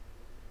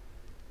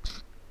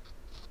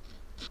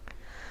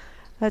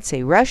 Let's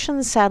see.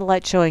 Russian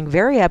satellite showing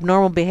very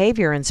abnormal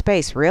behavior in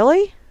space.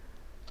 Really?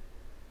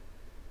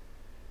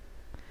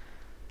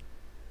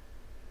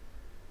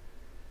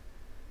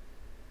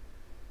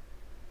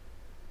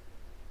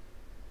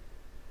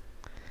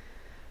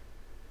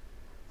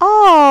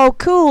 Oh,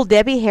 cool.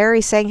 Debbie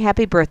Harry saying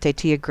happy birthday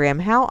to you, Grim.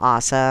 How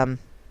awesome.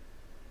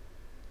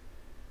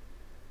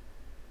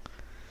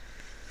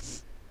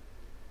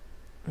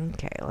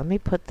 Okay, let me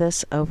put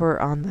this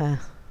over on the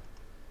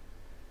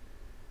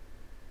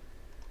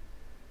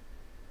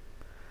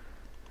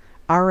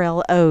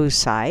RLO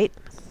site.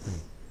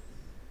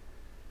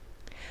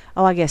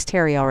 Oh, I guess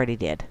Terry already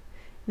did.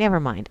 Never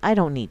mind. I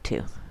don't need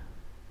to.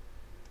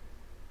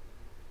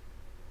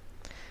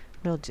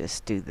 We'll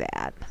just do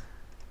that.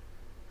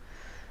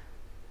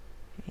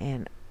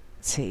 And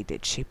let's see,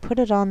 did she put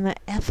it on the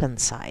effin'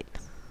 site?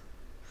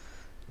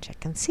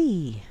 Check and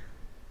see.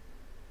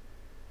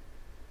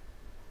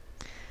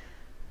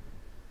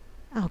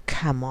 Oh,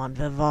 come on,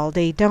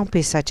 Vivaldi. Don't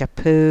be such a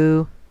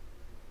poo.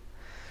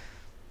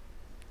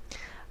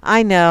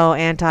 I know,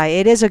 Anti.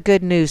 It is a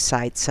good news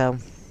site, so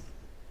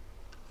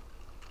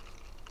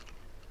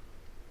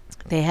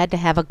they had to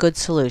have a good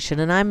solution,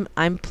 and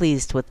I'm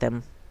pleased with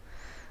them.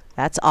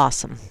 That's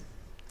awesome.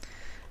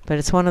 But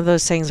it's one of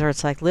those things where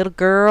it's like, little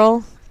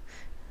girl,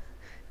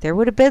 there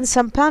would have been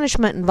some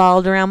punishment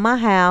involved around my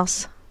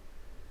house.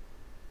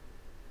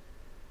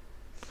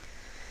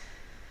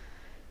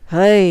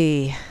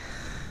 Hey.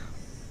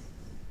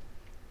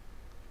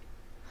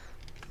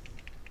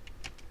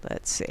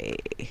 Let's see.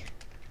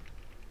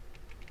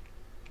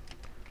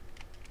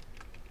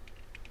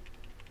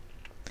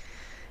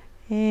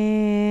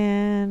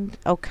 And,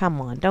 oh,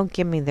 come on. Don't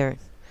give me their...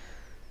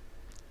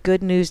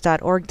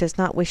 Goodnews.org does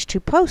not wish to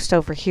post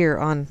over here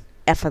on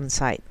effin'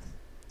 site.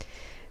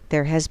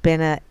 There has been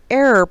an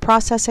error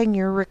processing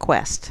your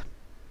request.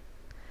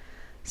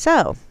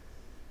 So,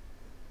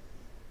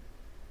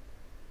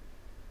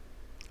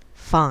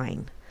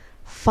 fine.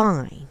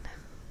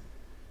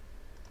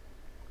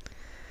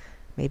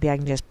 Maybe I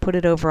can just put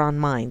it over on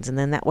Minds, and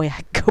then that way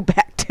I can go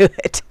back to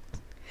it.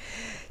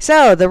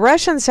 So, the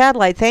Russian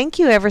satellite, thank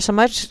you ever so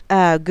much,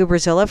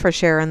 Gooberzilla, for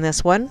sharing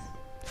this one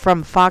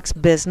from Fox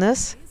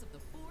Business.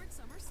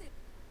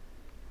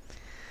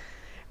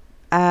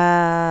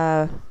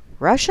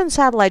 Russian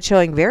satellite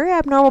showing very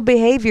abnormal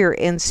behavior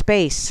in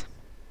space.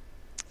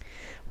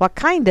 What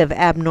kind of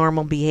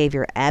abnormal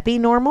behavior?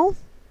 Abnormal?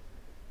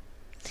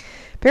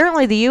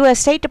 Apparently, the U.S.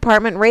 State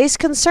Department raised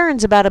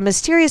concerns about a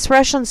mysterious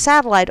Russian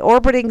satellite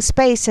orbiting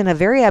space in a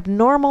very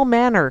abnormal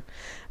manner,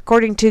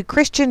 according to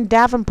Christian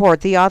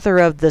Davenport, the author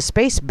of The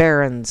Space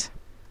Barons.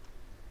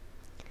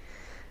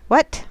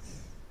 What?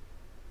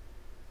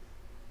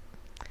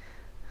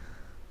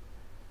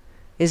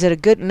 Is it a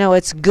good... No,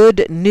 it's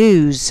good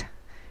news.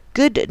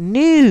 Good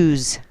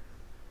news.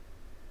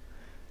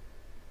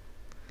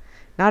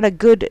 Not a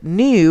good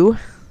new,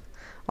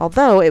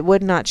 although it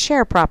would not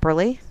share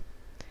properly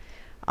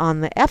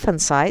on the effin'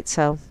 site,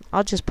 so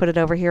I'll just put it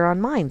over here on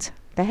Minds.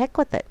 The heck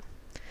with it.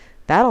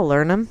 That'll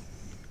learn them.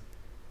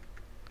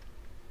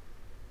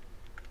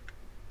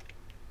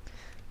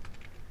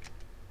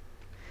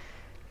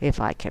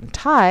 If I can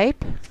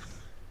type...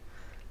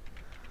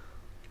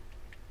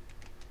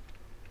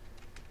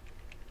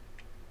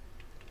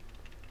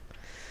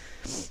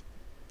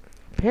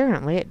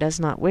 Apparently it does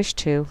not wish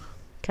to.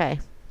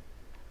 Okay.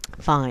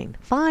 Fine.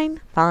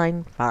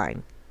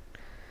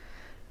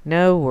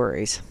 No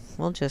worries.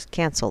 We'll just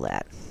cancel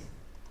that.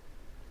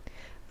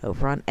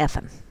 Over on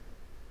effin'.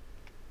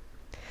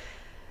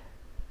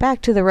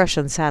 Back to the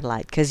Russian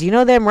satellite, because you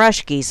know them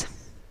Rushkies.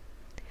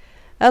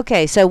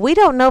 Okay, so we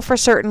don't know for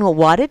certain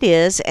what it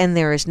is, and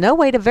there is no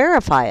way to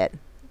verify it,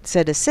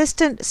 said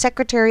Assistant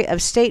Secretary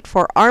of State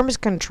for Arms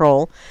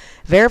Control,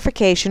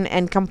 Verification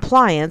and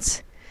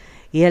Compliance,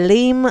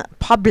 Yelim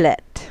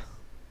Pablet.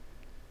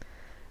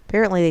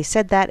 Apparently they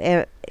said that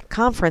at a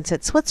conference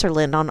at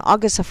Switzerland on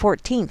August the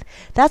 14th.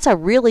 That's a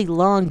really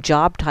long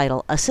job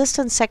title.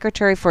 Assistant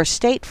Secretary for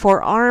State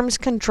for Arms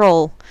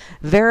Control,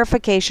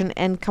 Verification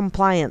and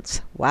Compliance.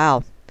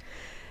 Wow.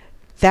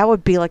 That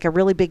would be like a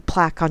really big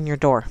plaque on your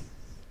door.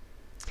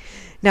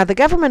 Now, the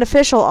government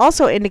official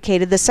also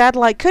indicated the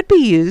satellite could be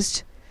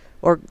used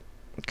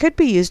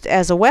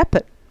as a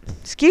weapon.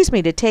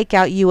 To take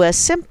out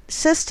U.S.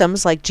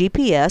 systems like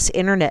GPS,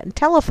 internet, and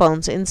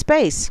telephones in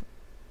space.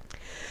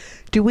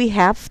 Do we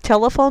have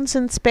telephones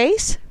in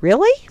space?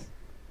 Really?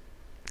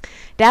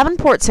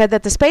 Davenport said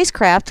that the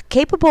spacecraft,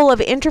 capable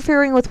of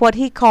interfering with what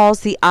he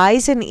calls the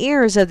eyes and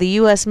ears of the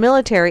U.S.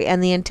 military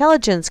and the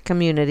intelligence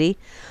community,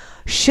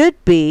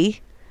 should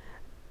be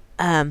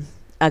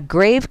a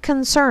grave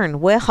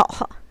concern.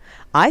 Well,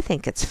 I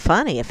think it's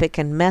funny if it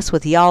can mess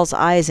with y'all's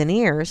eyes and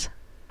ears.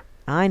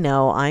 I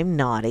know, I'm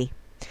naughty.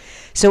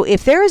 So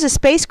if there is a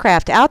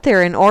spacecraft out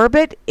there in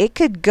orbit, it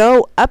could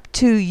go up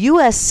to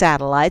U.S.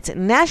 satellites,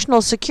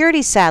 national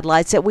security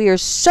satellites that we are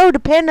so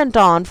dependent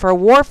on for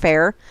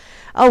warfare.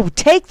 Oh,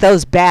 take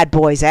those bad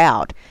boys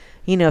out.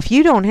 You know, if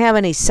you don't have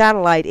any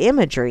satellite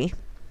imagery,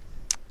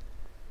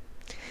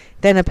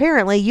 then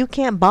apparently you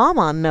can't bomb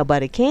on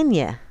nobody, can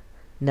you?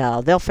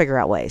 No, they'll figure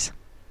out ways.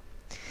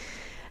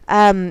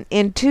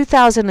 In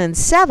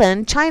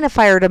 2007, China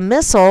fired a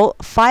missile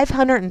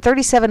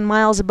 537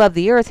 miles above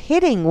the Earth,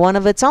 hitting one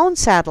of its own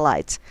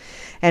satellites.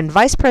 And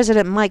Vice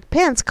President Mike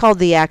Pence called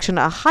the action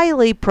a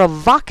highly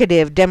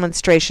provocative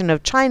demonstration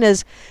of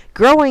China's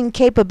growing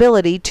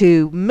capability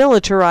to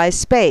militarize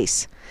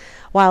space,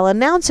 while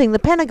announcing the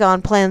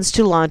Pentagon plans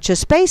to launch a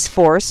Space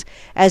Force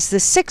as the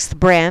sixth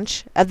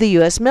branch of the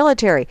U.S.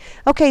 military.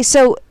 Okay,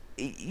 so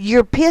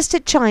you're pissed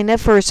at China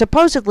for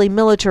supposedly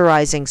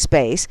militarizing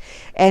space,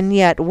 and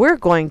yet we're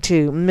going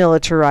to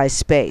militarize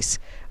space.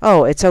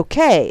 Oh, it's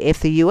okay if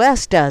the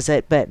U.S. does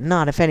it, but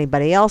not if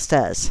anybody else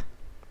does.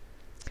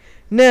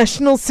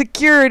 National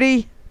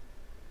security.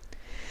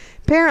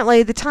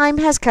 Apparently, the time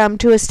has come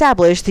to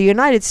establish the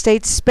United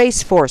States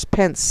Space Force,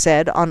 Pence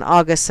said on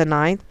August the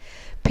 9th.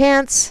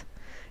 Pence,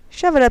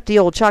 shove it up the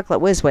old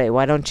chocolate whiz-way,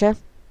 why don't you?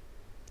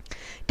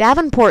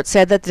 Davenport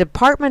said that the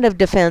Department of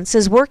Defense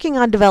is working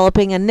on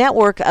developing a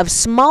network of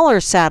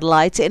smaller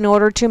satellites in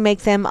order to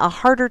make them a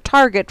harder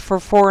target for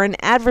foreign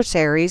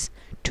adversaries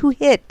to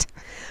hit.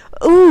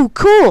 Ooh,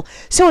 cool.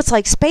 So it's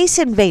like Space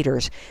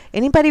Invaders.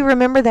 Anybody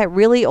remember that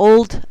really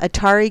old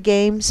Atari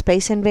game,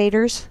 Space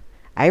Invaders?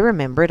 I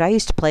remember it. I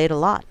used to play it a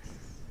lot.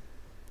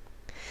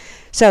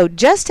 So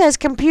just as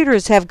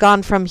computers have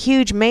gone from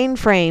huge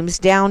mainframes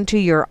down to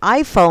your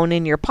iPhone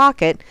in your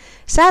pocket,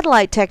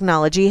 satellite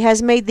technology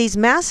has made these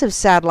massive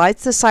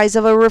satellites the size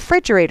of a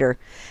refrigerator,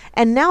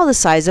 and now the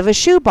size of a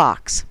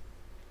shoebox.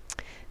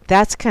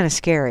 That's kind of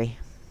scary.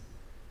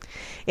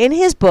 In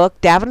his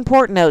book,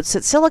 Davenport notes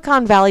that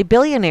Silicon Valley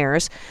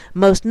billionaires,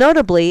 most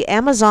notably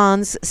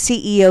Amazon's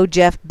CEO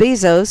Jeff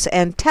Bezos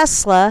and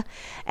Tesla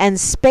and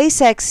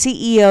SpaceX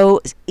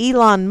CEO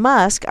Elon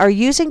Musk, are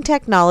using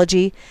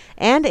technology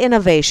and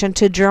innovation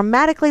to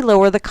dramatically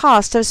lower the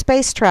cost of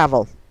space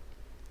travel.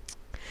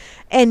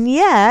 And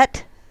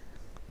yet,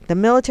 the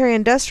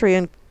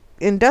military-industrial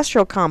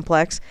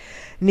complex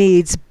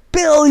needs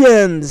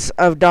billions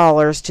of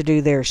dollars to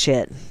do their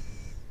shit.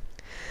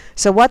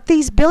 So what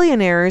these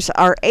billionaires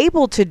are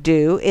able to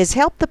do is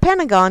help the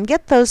Pentagon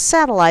get those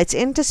satellites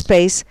into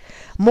space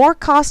more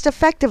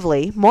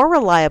cost-effectively, more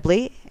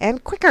reliably,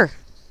 and quicker.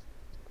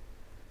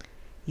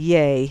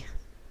 Yay.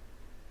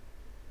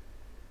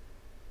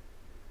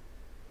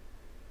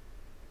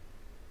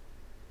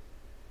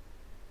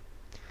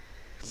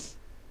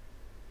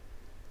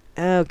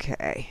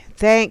 Okay.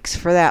 Thanks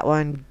for that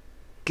one,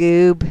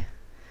 Goob.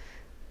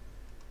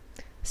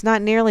 It's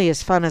not nearly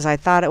as fun as I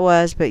thought it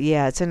was, but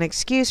yeah, it's an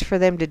excuse for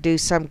them to do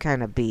some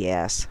kind of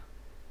BS.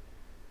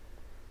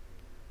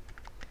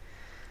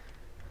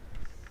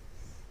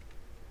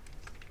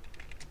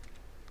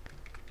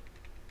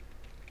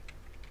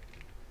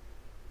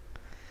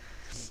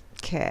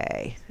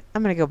 Okay,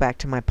 I'm going to go back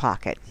to my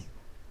pocket.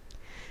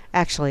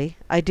 Actually,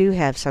 I do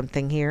have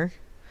something here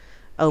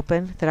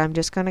open that I'm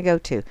just going to go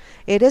to.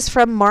 It is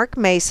from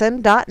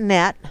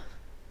markmason.net.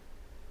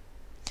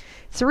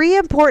 3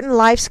 important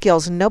life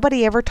skills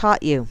nobody ever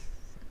taught you.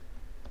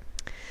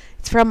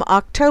 It's from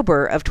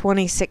October of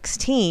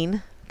 2016,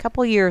 a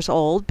couple years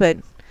old, but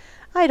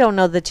I don't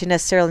know that you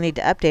necessarily need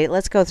to update it.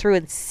 Let's go through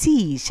and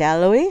see,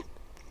 shall we?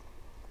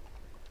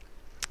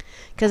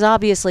 Because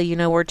obviously, you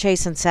know, we're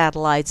chasing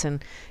satellites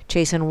and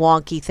chasing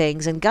wonky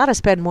things and got to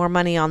spend more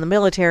money on the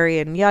military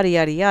and yada,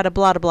 yada, yada,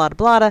 blah, blah,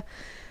 blah, blah.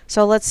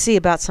 So let's see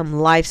about some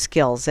life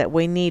skills that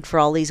we need for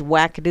all these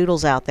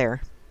wackadoodles out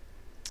there.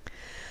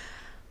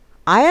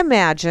 I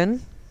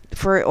imagine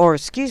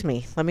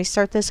let me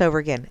start this over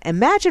again.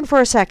 Imagine for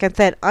a second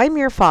that I'm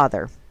your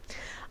father.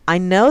 I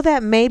know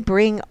that may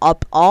bring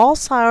up all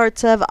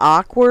sorts of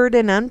awkward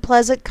and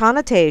unpleasant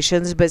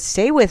connotations, but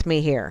stay with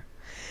me here.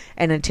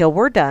 And until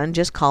we're done,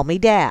 just call me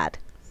Dad.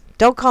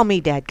 Don't call me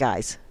Dad,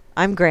 guys.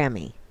 I'm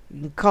Grammy.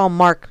 You can call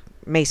Mark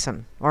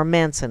Mason or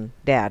Manson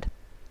Dad.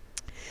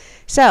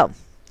 So,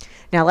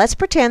 now let's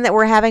pretend that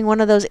we're having one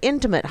of those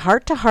intimate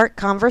heart-to-heart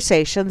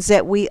conversations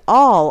that we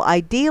all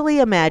ideally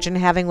imagine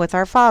having with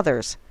our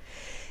fathers.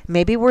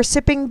 Maybe we're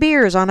sipping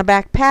beers on a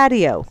back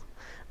patio,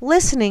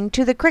 listening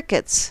to the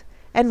crickets,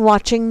 and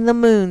watching the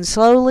moon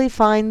slowly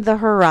find the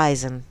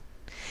horizon.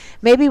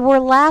 Maybe we're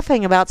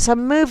laughing about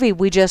some movie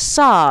we just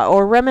saw,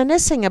 or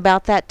reminiscing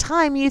about that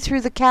time you threw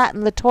the cat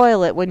in the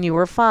toilet when you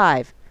were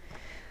 5.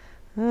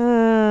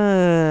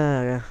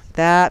 That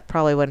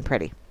probably wasn't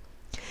pretty.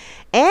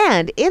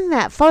 And in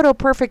that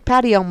photo-perfect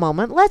patio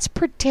moment, let's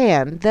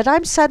pretend that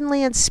I'm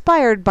suddenly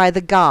inspired by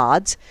the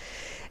gods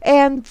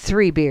and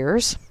 3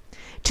 beers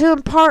to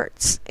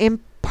impart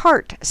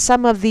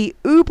some of the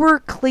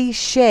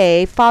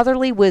uber-cliche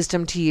fatherly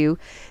wisdom to you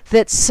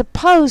that's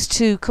supposed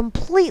to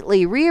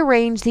completely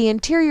rearrange the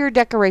interior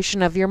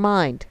decoration of your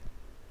mind.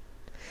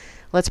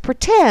 Let's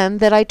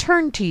pretend that I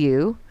turn to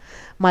you,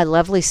 my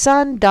lovely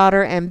son,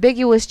 daughter,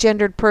 ambiguous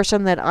gendered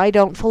person that I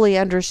don't fully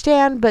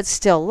understand but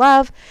still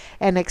love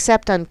and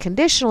accept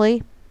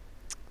unconditionally.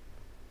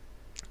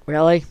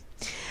 Really?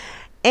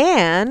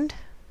 And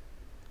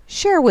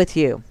share with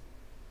you,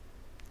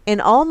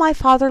 in all my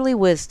fatherly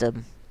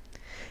wisdom,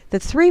 the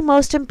 3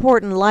 most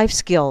important life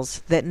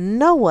skills that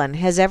no one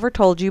has ever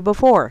told you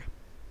before.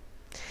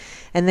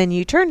 And then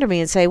you turn to me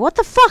and say, "What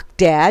the fuck,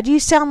 Dad? You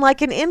sound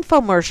like an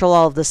infomercial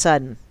all of a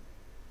sudden."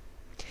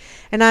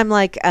 And I'm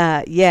like,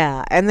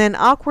 yeah. And then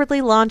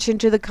awkwardly launch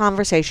into the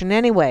conversation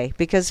anyway,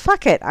 because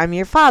fuck it, I'm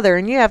your father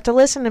and you have to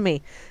listen to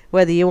me,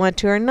 whether you want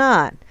to or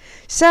not.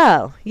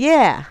 So,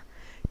 yeah,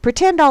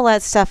 pretend all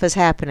that stuff is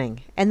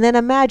happening. And then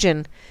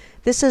imagine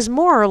this is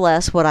more or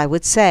less what I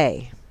would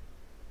say.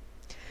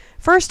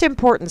 First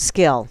important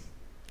skill,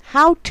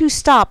 how to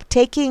stop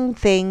taking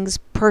things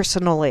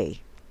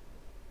personally.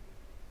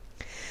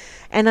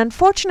 An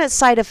unfortunate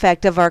side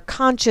effect of our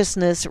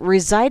consciousness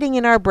residing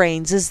in our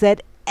brains is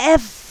that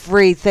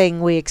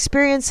everything we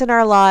experience in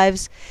our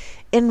lives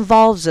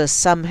involves us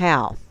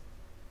somehow.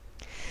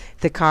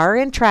 The car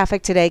in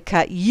traffic today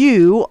cut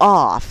you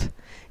off.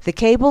 The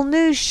cable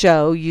news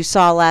show you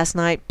saw last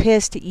night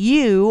pissed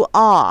you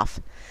off.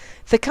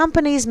 The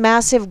company's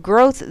massive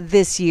growth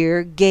this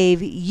year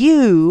gave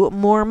you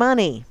more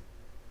money.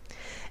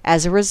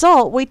 As a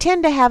result, we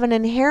tend to have an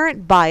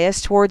inherent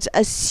bias towards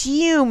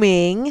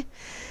assuming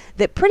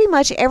that pretty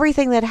much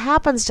everything that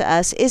happens to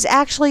us is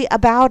actually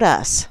about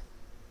us.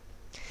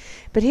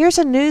 But here's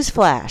a news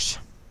flash.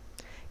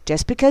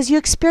 Just because you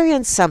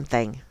experience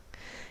something,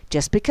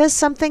 just because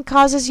something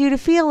causes you to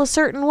feel a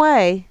certain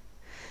way,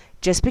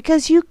 just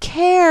because you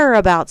care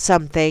about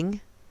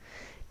something,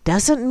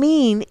 doesn't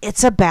mean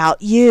it's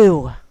about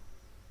you.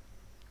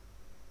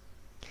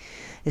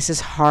 This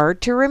is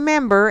hard to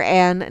remember,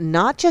 and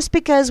not just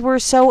because we're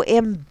so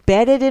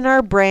embedded in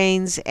our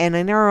brains and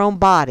in our own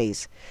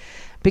bodies,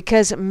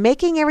 because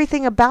making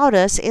everything about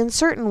us in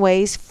certain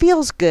ways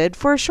feels good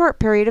for a short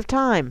period of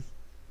time.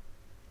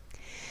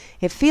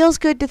 It feels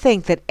good to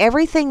think that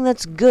everything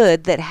that's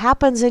good that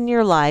happens in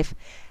your life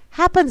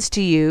happens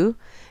to you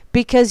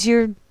because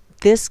you're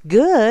this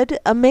good,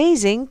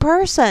 amazing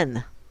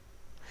person.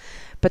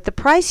 But the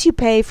price you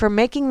pay for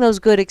making those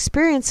good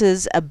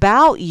experiences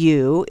about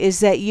you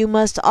is that you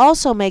must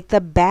also make the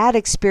bad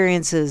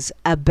experiences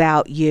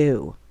about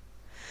you.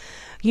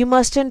 You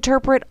must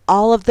interpret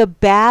all of the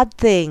bad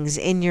things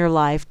in your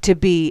life to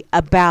be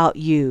about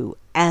you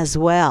as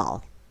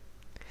well.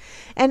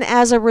 And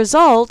as a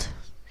result,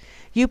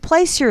 you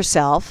place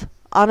yourself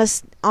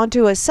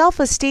onto a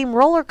self-esteem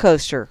roller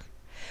coaster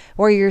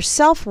where your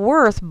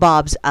self-worth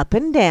bobs up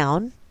and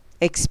down,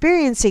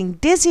 experiencing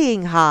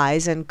dizzying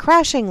highs and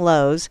crashing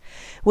lows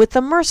with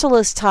the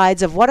merciless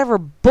tides of whatever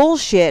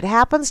bullshit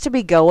happens to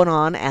be going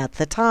on at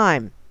the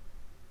time.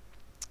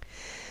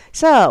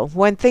 So,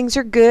 when things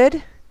are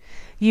good,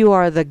 you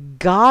are the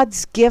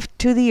God's gift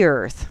to the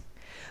earth,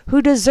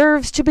 who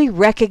deserves to be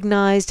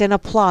recognized and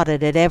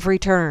applauded at every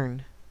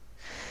turn.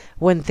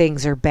 When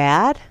things are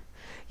bad,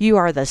 you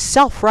are the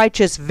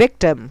self-righteous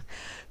victim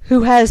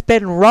who has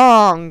been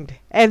wronged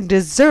and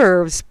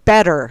deserves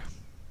better.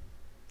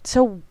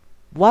 So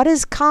what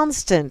is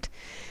constant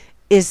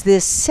is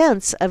this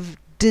sense of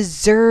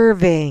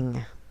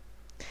deserving.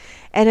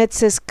 And it's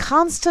this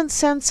constant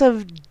sense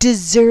of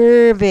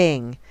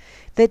deserving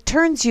that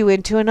turns you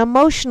into an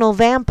emotional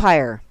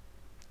vampire,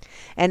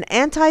 an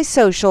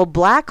antisocial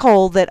black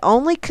hole that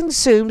only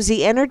consumes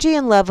the energy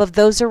and love of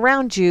those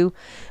around you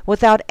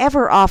without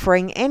ever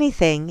offering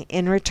anything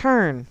in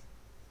return.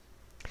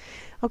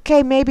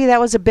 Okay, maybe that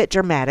was a bit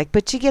dramatic,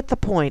 but you get the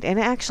point. And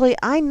actually,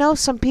 I know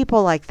some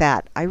people like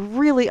that. I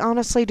really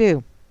honestly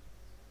do.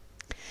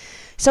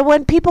 So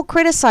when people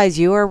criticize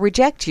you or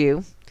reject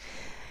you,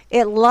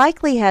 it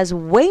likely has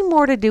way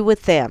more to do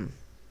with them,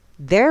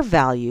 their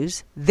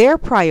values, their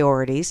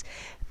priorities,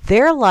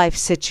 their life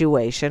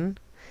situation,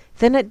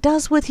 than it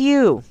does with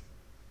you.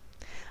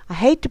 I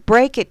hate to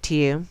break it to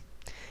you,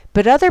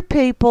 but other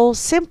people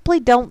simply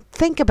don't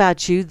think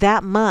about you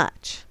that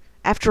much.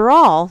 After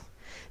all,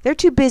 they're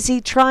too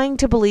busy trying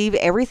to believe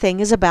everything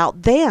is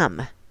about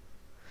them.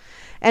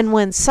 And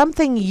when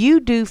something you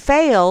do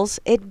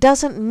fails, it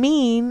doesn't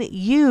mean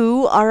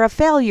you are a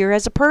failure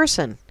as a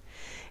person.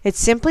 It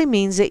simply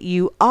means that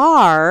you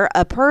are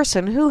a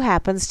person who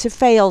happens to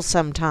fail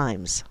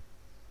sometimes.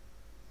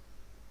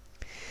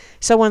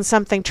 So when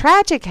something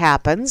tragic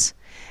happens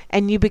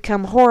and you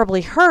become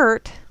horribly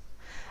hurt,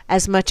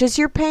 as much as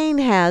your pain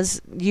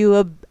has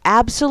you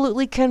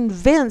absolutely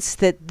convinced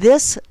that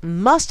this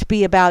must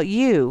be about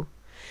you,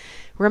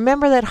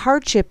 remember that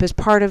hardship is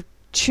part of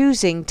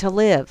choosing to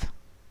live.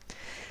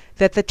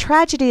 That the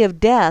tragedy of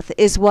death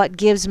is what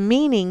gives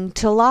meaning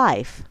to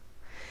life.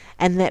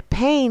 And that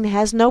pain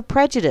has no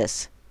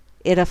prejudice.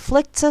 It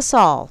afflicts us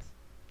all.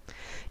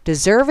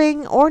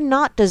 Deserving or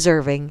not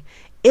deserving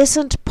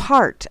isn't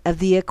part of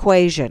the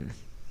equation.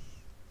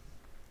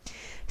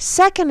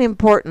 Second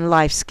important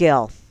life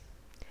skill: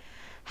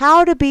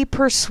 how to be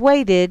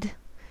persuaded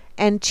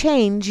and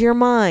change your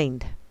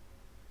mind.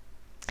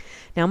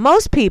 Now,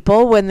 most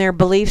people, when their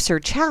beliefs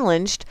are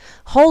challenged,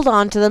 hold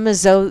on to them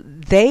as though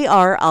they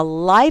are a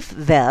life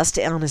vest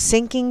on a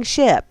sinking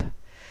ship.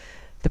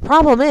 The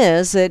problem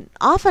is that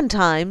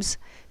oftentimes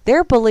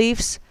their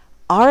beliefs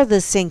are the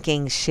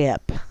sinking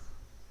ship,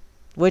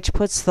 which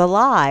puts the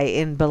lie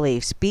in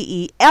beliefs,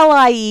 B-E-L-I-E-F-S.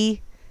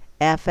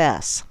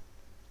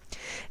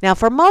 Now,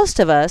 for most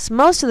of us,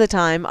 most of the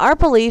time, our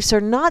beliefs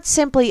are not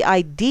simply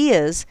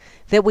ideas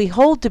that we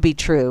hold to be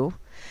true,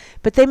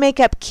 but they make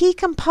up key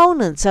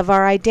components of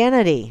our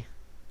identity.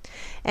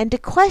 And to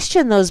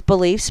question those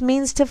beliefs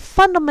means to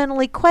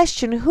fundamentally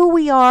question who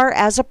we are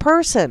as a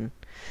person,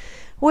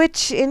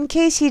 which, in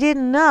case you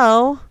didn't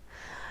know,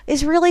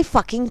 is really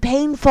fucking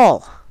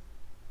painful.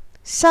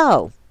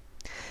 So,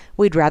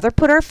 we'd rather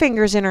put our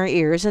fingers in our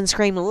ears and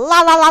scream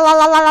la la la la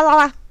la la la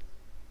la,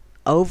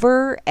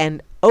 over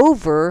and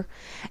over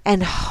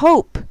and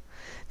hope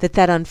that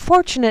that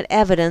unfortunate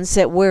evidence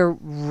that we're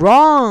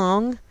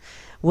wrong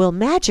will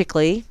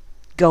magically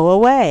go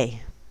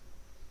away.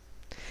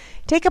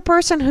 Take a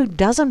person who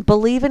doesn't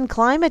believe in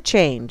climate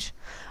change.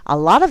 A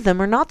lot of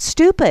them are not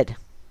stupid.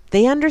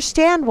 They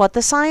understand what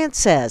the science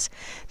says.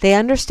 They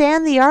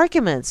understand the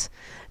arguments.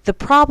 The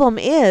problem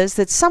is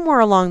that somewhere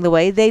along the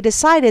way they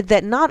decided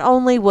that not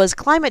only was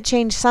climate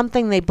change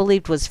something they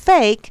believed was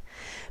fake,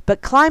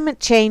 but climate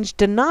change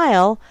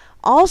denial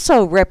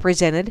also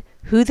represented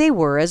who they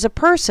were as a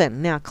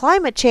person. Now,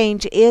 climate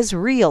change is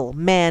real.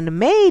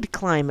 Man-made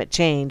climate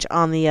change,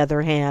 on the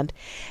other hand,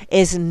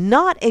 is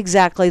not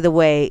exactly the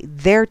way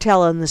they're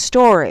telling the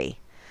story.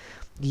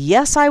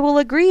 Yes, I will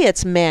agree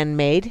it's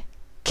man-made.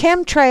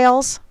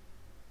 Chemtrails.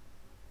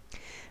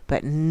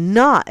 But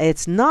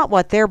it's not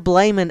what they're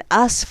blaming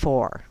us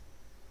for.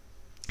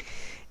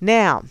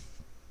 Now,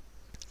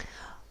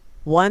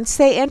 once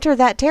they enter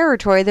that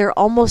territory, they're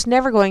almost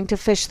never going to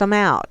fish them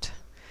out.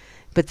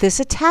 But this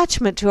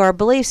attachment to our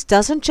beliefs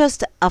doesn't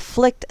just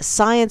afflict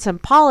science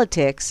and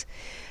politics.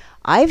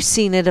 I've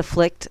seen it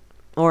afflict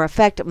or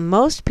affect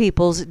most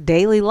people's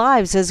daily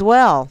lives as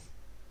well.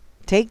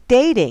 Take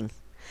dating.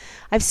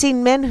 I've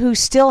seen men who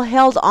still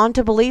held on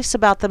to beliefs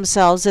about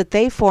themselves that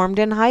they formed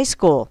in high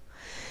school.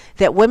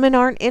 That women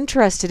aren't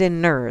interested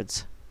in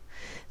nerds.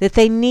 That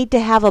they need to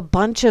have a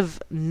bunch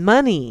of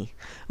money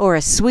or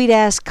a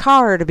sweet-ass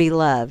car to be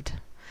loved.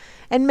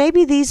 And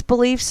maybe these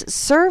beliefs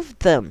served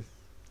them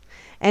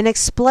and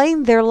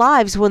explained their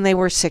lives when they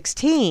were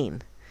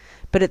 16.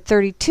 But at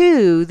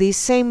 32, these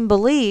same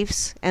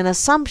beliefs and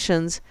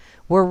assumptions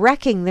were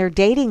wrecking their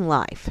dating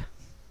life.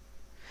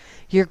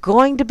 You're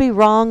going to be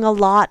wrong a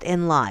lot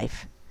in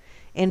life.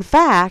 In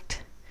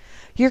fact,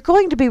 you're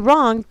going to be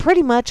wrong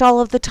pretty much all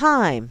of the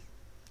time.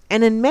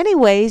 And in many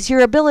ways,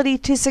 your ability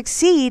to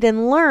succeed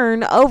and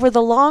learn over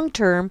the long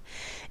term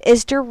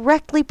is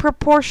directly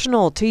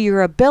proportional to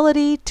your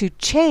ability to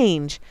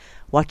change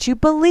what you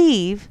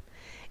believe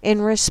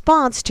in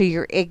response to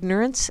your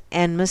ignorance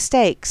and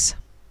mistakes.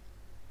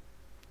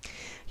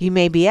 You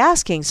may be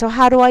asking, so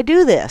how do I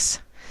do this?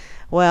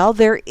 Well,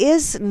 there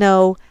is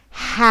no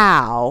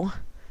how.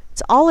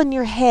 It's all in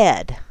your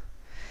head.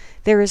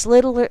 There is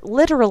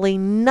literally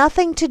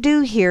nothing to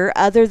do here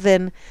other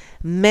than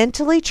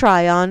mentally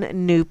try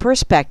on new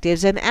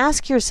perspectives and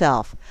ask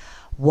yourself,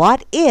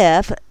 what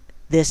if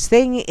this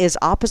thing is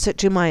opposite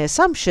to my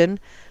assumption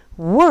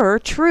were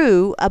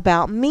true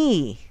about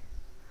me?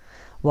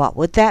 What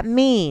would that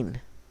mean?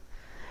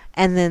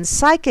 And then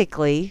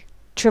psychically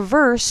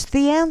traverse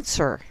the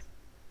answer.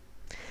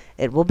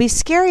 It will be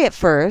scary at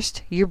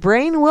first. Your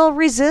brain will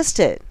resist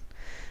it.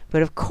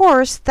 But of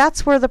course,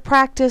 that's where the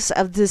practice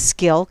of this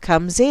skill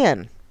comes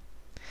in.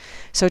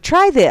 So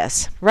try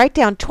this. Write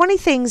down 20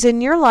 things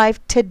in your life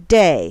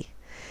today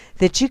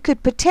that you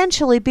could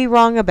potentially be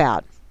wrong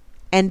about.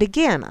 And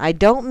again, I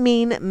don't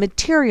mean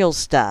material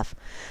stuff.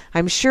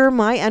 I'm sure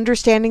my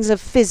understandings of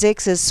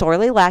physics is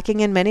sorely lacking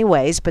in many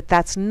ways, but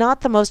that's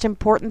not the most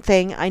important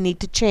thing I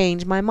need to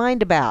change my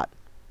mind about.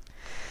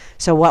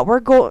 So what we're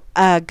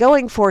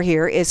going for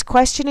here is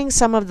questioning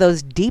some of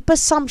those deep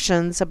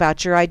assumptions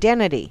about your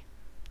identity.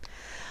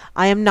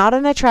 I am not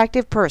an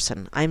attractive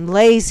person. I'm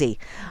lazy.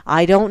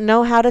 I don't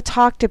know how to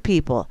talk to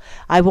people.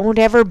 I won't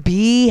ever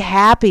be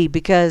happy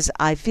because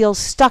I feel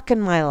stuck in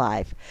my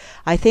life.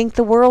 I think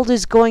the world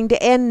is going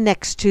to end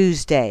next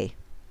Tuesday.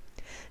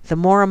 The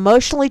more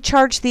emotionally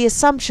charged the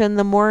assumption,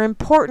 the more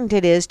important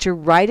it is to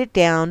write it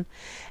down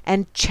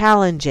and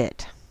challenge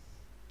it.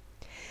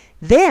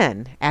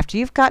 Then, after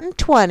you've gotten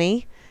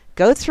 20,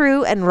 go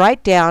through and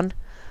write down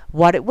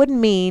what it would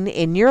mean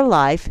in your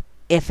life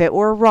if it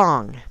were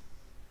wrong.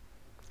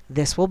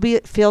 This will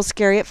feel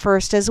scary at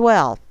first as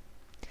well.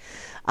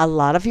 A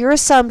lot of your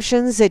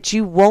assumptions that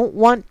you won't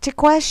want to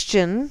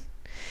question,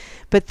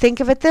 but think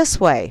of it this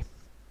way.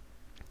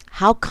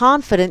 How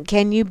confident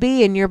can you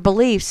be in your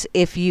beliefs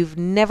if you've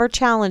never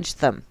challenged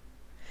them?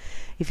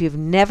 If you've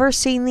never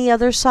seen the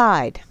other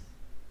side?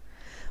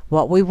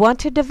 What we want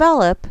to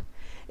develop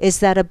is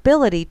that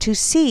ability to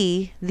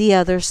see the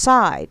other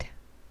side.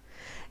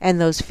 And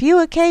those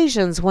few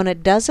occasions when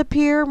it does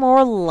appear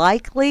more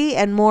likely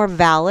and more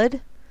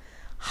valid,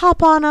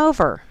 hop on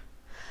over.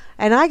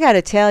 And I got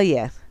to tell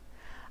you,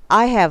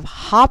 I have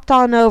hopped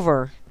on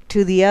over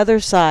to the other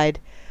side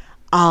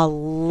a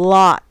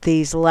lot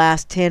these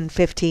last 10,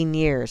 15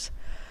 years.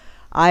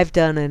 I've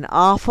done an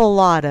awful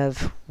lot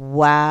of,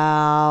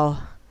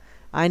 wow,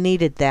 I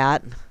needed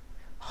that.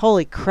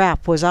 Holy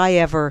crap, was I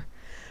ever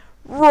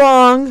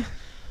wrong?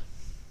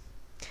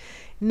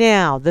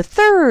 Now, the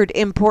third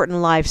important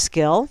life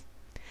skill,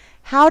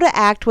 how to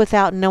act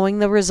without knowing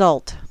the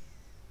result.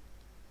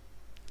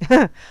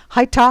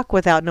 I talk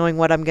without knowing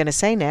what I'm going to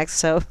say next,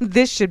 so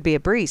this should be a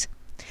breeze.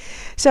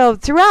 So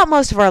throughout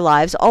most of our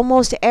lives,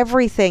 almost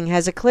everything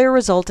has a clear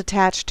result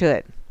attached to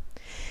it.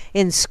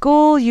 In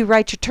school, you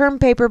write your term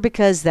paper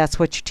because that's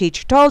what your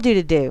teacher told you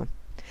to do.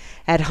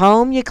 At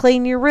home, you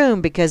clean your room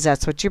because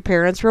that's what your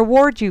parents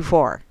reward you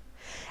for.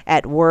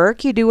 At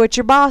work, you do what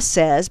your boss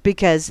says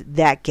because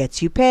that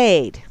gets you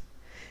paid.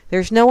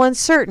 There's no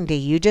uncertainty,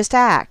 you just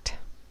act.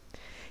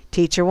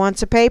 Teacher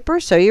wants a paper,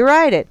 so you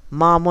write it.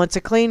 Mom wants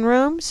a clean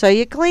room, so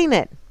you clean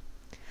it.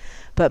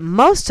 But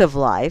most of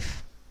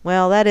life,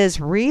 well, that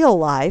is real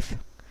life,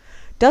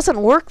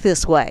 doesn't work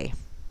this way.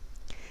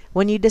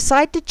 When you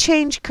decide to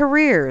change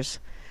careers,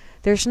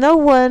 there's no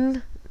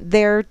one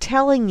there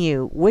telling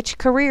you which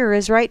career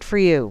is right for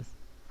you.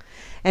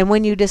 And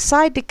when you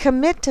decide to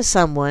commit to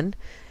someone,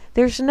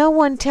 there's no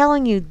one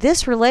telling you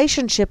this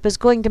relationship is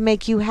going to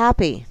make you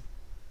happy.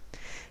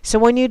 So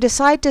when you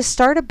decide to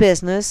start a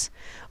business,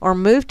 or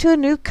move to a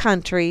new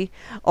country,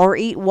 or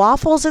eat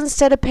waffles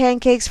instead of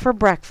pancakes for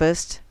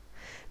breakfast,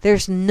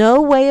 there's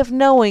no way of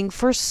knowing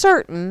for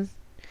certain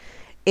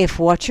if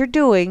what you're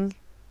doing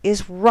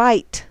is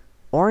right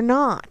or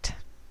not.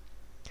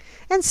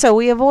 And so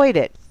we avoid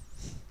it.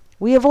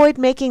 We avoid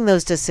making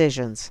those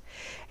decisions.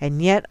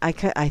 And yet I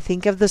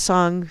think of the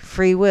song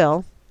Free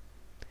Will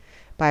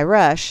by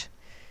Rush.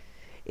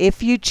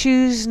 If you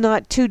choose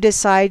not to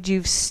decide,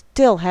 you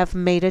still have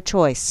made a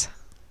choice.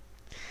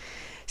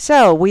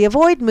 So we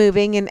avoid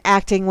moving and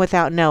acting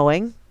without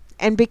knowing.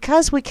 And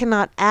because we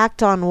cannot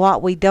act on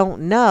what we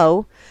don't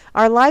know,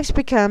 our lives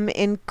become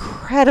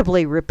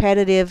incredibly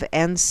repetitive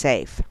and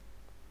safe.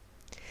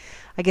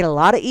 I get a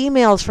lot of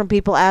emails from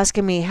people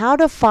asking me how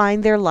to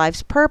find their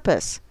life's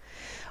purpose,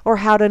 or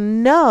how to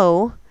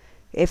know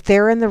if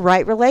they're in the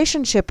right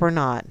relationship or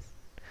not,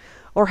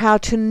 or how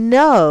to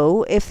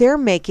know if they're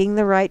making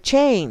the right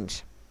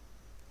change.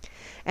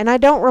 And I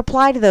don't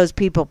reply to those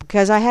people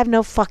because I have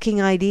no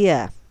fucking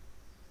idea.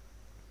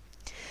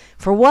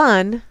 For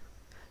one,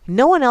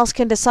 no one else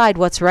can decide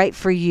what's right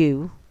for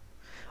you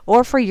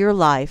or for your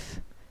life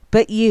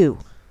but you.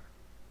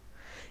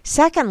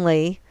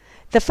 Secondly,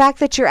 the fact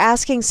that you're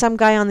asking some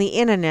guy on the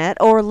internet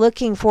or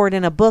looking for it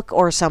in a book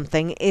or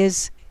something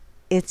is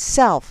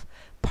itself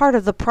part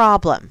of the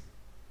problem.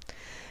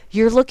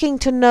 You're looking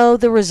to know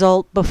the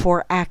result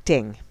before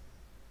acting.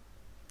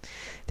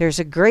 There's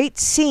a great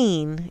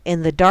scene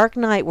in The Dark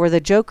Knight where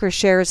the Joker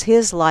shares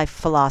his life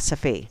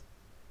philosophy.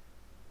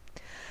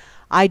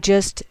 I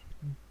just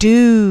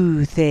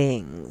do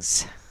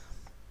things.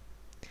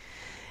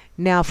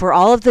 Now, for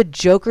all of the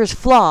Joker's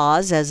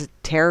flaws as a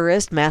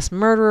terrorist, mass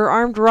murderer,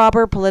 armed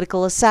robber,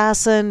 political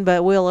assassin,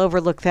 but we'll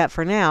overlook that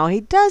for now,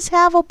 he does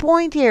have a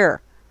point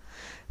here.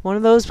 One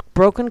of those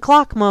broken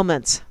clock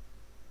moments.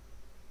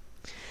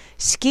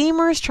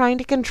 Schemers trying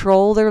to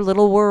control their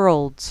little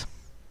worlds.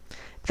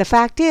 The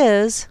fact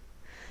is,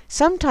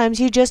 sometimes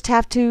you just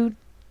have to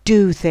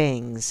do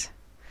things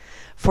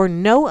for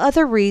no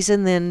other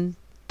reason than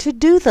to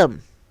do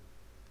them.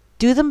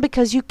 Do them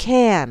because you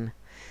can,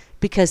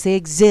 because they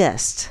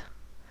exist.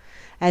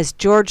 As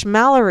George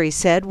Mallory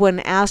said when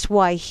asked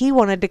why he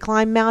wanted to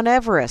climb Mount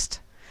Everest,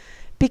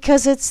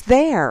 because it's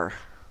there.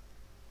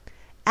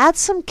 Add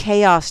some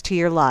chaos to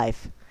your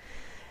life.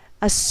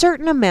 A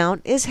certain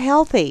amount is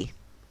healthy.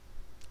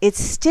 It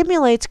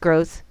stimulates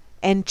growth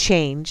and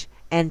change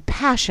and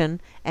passion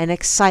and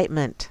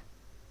excitement.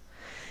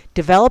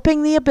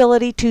 Developing the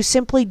ability to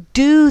simply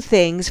do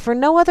things for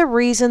no other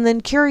reason than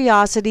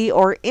curiosity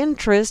or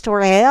interest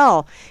or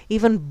hell,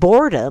 even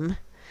boredom.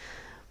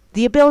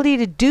 The ability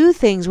to do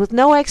things with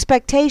no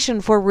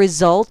expectation for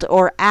result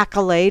or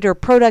accolade or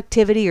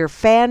productivity or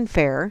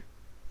fanfare.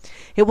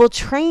 It will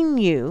train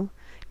you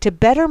to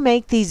better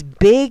make these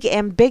big,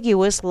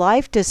 ambiguous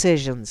life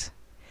decisions.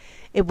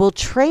 It will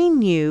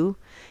train you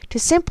to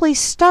simply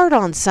start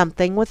on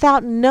something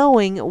without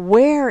knowing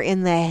where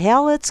in the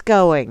hell it's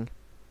going.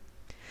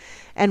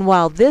 And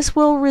while this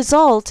will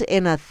result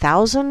in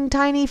 1,000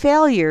 tiny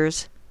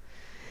failures,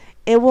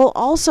 it will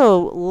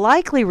also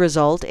likely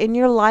result in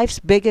your life's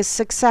biggest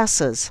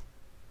successes.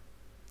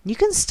 You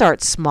can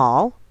start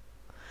small.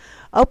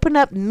 Open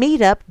up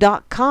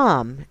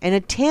meetup.com and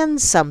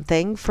attend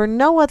something for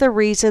no other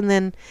reason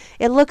than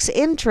it looks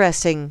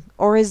interesting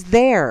or is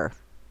there.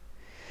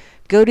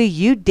 Go to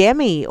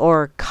Udemy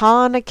or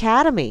Khan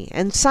Academy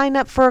and sign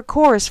up for a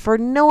course for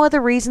no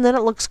other reason than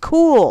it looks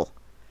cool.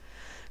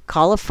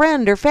 Call a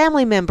friend or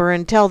family member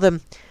and tell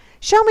them,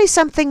 "Show me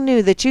something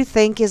new that you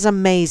think is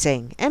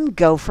amazing," and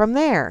go from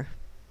there.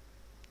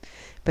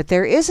 But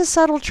there is a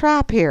subtle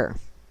trap here.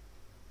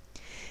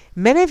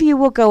 Many of you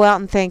will go out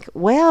and think,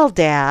 "Well,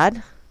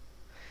 Dad,"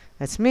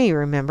 that's me,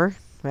 remember?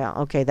 Well,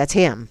 okay, that's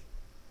him.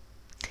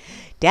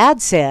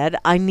 Dad said,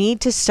 "I need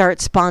to start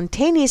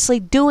spontaneously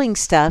doing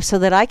stuff so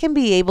that I can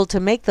be able to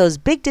make those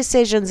big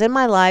decisions in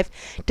my life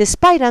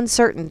despite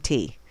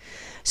uncertainty.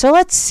 So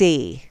let's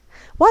see.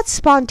 What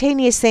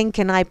spontaneous thing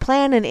can I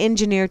plan and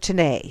engineer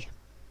today?"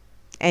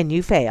 And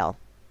you fail.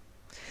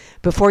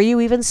 Before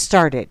you even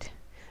started,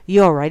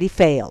 you already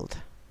failed.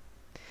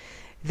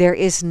 There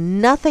is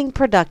nothing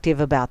productive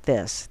about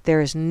this.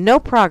 There is no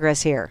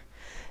progress here.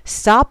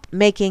 Stop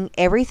making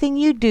everything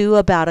you do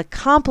about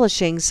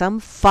accomplishing some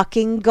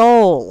fucking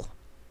goal.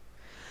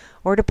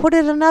 Or to put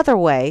it another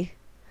way,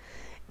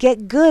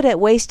 get good at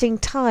wasting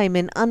time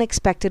in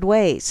unexpected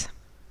ways.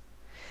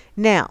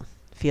 Now,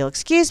 If you'll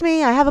excuse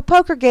me, I have a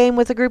poker game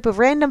with a group of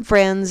random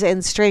friends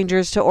and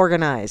strangers to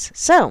organize.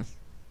 So,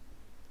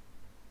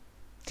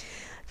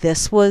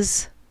 this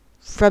was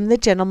from the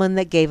gentleman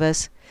that gave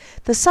us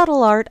The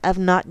Subtle Art of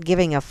Not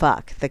Giving a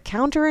Fuck, the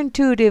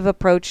counterintuitive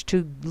approach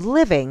to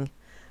living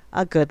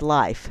a good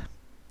life.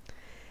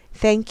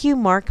 Thank you,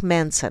 Mark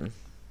Manson.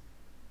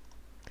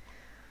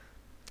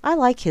 I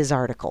like his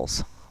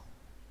articles.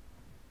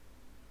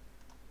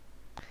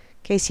 In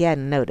case you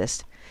hadn't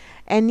noticed.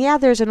 And yeah,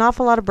 there's an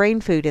awful lot of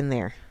brain food in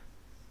there.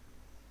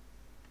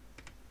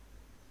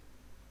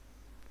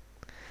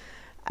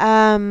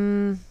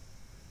 Oh,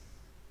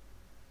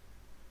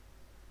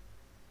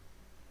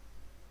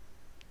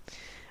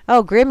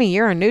 Grimmy,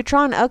 you're a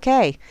neutron?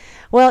 Okay.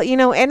 Well, you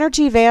know,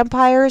 energy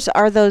vampires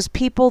are those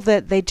people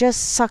that they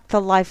just suck the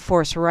life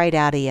force right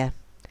out of you.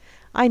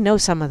 I know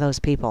some of those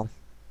people.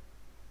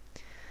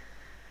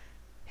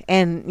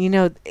 And, you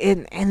know,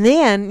 and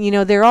then, you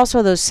know, they're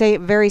also those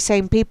very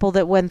same people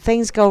that when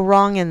things go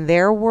wrong in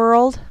their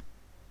world,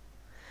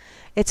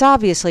 it's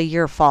obviously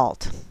your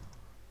fault.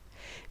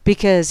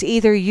 Because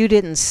either you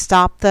didn't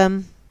stop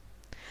them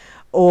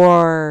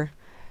or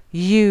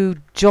you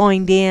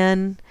joined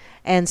in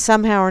and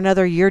somehow or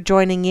another your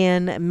joining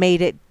in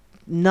made it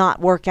not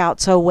work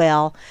out so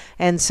well.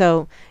 And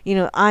so, you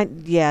know,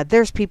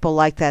 there's people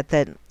like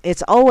that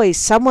it's always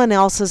someone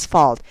else's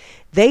fault.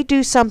 They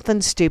do something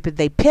stupid.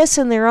 They piss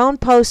in their own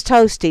post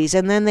toasties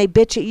and then they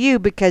bitch at you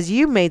because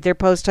you made their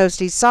post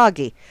toasties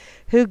soggy.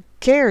 Who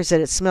cares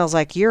that it smells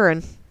like urine?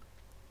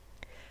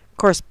 Of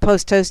course,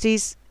 post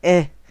toasties,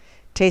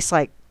 tastes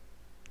like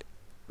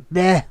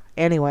bleh.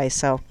 Anyway,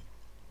 so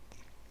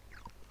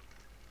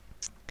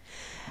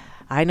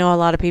I know a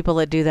lot of people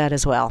that do that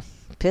as well.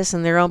 Piss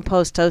in their own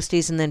post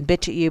toasties and then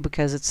bitch at you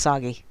because it's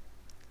soggy.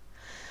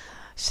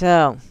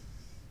 So,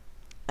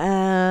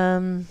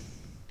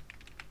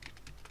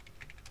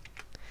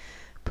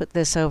 put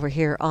this over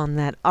here on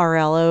that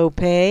RLO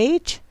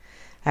page.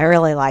 I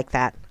really like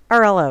that.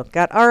 RLO.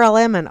 Got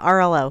RLM and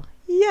RLO.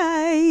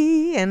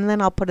 Yay! And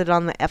then I'll put it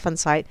on the effing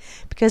site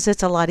because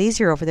it's a lot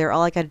easier over there.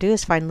 All I got to do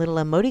is find little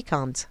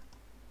emoticons.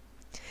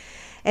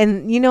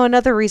 And, you know,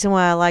 another reason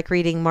why I like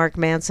reading Mark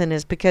Manson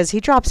is because he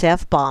drops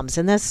F-bombs,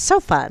 and that's so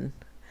fun.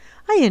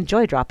 I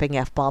enjoy dropping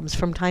F-bombs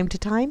from time to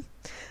time.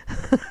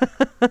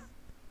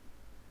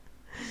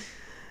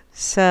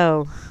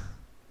 So,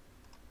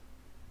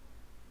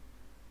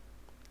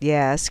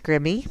 yes,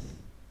 Grimmy.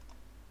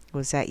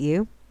 Was that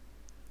you?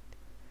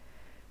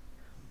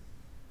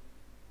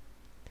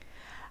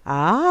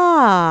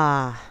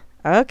 Ah,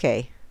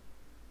 okay.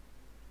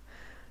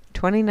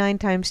 29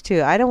 times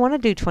 2. I don't want to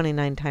do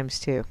 29 times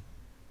 2.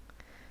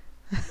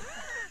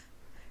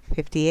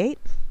 58.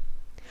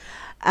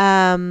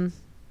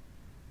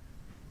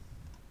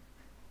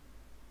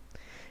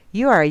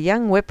 You are a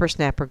young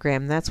whippersnapper,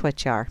 Graham. That's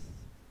what you are.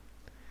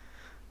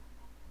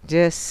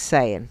 Just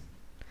saying.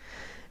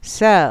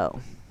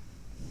 So,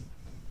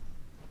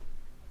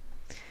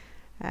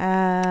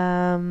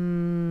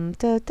 I'm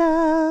going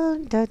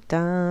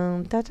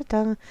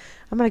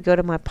to go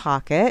to my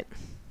pocket.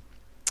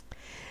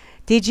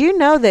 Did you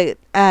know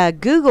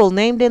that Google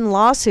named in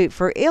lawsuit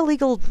for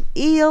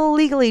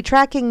illegally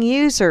tracking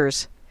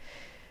users?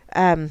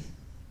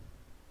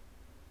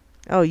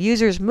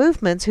 Users'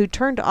 movements who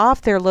turned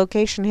off their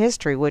location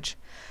history, which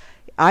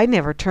I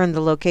never turned the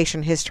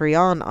location history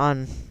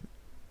on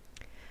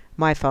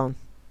my phone.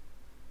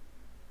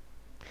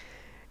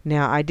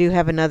 Now, I do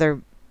have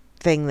another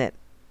thing that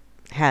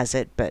has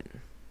it, but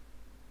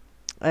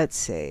let's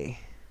see.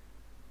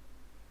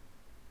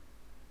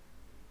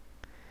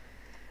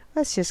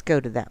 Let's just go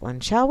to that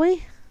one, shall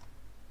we?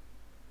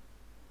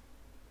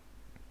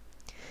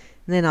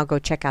 And then I'll go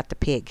check out the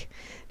pig.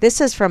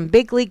 This is from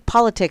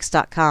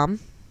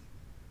bigleaguepolitics.com.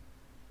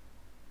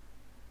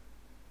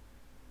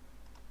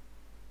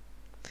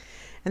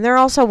 And they're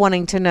also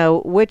wanting to know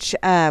which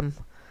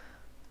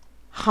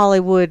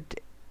Hollywood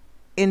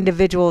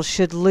individuals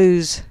should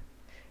lose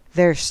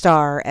their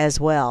star as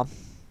well.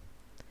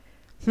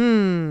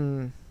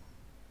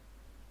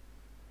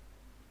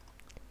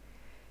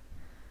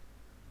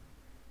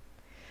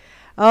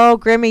 Oh,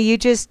 Grimmy, you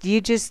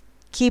just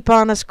keep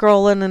on a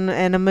scrolling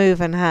and a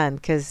moving, hun,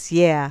 'cause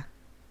yeah,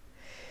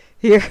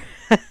 you're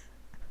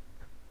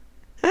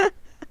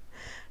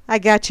I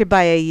got you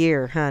by a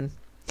year, hun.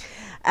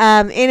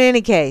 In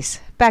any case,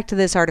 back to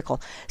this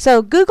article.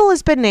 So, Google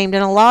has been named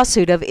in a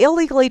lawsuit of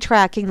illegally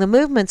tracking the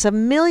movements of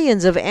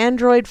millions of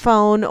Android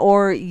phone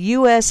or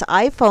U.S.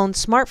 iPhone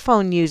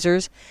smartphone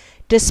users,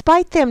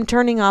 despite them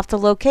turning off the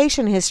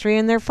location history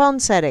in their phone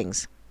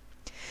settings.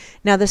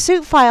 Now, the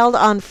suit filed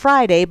on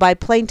Friday by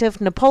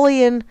plaintiff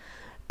Napoleon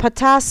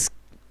Pataxil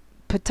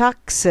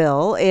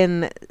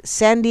in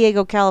San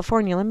Diego,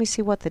 California. Let me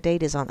see what the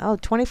date is on. Oh,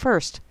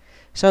 21st.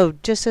 So,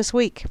 just this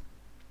week.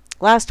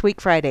 Last week,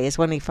 Friday, is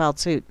when he filed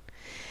suit.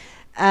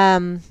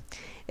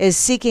 Is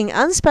seeking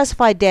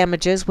unspecified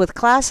damages with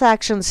class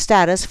action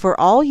status for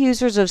all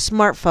users of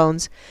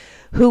smartphones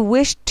who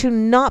wish to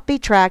not be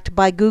tracked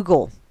by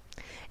Google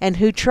and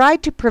who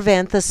tried to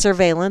prevent the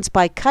surveillance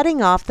by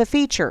cutting off the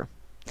feature.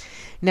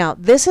 Now,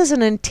 this is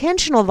an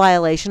intentional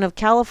violation of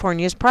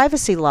California's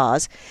privacy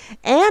laws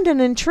and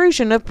an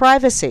intrusion of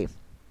privacy.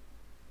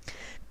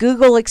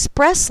 Google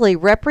expressly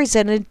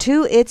represented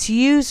to its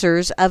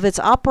users of its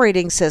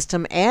operating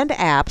system and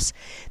apps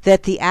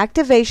that the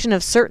activation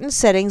of certain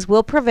settings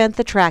will prevent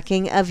the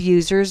tracking of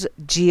users'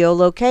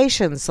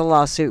 geolocations, the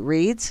lawsuit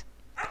reads.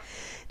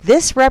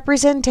 This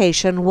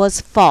representation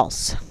was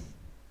false.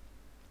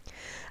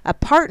 A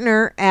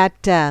partner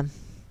at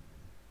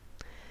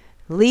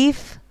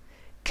Leaf,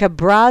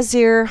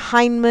 Cabrazier,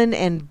 Heinemann,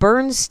 and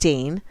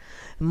Bernstein,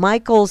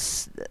 Michael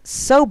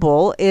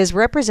Sobel, is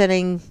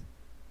representing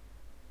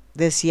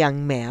this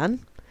young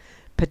man,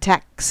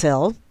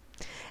 Pataxil,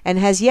 and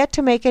has yet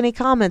to make any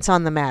comments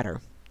on the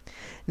matter.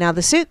 Now,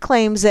 the suit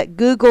claims that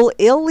Google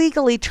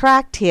illegally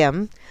tracked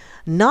him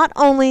not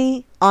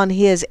only on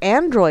his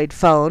Android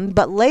phone,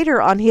 but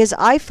later on his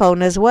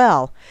iPhone as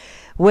well,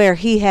 where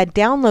he had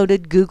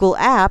downloaded Google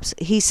apps.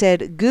 He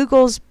said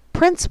Google's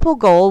principal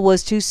goal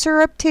was to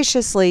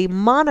surreptitiously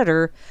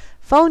monitor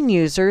phone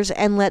users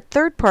and let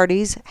third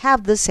parties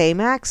have the same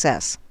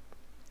access.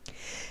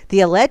 The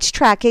alleged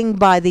tracking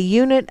by the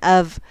unit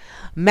of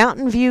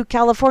Mountain View,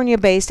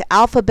 California-based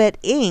Alphabet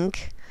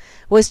Inc.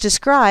 was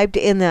described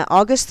in the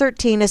August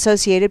 13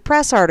 Associated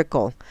Press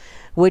article,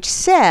 which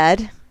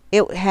said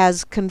it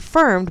has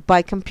confirmed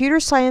by computer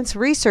science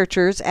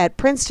researchers at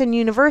Princeton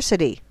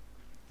University.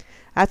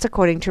 That's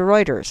according to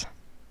Reuters.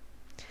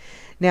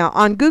 Now,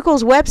 on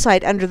Google's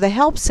website, under the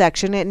Help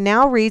section, it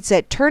now reads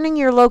that turning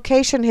your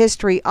location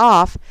history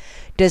off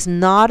does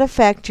not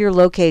affect your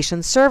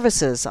location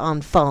services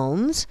on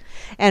phones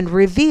and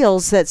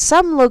reveals that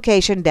some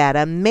location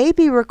data may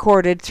be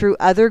recorded through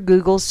other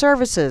Google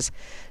services,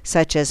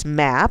 such as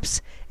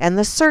Maps and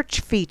the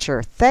search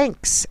feature.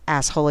 Thanks,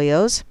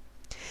 assholeos.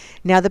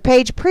 Now, the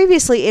page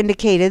previously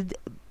indicated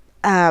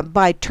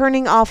by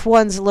turning off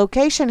one's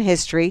location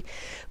history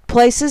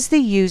places the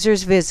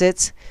user's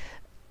visits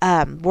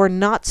were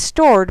not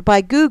stored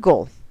by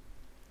Google.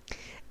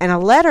 And a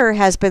letter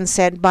has been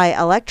sent by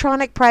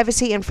Electronic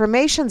Privacy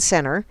Information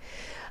Center,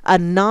 a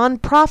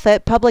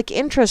non-profit public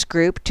interest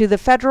group, to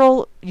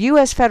the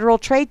U.S. Federal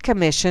Trade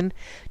Commission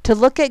to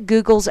look at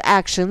Google's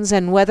actions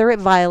and whether it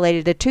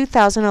violated a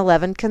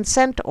 2011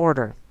 consent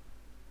order.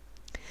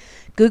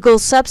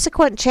 Google's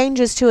subsequent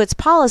changes to its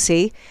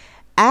policy,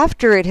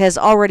 after it has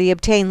already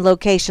obtained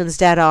locations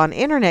data on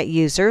Internet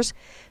users,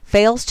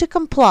 fails to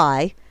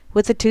comply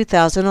with the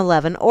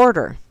 2011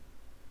 order.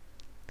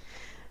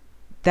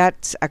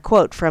 That's a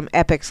quote from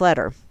Epic's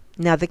letter.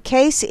 Now, the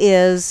case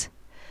is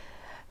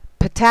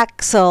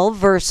Pataxil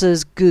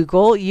versus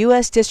Google,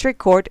 U.S. District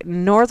Court,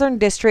 Northern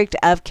District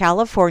of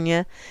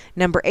California,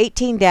 number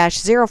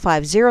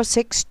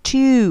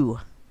 18-05062.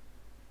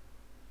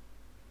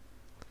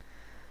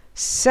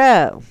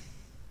 So,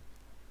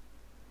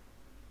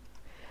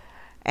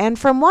 and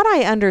from what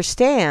I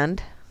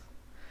understand,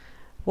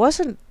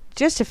 wasn't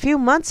just a few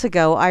months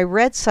ago I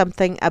read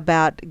something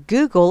about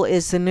Google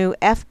is the new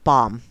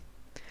F-bomb.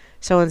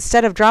 So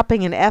instead of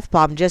dropping an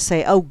F-bomb, just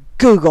say, oh,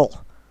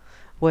 Google.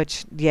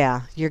 Which,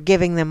 yeah, you're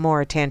giving them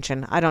more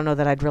attention. I don't know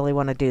that I'd really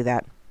want to do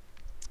that.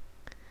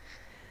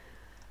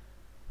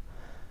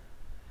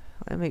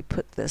 Let me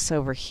put this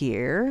over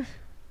here.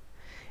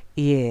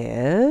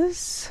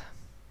 Yes.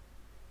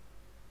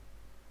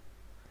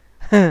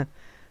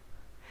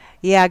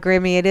 Yeah,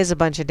 Grammy, it is a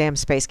bunch of damn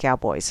space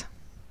cowboys.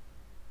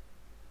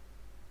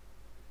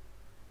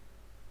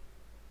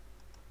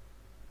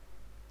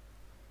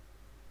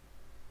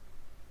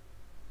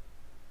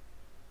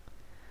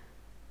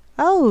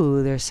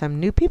 Oh, there's some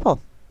new people.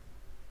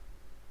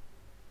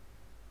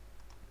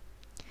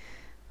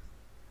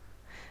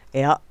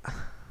 Yeah.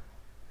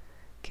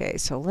 Okay,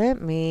 so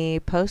let me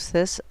post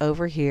this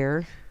over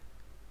here.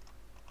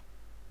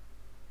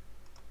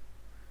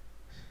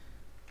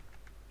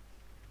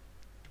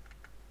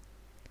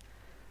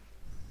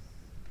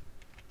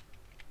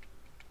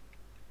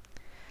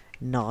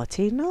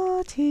 Naughty,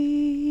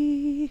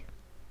 naughty.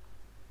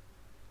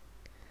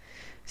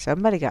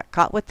 Somebody got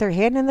caught with their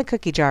hand in the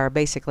cookie jar,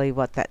 basically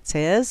what that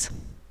says.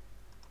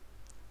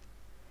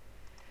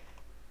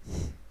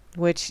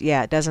 Which,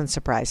 yeah, it doesn't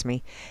surprise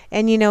me.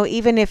 And, you know,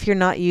 even if you're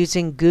not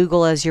using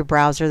Google as your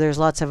browser, there's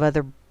lots of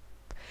other...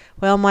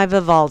 Well, my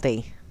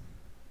Vivaldi,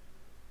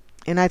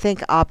 and I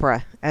think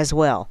Opera as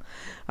well,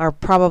 are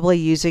probably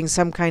using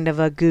some kind of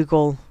a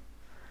Google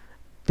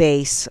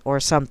base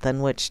or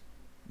something, which,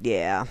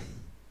 yeah...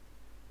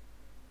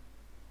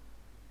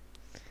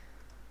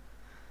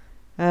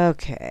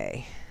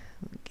 Okay,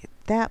 get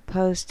that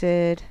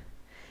posted,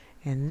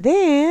 and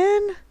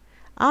then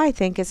I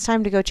think it's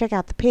time to go check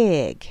out the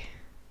pig.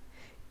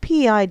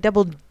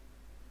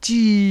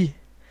 P-I-double-G.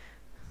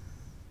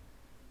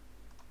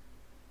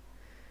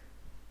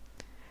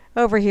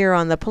 Over here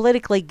on the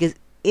politically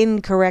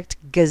incorrect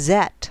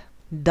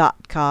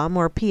Gazette.com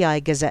or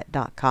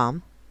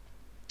pigazette.com.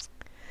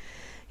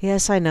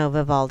 Yes, I know,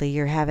 Vivaldi,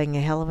 you're having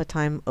a hell of a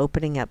time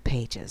opening up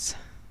pages.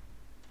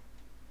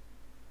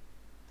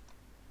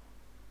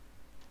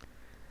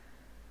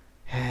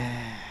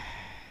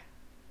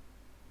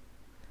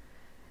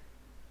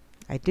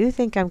 I do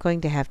think I'm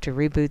going to have to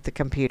reboot the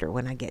computer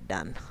when I get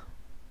done.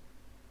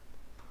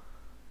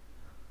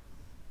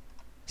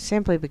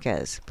 Simply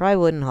because. Probably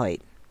wouldn't hurt.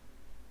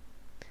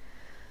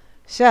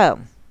 So,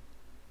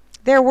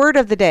 their word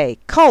of the day.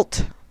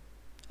 Cult.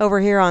 Over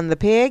here on the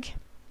Pig.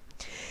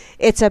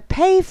 It's a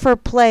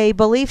pay-for-play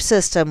belief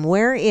system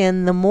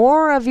wherein the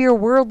more of your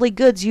worldly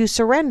goods you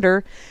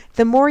surrender,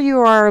 the more you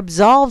are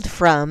absolved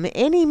from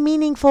any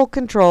meaningful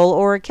control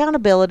or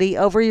accountability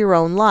over your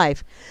own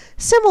life.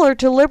 Similar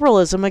to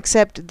liberalism,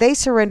 except they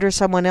surrender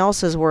someone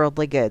else's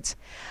worldly goods.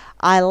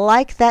 I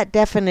like that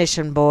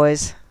definition,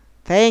 boys.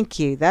 Thank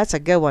you. That's a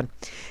good one.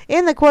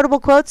 In the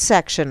quotable quotes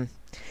section,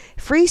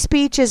 free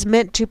speech is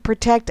meant to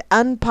protect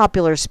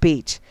unpopular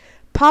speech.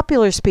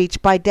 Popular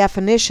speech, by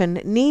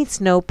definition,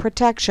 needs no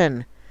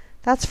protection.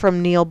 That's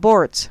from Neil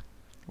Bortz.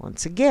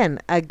 Once again,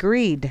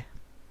 agreed.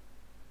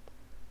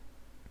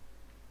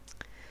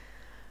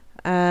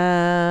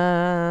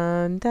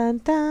 Dun,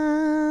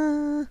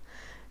 dun.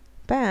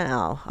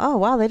 Bow. Oh,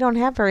 wow, they don't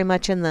have very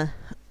much in the...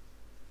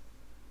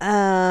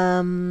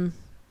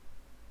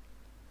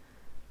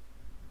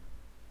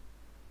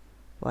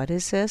 What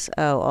is this?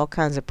 Oh, all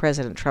kinds of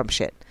President Trump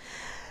shit.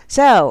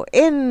 So,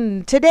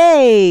 in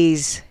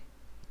Today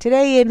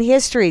in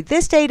history,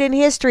 this date in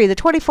history, the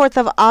 24th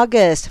of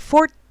August,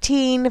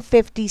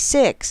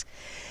 1456.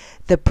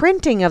 The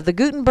printing of the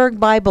Gutenberg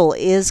Bible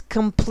is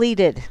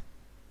completed.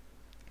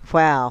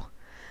 Wow.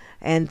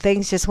 And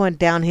things just went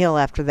downhill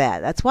after that.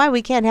 That's why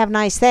we can't have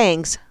nice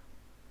things.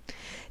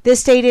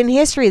 This date in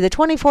history, the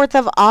 24th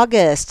of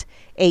August,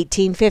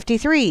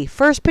 1853.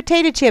 First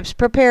potato chips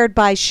prepared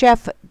by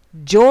Chef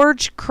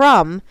George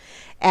Crumb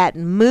at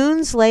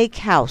Moon's Lake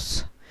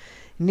House,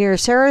 near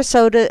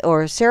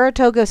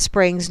Saratoga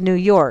Springs, New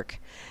York.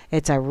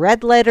 It's a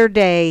red letter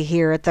day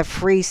here at the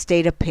Free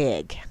State of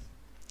Pig.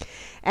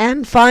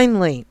 And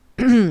finally,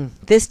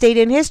 this date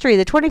in history,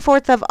 the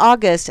 24th of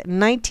August,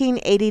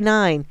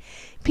 1989.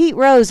 Pete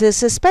Rose is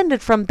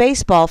suspended from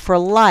baseball for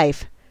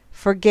life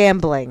for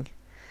gambling.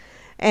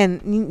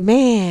 And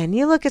man,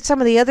 you look at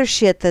some of the other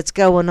shit that's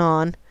going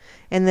on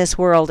in this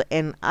world,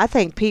 and I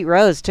think Pete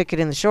Rose took it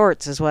in the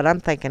shorts is what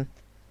I'm thinking.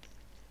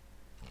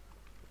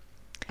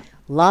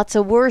 Lots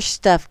of worse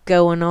stuff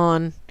going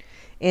on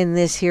in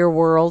this here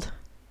world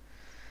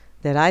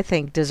that I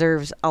think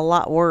deserves a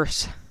lot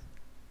worse.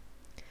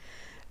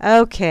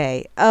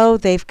 Okay. Oh,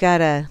 they've got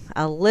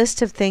a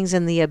list of things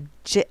in the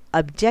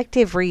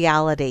objective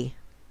reality.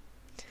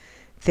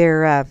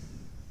 They're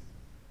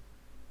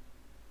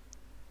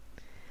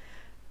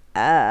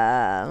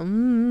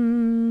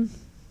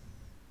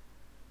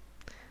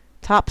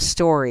top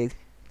story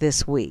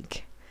this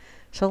week.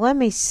 So let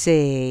me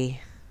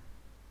see.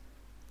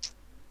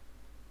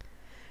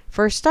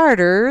 For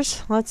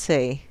starters, let's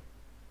see.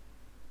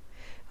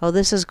 Oh,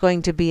 this is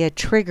going to be a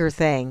trigger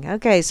thing.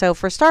 Okay, so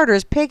for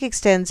starters, Pig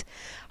extends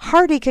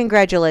hearty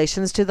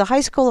congratulations to the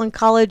high school and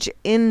college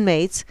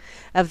inmates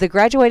of the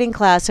graduating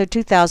class of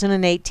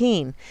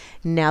 2018.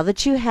 Now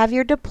that you have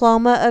your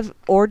diploma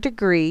or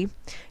degree,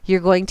 you're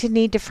going to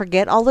need to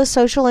forget all the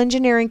social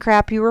engineering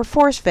crap you were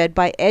force-fed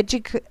by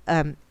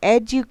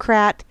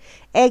educrat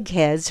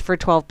eggheads for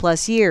 12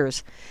 plus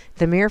years.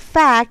 The mere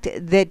fact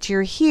that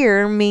you're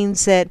here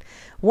means that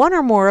one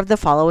or more of the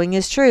following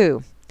is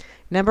true.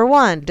 Number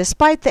one,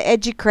 despite the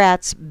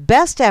educrats'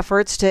 best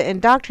efforts to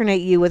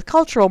indoctrinate you with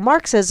cultural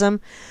Marxism,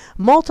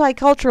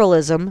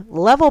 multiculturalism,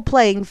 level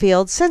playing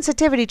field,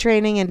 sensitivity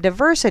training, and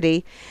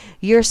diversity,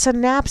 your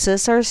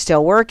synapses are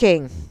still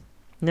working.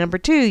 Number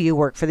two, you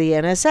work for the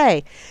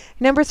NSA.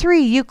 Number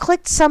three, you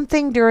clicked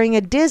something during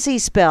a dizzy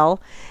spell,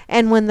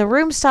 and when the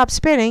room stopped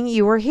spinning,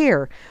 you were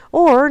here.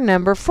 Or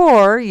number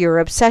four, your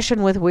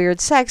obsession with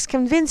weird sex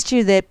convinced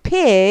you that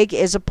Pig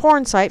is a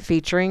porn site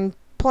featuring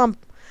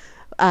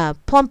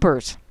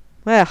plumpers.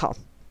 Well,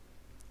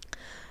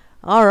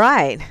 all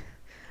right.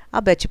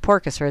 I'll bet you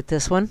Porcus heard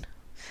this one.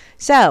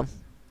 So,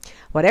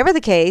 whatever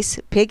the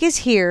case, Pig is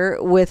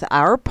here with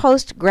our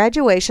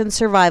post-graduation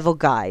survival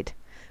guide.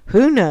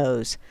 Who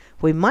knows?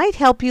 We might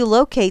help you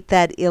locate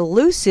that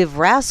elusive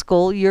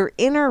rascal, your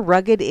inner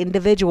rugged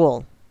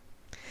individual.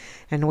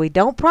 And we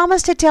don't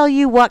promise to tell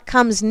you what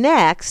comes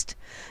next,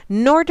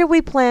 nor do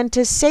we plan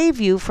to save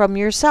you from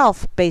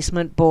yourself,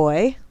 basement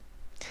boy.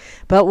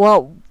 But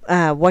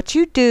what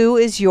you do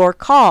is your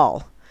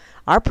call.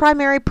 Our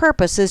primary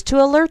purpose is to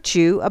alert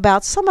you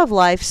about some of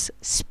life's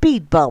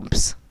speed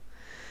bumps.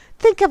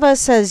 Think of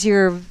us as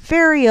your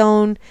very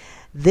own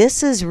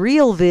This is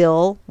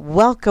Realville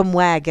welcome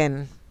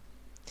wagon.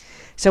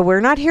 So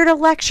we're not here to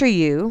lecture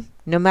you,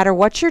 no matter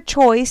what your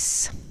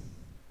choice.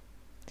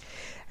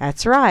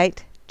 That's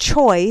right,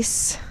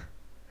 choice.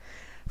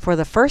 For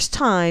the first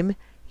time,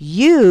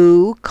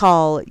 you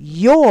call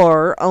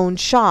your own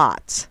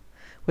shots,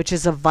 which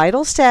is a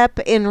vital step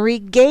in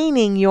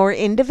regaining your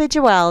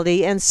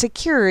individuality and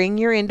securing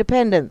your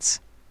independence.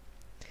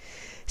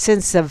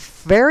 Since the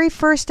very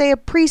first day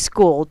of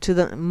preschool to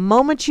the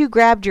moment you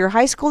grabbed your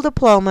high school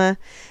diploma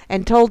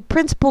and told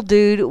Principal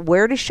Dude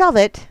where to shove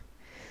it,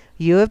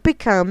 You have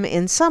become,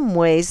 in some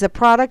ways, the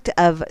product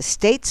of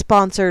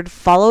state-sponsored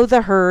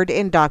follow-the-herd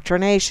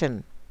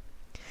indoctrination.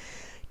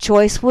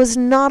 Choice was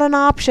not an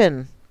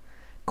option.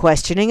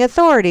 Questioning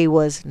authority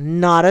was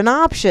not an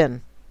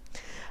option.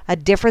 A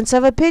difference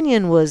of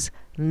opinion was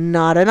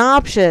not an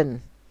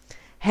option.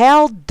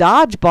 Hell,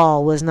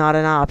 dodgeball was not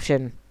an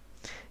option.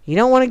 You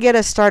don't want to get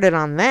us started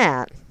on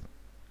that.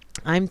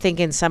 I'm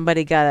thinking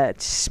somebody got a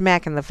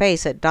smack in the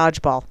face at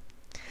dodgeball.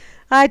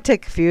 I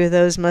took a few of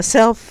those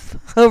myself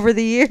over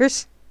the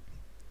years.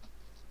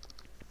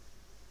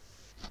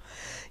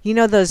 You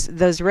know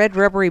those red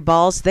rubbery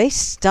balls? They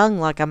stung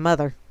like a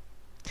mother.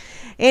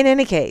 In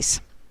any case,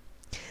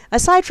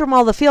 aside from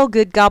all the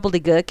feel-good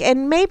gobbledygook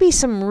and maybe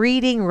some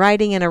reading,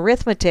 writing, and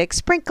arithmetic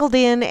sprinkled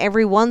in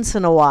every once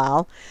in a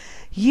while,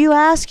 you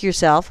ask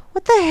yourself,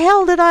 what the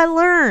hell did I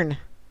learn?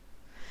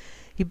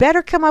 You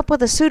better come up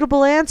with a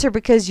suitable answer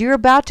because you're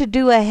about to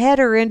do a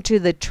header into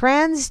the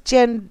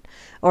transcendent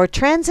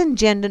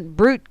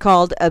brute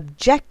called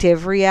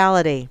objective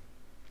reality.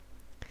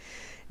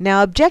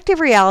 Now, objective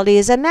reality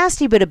is a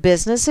nasty bit of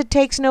business that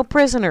takes no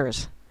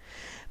prisoners.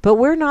 But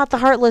we're not the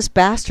heartless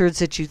bastards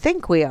that you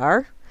think we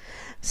are.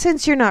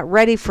 Since you're not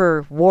ready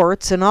for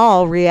warts and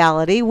all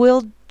reality,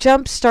 we'll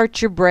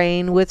jumpstart your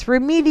brain with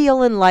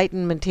remedial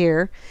enlightenment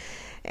here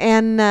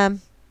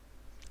and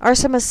are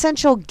some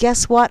essential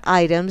guess what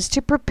items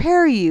to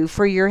prepare you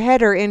for your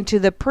header into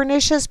the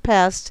pernicious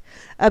pest,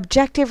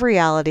 objective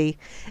reality,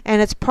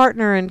 and its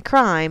partner in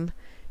crime,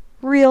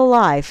 real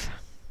life.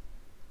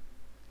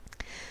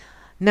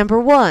 Number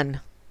 1,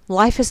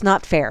 life is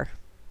not fair.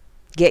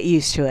 Get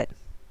used to it.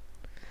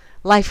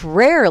 Life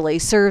rarely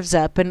serves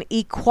up an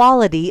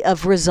equality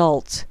of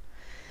results.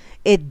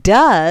 It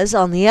does,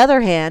 on the other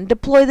hand,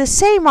 deploy the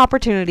same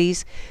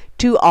opportunities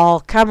to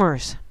all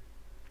comers.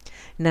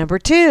 Number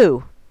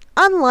 2,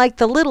 unlike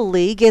the Little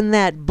League in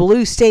that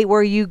blue state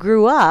where you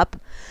grew up,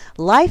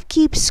 life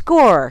keeps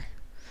score,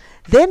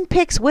 then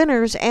picks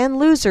winners and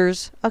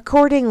losers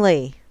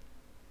accordingly.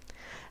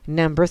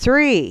 Number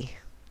 3,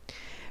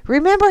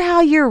 remember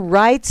how your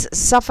rights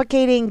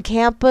suffocating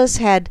campus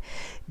had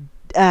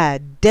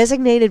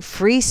designated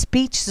free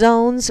speech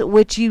zones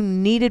which you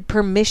needed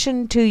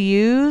permission to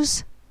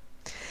use?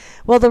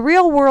 Well, the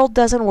real world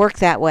doesn't work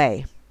that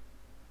way.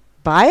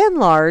 By and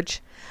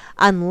large,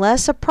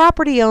 unless a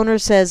property owner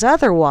says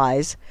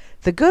otherwise,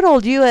 the good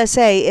old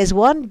USA is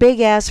one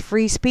big-ass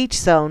free speech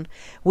zone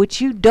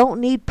which you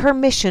don't need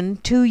permission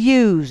to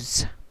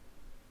use.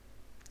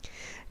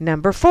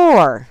 Number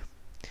 4,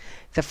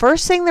 the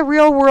first thing the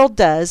real world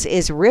does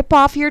is rip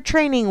off your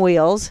training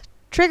wheels,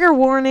 trigger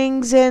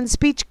warnings and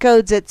speech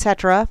codes,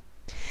 etc.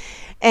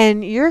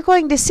 And you're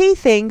going to see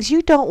things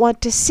you don't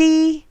want to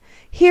see,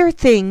 hear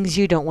things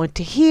you don't want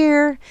to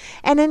hear,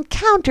 and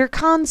encounter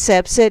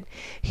concepts that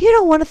you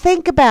don't want to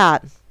think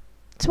about.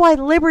 That's why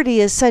liberty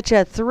is such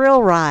a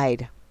thrill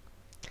ride.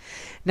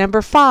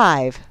 Number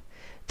 5,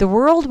 the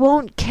world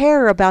won't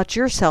care about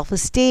your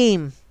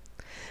self-esteem.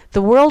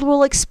 The world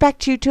will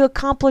expect you to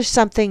accomplish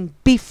something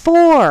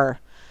before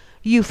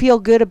you feel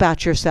good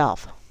about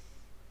yourself.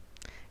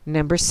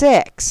 Number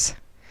 6,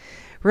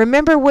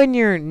 remember when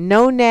your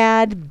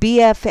no-nad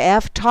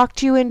BFF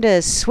talked you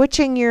into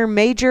switching your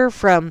major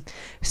from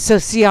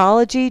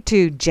sociology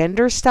to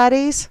gender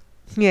studies?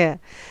 Yeah,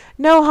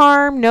 no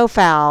harm, no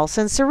foul,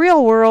 since the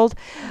real world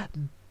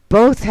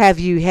both have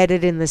you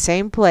headed in the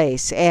same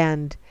place.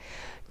 And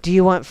do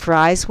you want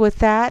fries with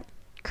that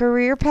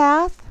career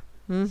path?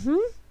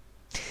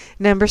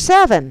 Number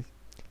 7,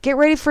 get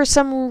ready for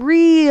some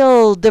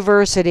real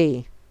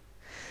diversity.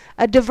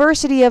 A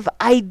diversity of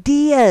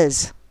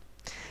ideas.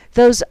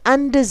 Those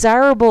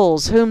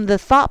undesirables whom the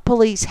thought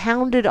police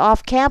hounded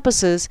off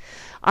campuses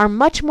are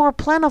much more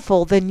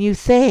plentiful than you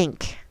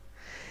think.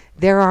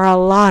 There are a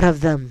lot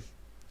of them,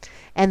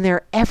 and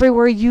they're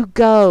everywhere you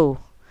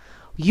go.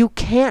 You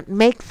can't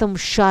make them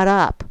shut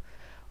up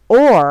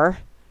or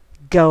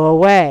go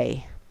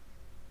away.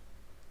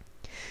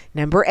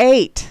 Number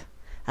 8,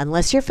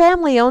 unless your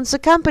family owns the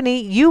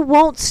company, you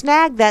won't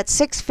snag that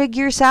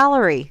 6-figure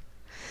salary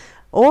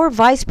or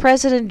vice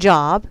president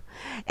job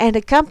and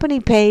a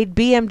company-paid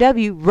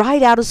BMW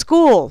right out of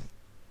school.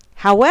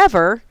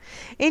 However,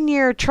 in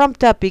your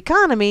trumped-up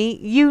economy,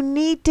 you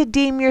need to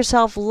deem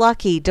yourself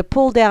lucky to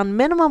pull down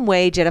minimum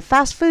wage at a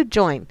fast food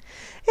joint.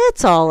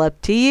 It's all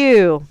up to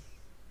you.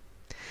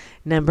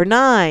 Number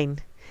 9,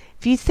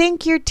 if you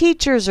think your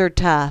teachers are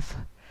tough,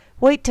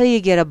 wait till you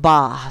get a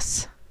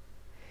boss.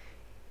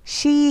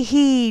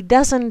 He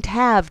doesn't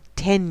have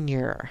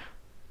tenure.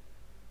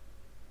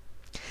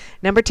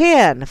 Number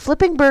 10,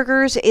 flipping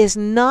burgers is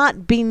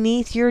not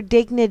beneath your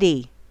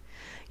dignity.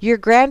 Your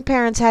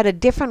grandparents had a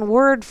different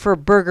word for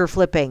burger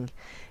flipping.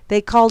 They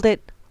called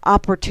it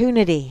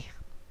opportunity.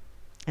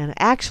 And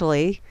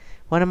actually,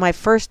 my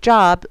first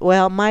job,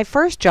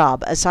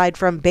 aside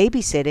from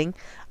babysitting,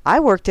 I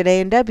worked at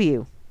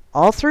A&W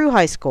all through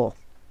high school.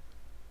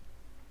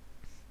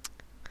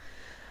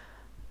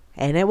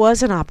 And it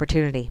was an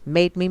opportunity.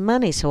 Made me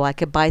money so I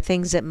could buy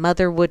things that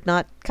mother would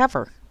not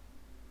cover.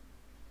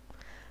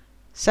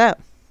 So,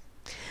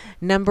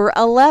 Number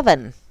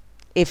 11.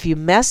 If you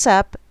mess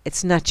up,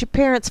 it's not your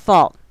parents'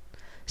 fault.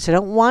 So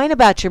don't whine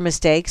about your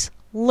mistakes.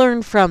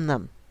 Learn from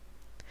them.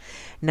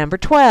 Number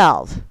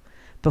 12.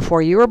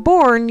 Before you were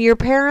born, your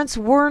parents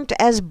weren't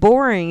as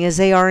boring as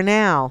they are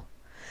now.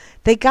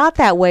 They got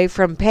that way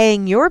from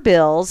paying your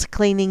bills,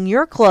 cleaning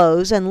your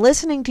clothes, and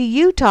listening to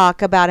you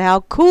talk about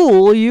how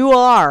cool you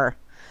are.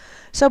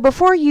 So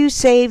before you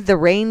save the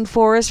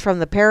rainforest from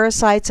the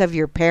parasites of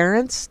your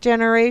parents'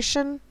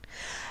 generation,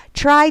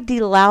 try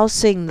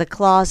delousing the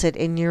closet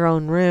in your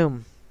own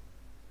room.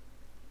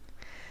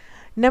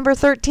 Number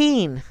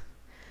 13.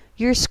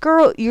 Your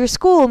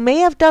school may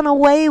have done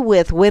away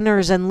with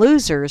winners and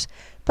losers,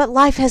 but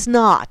life has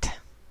not.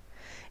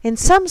 In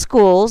some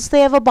schools,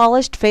 they have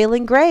abolished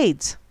failing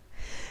grades.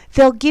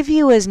 They'll give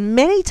you as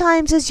many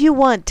times as you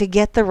want to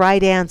get the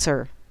right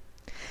answer.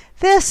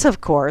 This,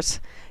 of course,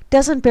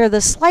 doesn't bear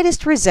the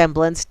slightest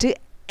resemblance to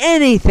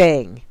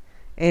anything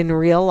in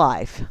real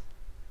life.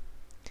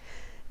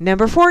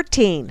 Number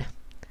 14.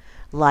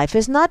 Life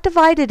is not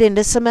divided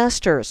into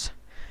semesters.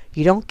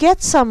 You don't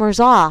get summers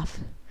off.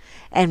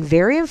 And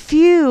very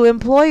few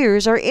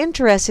employers are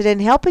interested in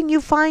helping you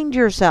find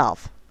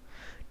yourself.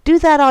 Do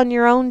that on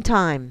your own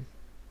time.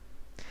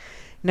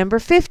 Number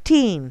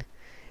 15.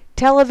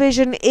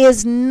 Television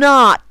is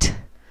not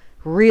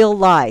real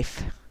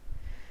life.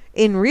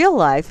 In real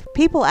life,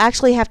 people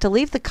actually have to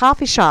leave the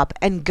coffee shop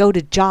and go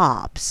to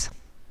jobs.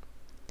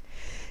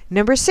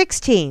 Number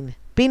 16.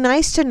 Be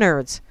nice to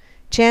nerds.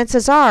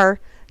 Chances are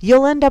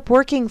you'll end up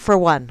working for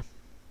one.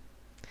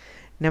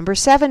 Number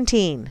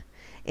 17.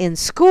 In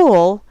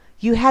school,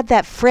 you had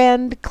that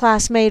friend,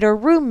 classmate, or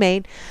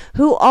roommate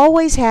who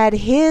always had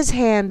his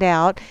hand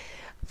out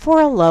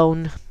for a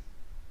loan.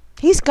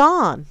 He's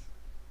gone,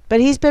 but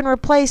he's been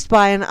replaced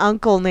by an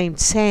uncle named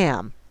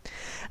Sam,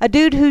 a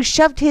dude who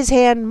shoved his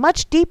hand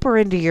much deeper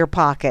into your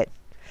pocket.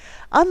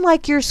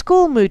 Unlike your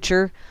school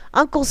moocher,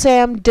 Uncle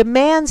Sam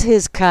demands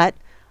his cut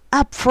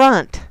up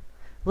front,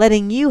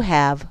 letting you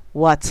have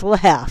what's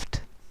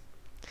left.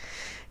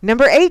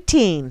 Number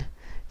 18.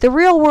 The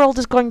real world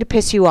is going to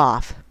piss you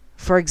off.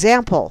 For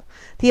example,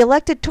 the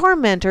elected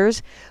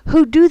tormentors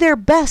who do their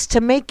best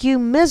to make you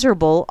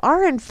miserable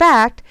are in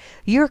fact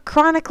your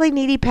chronically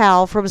needy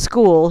pal from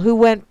school who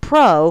went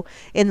pro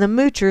in the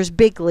moocher's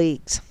big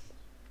leagues.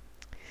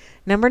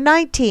 Number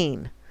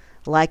 19.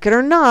 Like it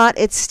or not,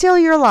 it's still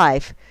your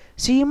life,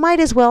 so you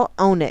might as well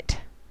own it.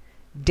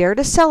 Dare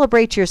to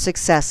celebrate your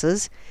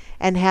successes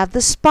and have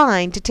the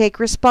spine to take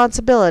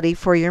responsibility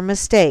for your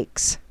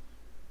mistakes.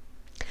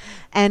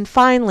 And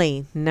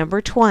finally,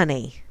 number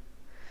 20.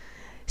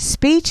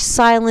 Speech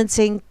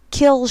silencing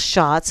kill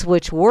shots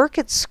which work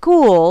at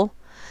school,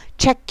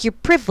 check your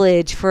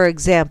privilege, for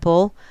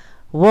example,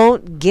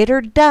 won't get her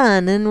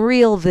done in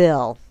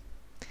Realville.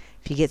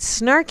 If you get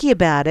snarky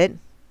about it,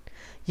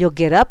 you'll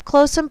get up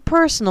close and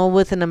personal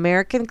with an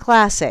American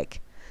classic,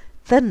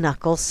 the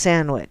knuckle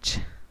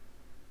sandwich.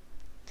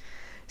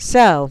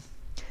 So,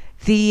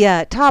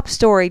 the top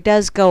story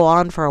does go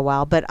on for a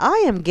while, but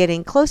I am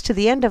getting close to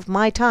the end of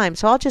my time,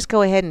 so I'll just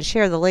go ahead and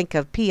share the link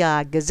of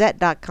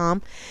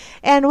Pigazette.com.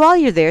 And while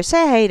you're there,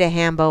 say hey to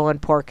Hambo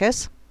and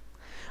Porcus.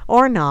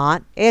 Or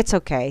not. It's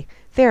okay.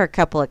 They're a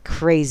couple of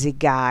crazy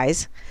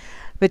guys.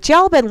 But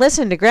y'all been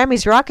listening to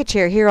Grammy's Rocket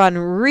Chair here on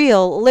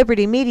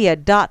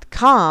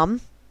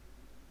RealLibertyMedia.com.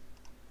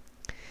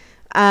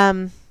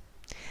 And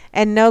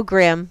no,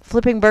 Grim,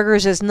 flipping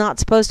burgers is not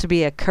supposed to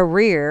be a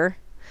career.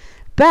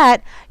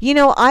 But, you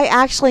know, I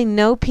actually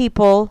know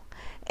people,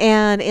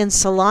 and in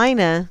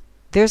Salina,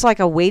 there's like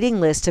a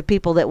waiting list of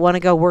people that want to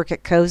go work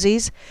at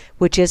Cozy's,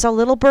 which is a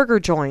little burger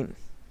joint.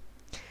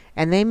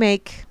 And they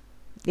make,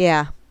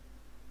 they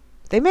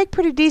make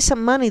pretty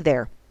decent money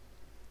there.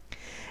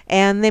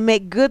 And they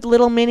make good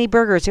little mini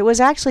burgers. It was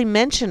actually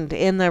mentioned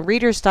in the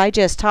Reader's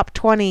Digest Top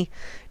 20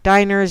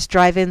 Diners,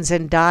 Drive-Ins,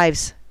 and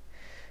Dives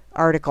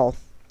article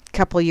a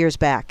couple years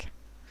back.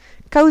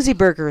 Cozy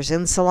Burgers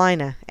in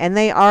Salina, and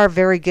they are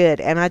very good.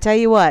 And I tell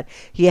you what,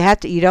 you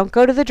don't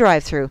go to the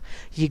drive-thru.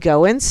 You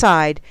go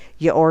inside,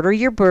 you order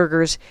your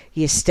burgers,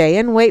 you stay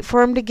and wait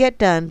for them to get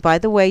done. By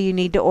the way, you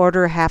need to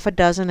order half a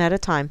dozen at a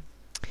time.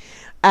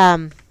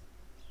 And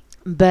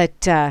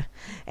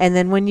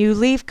then when you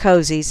leave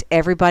Cozy's,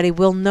 everybody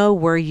will know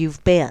where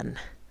you've been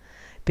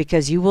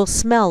because you will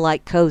smell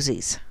like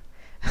Cozy's.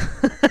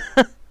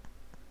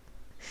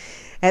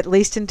 At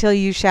least until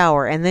you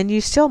shower, and then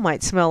you still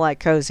might smell like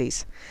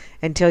Cozy's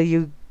until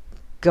you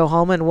go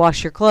home and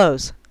wash your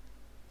clothes.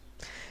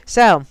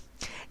 So,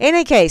 in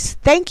any case,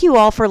 thank you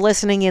all for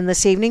listening in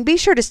this evening. Be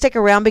sure to stick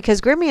around because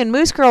Grimmy and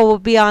Moose Girl will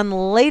be on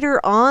later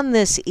on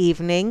this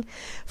evening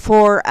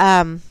for,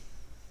 oh,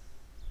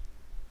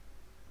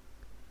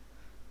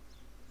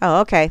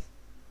 okay.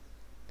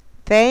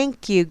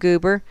 Thank you,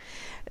 Goober.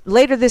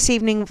 Later this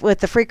evening with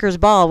the Freakers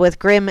Ball with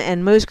Grim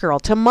and Moose Girl.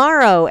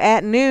 Tomorrow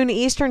at noon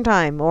Eastern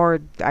Time, or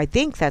I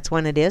think that's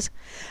when it is.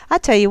 I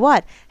tell you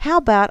what, how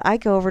about I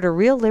go over to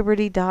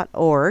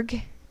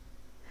realliberty.org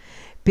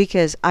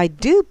because I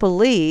do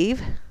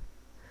believe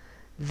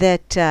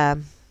that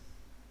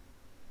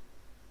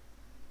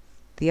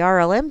the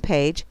RLM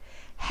page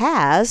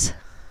has...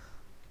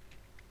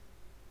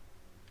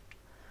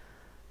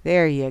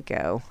 There you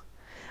go.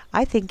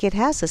 I think it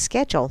has a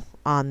schedule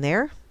on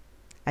there.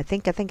 I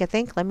think.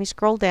 Let me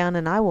scroll down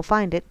and I will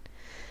find it.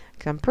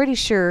 'Cause I'm pretty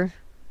sure.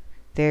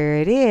 There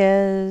it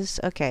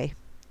is. Okay.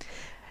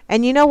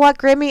 And you know what,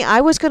 Grimmy?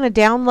 I was going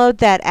to download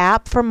that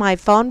app from my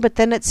phone, but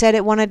then it said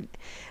it wanted...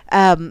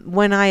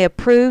 when I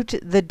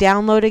approved the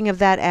downloading of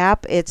that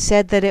app, it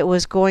said that it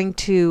was going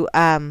to...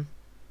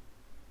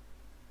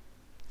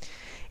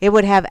 it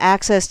would have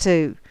access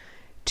to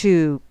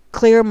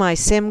clear my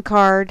SIM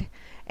card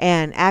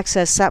and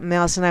access something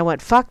else, and I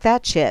went, fuck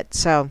that shit.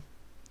 So,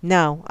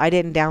 no, I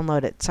didn't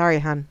download it. Sorry,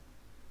 hun.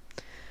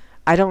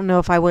 I don't know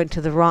if I went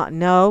to the wrong...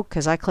 No,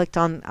 because I clicked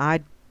on...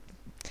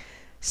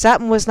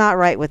 Something was not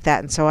right with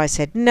that, and so I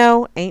said,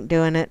 no, ain't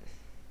doing it.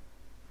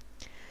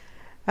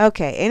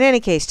 Okay, in any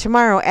case,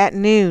 tomorrow at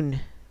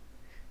noon,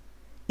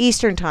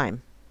 Eastern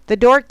Time, the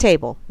Dork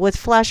Table with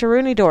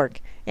Flasharoonie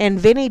Dork and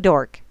Vinny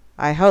Dork,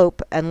 I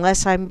hope,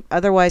 unless I'm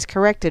otherwise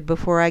corrected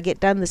before I get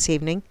done this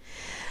evening.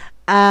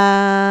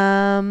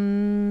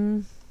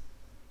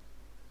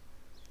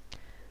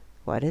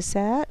 What is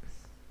that?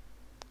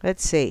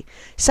 Let's see.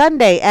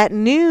 Sunday at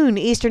noon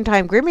Eastern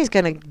Time, Grimmy's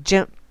going to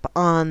jump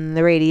on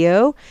the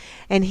radio,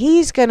 and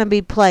he's going to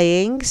be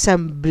playing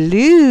some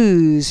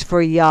blues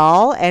for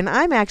y'all, and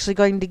I'm actually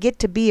going to get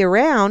to be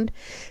around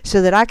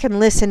so that I can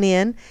listen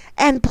in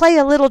and play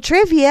a little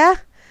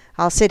trivia.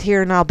 I'll sit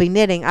here and I'll be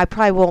knitting. I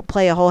probably won't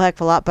play a whole heck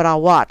of a lot, but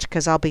I'll watch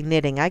because I'll be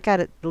knitting. I got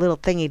a little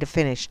thingy to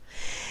finish.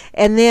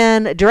 And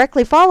then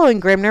directly following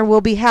Grimner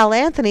will be Hal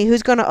Anthony,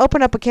 who's going to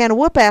open up a can of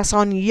whoop ass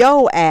on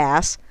yo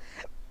ass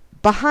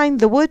behind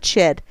the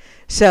woodshed.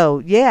 So,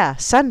 yeah,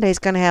 Sunday's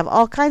going to have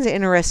all kinds of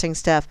interesting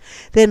stuff.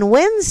 Then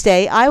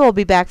Wednesday, I will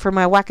be back for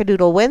my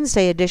Wackadoodle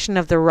Wednesday edition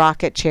of the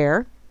Rocket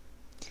Chair.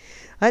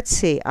 Let's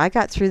see. I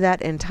got through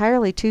that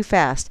entirely too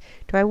fast.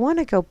 Do I want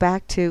to go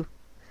back to...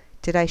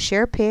 Did I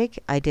share pig?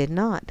 I did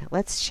not.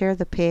 Let's share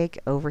the pig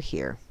over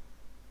here.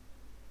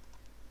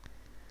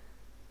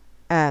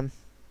 I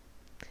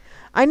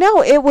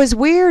know it was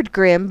weird,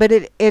 Grim, but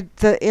in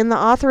the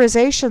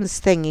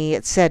authorizations thingy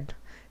it said,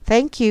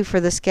 "Thank you for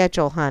the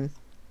schedule, hun."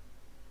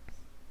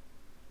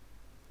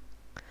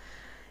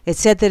 It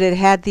said that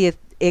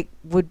it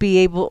would be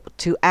able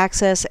to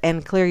access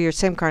and clear your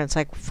SIM card. It's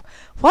like,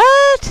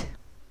 what?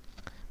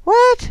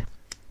 What?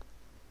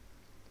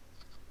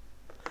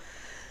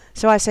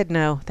 So I said,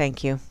 no,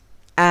 thank you.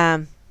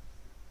 Thank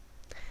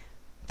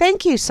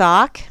you,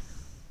 Sock.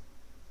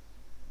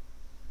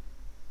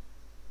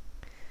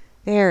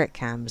 There it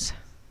comes.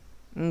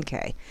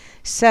 Okay.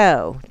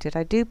 So, did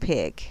I do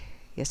pig?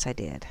 Yes, I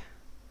did.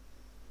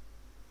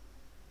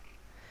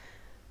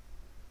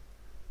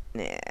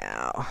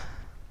 Now.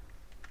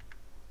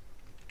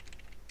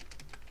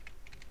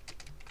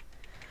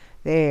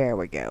 There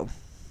we go.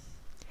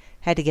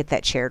 Had to get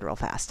that shared real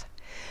fast.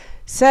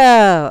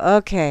 So,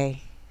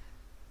 okay.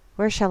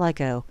 Where shall I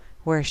go?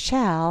 Where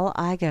shall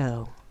I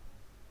go?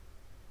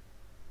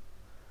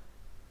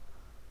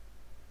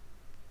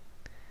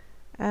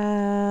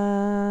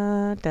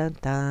 Dun,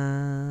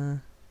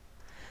 dun.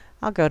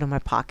 I'll go to my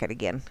pocket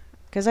again,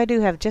 because I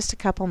do have just a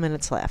couple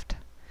minutes left.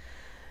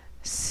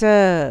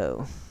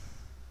 So,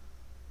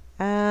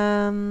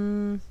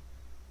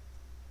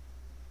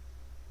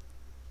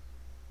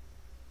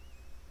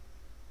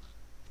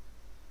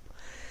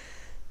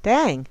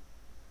 dang.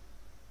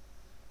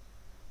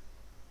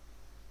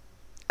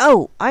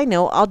 Oh, I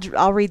know.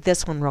 I'll read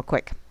this one real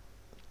quick.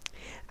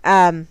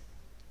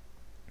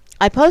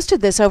 I posted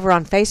this over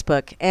on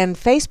Facebook, and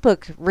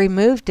Facebook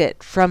removed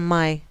it from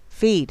my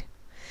feed.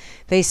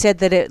 They said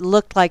that it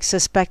looked like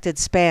suspected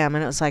spam, and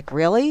it was like,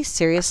 really?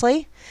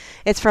 Seriously?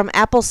 It's from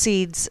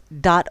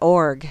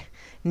appleseeds.org.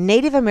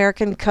 Native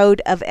American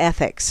Code of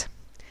Ethics.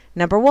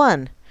 Number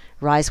 1,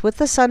 rise with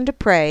the sun to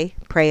pray.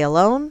 Pray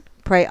alone.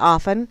 Pray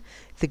often.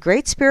 The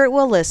Great Spirit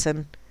will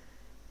listen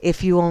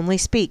if you only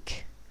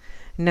speak.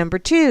 Number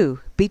 2,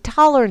 be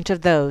tolerant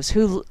of those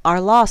who are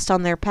lost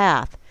on their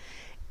path.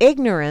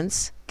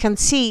 Ignorance,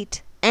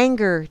 conceit,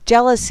 anger,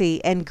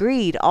 jealousy, and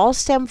greed all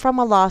stem from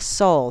a lost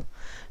soul.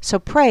 So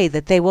pray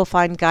that they will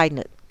find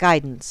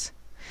guidance.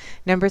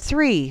 Number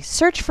 3,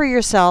 search for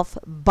yourself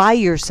by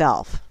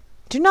yourself.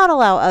 Do not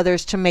allow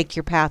others to make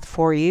your path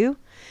for you.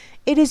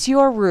 It is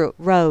your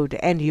road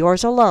and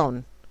yours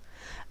alone.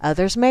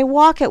 Others may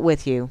walk it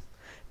with you,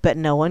 but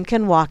no one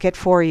can walk it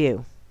for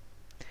you.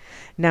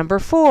 Number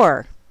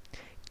 4,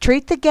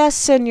 treat the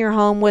guests in your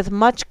home with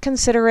much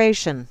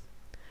consideration.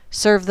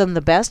 Serve them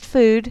the best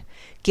food,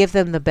 give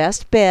them the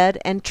best bed,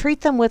 and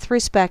treat them with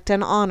respect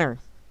and honor.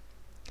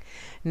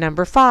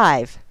 Number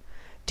 5,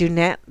 do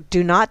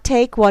not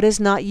take what is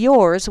not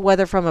yours,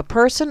 whether from a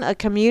person, a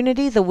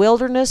community, the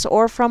wilderness,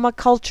 or from a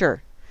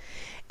culture.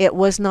 It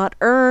was not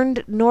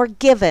earned nor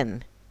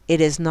given. It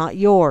is not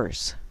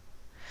yours.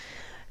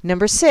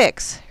 Number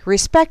 6,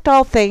 respect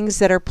all things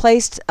that are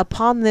placed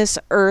upon this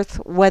earth,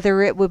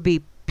 whether it would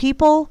be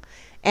people,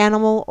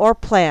 animal, or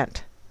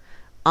plant.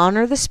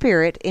 Honor the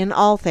Spirit in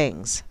all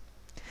things.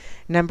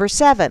 Number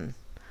 7,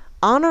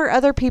 Honor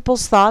other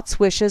people's thoughts,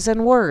 wishes,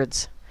 and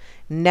words.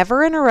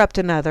 Never interrupt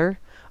another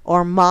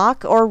or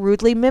mock or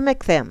rudely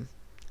mimic them.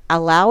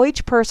 Allow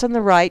each person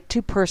the right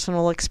to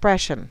personal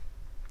expression.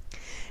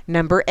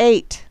 Number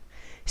 8.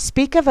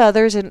 Speak of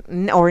others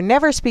or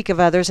never speak of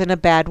others in a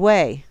bad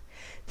way.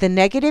 The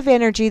negative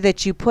energy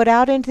that you put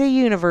out into the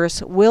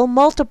universe will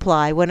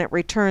multiply when it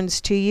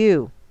returns to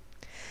you.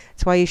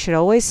 That's why you should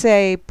always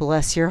say,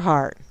 bless your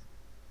heart.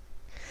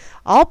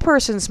 All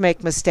persons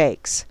make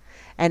mistakes,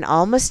 and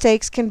all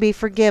mistakes can be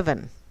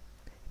forgiven.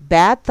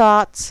 Bad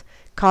thoughts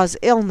cause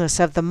illness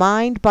of the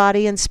mind,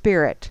 body, and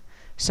spirit,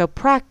 so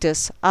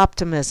practice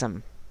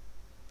optimism.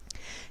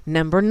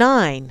 Number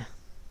 9.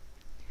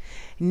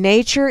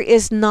 Nature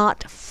is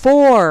not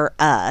for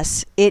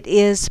us, it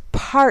is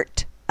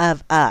part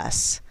of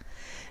us.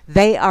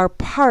 They are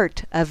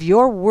part of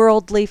your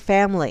worldly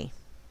family.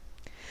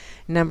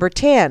 Number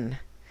 10.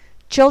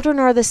 Children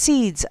are the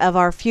seeds of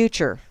our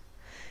future.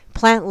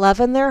 Plant love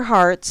in their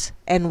hearts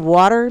and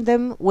water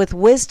them with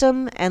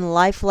wisdom and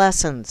life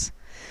lessons.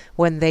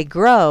 When they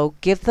grow,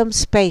 give them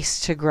space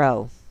to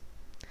grow.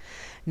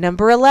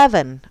 Number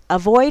 11.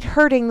 Avoid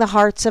hurting the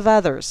hearts of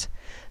others.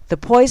 The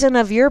poison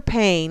of your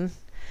pain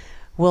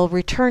will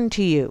return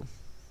to you.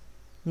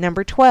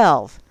 Number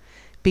 12.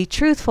 Be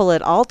truthful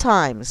at all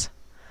times.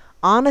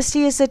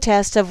 Honesty is the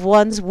test of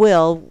one's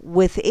will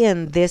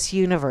within this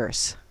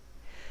universe.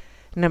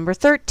 Number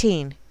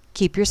 13.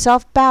 Keep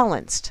yourself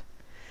balanced.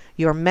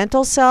 Your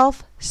mental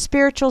self,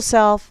 spiritual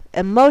self,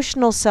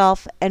 emotional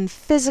self, and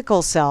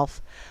physical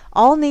self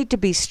all need to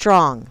be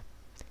strong,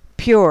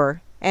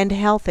 pure, and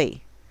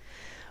healthy.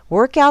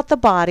 Work out the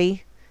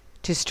body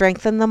to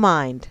strengthen the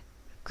mind.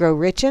 Grow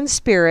rich in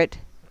spirit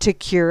to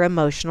cure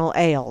emotional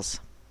ails.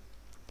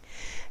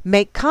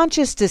 Make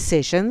conscious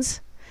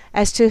decisions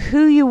as to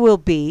who you will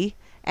be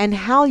and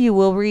how you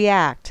will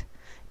react.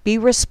 Be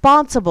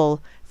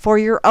responsible for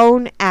your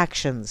own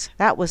actions.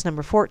 That was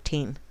number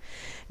 14.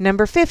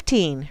 Number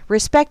 15,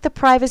 respect the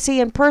privacy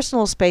and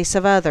personal space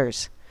of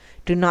others.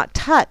 Do not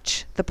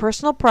touch the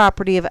personal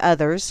property of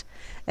others,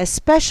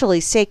 especially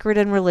sacred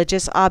and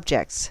religious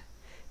objects.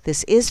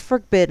 This is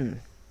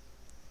forbidden.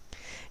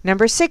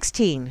 Number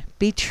 16,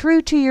 be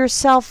true to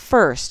yourself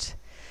first.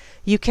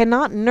 You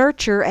cannot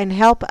nurture and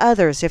help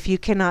others if you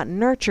cannot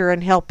nurture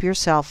and help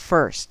yourself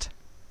first.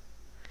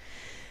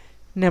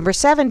 Number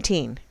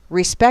 17,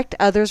 respect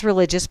others'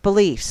 religious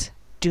beliefs.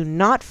 Do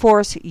not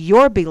force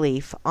your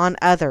belief on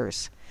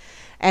others.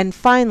 And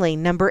finally,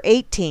 number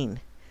 18,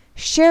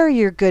 share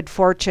your good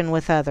fortune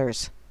with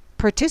others.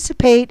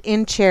 Participate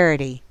in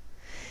charity.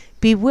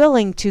 Be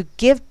willing to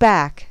give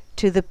back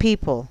to the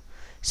people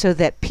so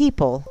that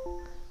people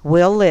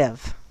will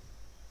live.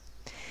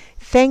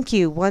 Thank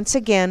you once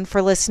again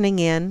for listening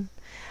in.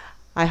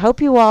 I hope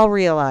you all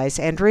realize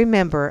and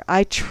remember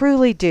I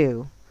truly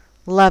do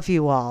love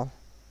you all.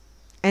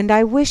 And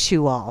I wish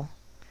you all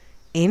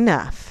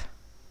enough.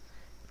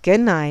 Good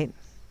night.